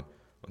the vine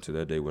until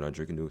that day when I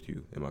drink anew with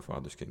you in my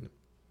Father's kingdom.'"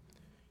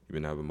 You may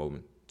now have a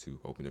moment to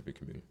open up your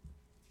communion.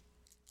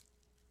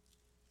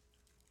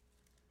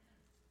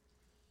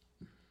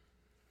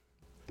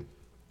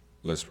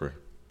 Let's pray.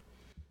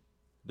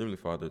 Heavenly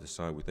Father, at this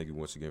time, we thank you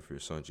once again for your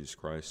Son, Jesus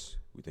Christ.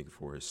 We thank you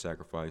for his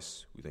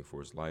sacrifice. We thank you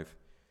for his life,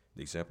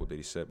 the example that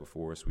he set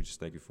before us. We just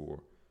thank you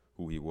for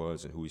who he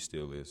was and who he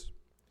still is.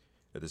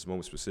 At this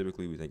moment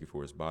specifically, we thank you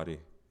for his body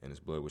and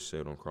his blood was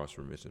shed on the cross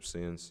for remission of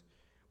sins.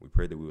 We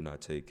pray that we will not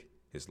take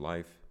his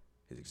life,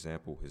 his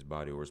example, his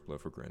body, or his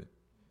blood for granted.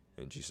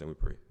 In Jesus' name we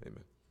pray.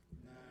 Amen.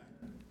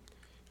 You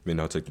may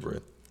now take the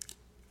bread.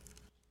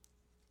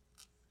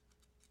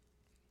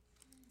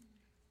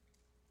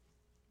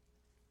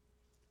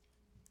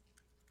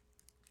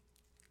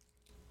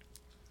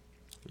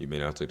 You may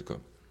now take the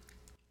cup.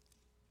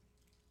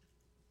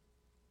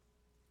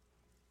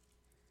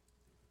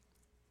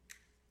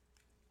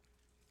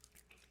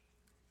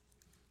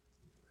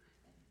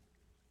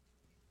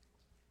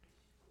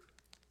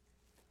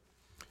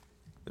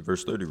 And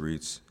verse 30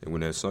 reads, "And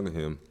when they had sung a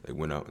hymn, they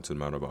went out into the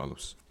Mount of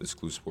Olives." This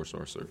concludes the portion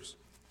of our service.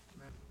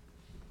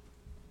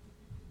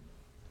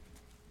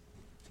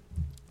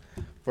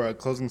 For our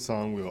closing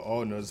song, we will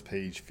all notice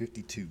page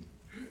 52.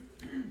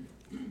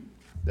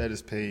 That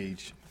is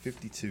page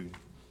 52.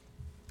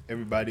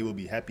 Everybody will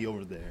be happy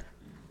over there.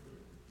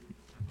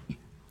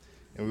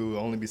 And we will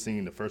only be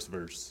singing the first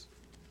verse.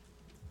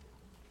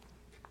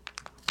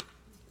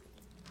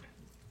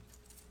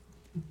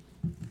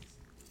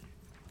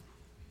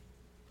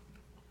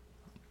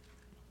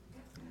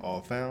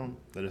 All found?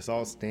 Let us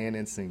all stand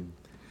and sing.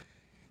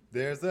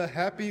 There's a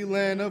happy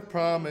land of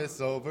promise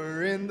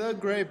over in the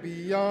great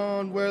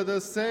beyond, where the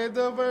saved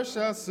of earth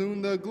shall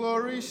soon the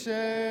glory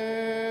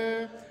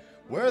share,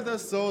 where the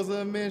souls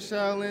of men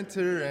shall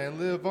enter and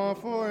live on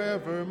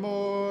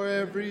forevermore.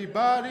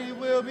 Everybody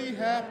will be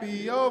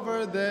happy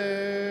over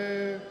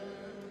there.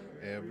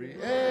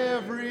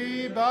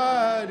 Everybody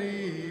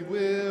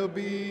will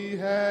be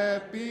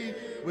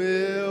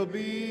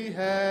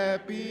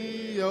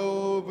happy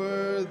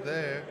over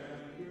there.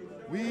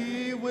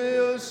 We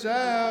will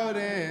shout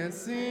and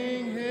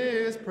sing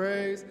his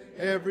praise.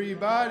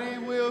 Everybody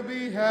will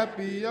be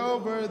happy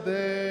over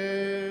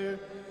there.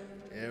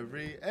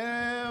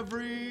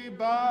 Everybody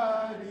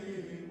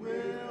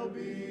will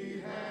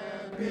be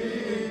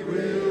happy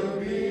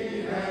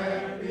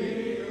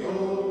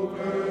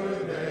over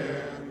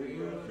there. We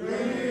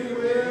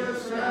will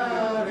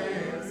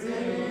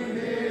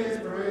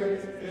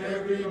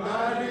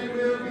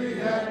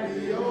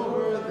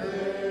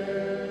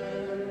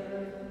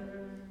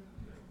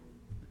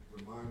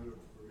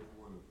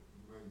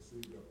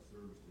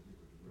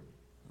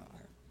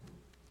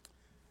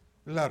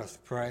Let us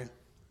pray.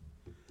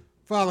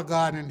 Father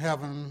God in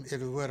heaven, it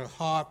is with a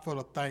heart full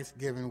of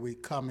thanksgiving we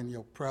come in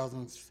your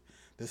presence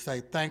to say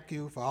thank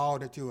you for all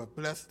that you have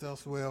blessed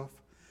us with.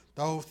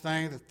 Those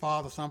things that,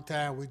 Father,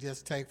 sometimes we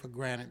just take for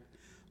granted,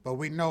 but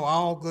we know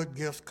all good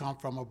gifts come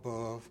from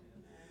above.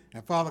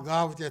 And Father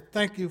God, we just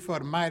thank you for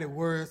the mighty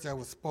words that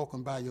were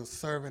spoken by your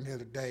servant here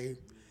today.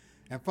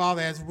 And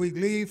Father, as we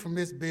leave from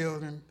this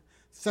building,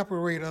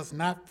 separate us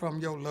not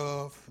from your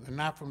love and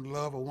not from the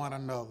love of one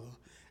another.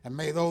 And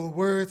may those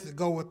words that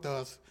go with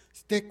us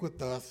stick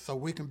with us so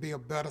we can be a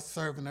better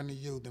servant unto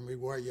you than we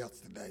were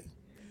yesterday.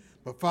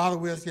 But Father,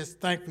 we're just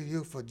thankful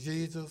you for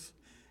Jesus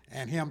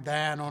and him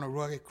dying on a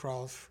rugged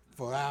cross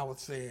for our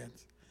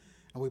sins.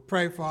 And we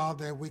pray,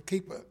 Father, that we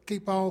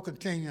keep on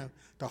continuing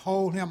to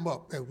hold him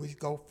up as we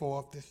go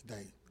forth this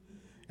day.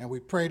 And we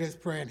pray this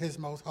prayer in his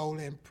most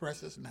holy and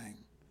precious name.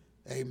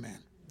 Amen.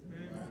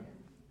 Amen.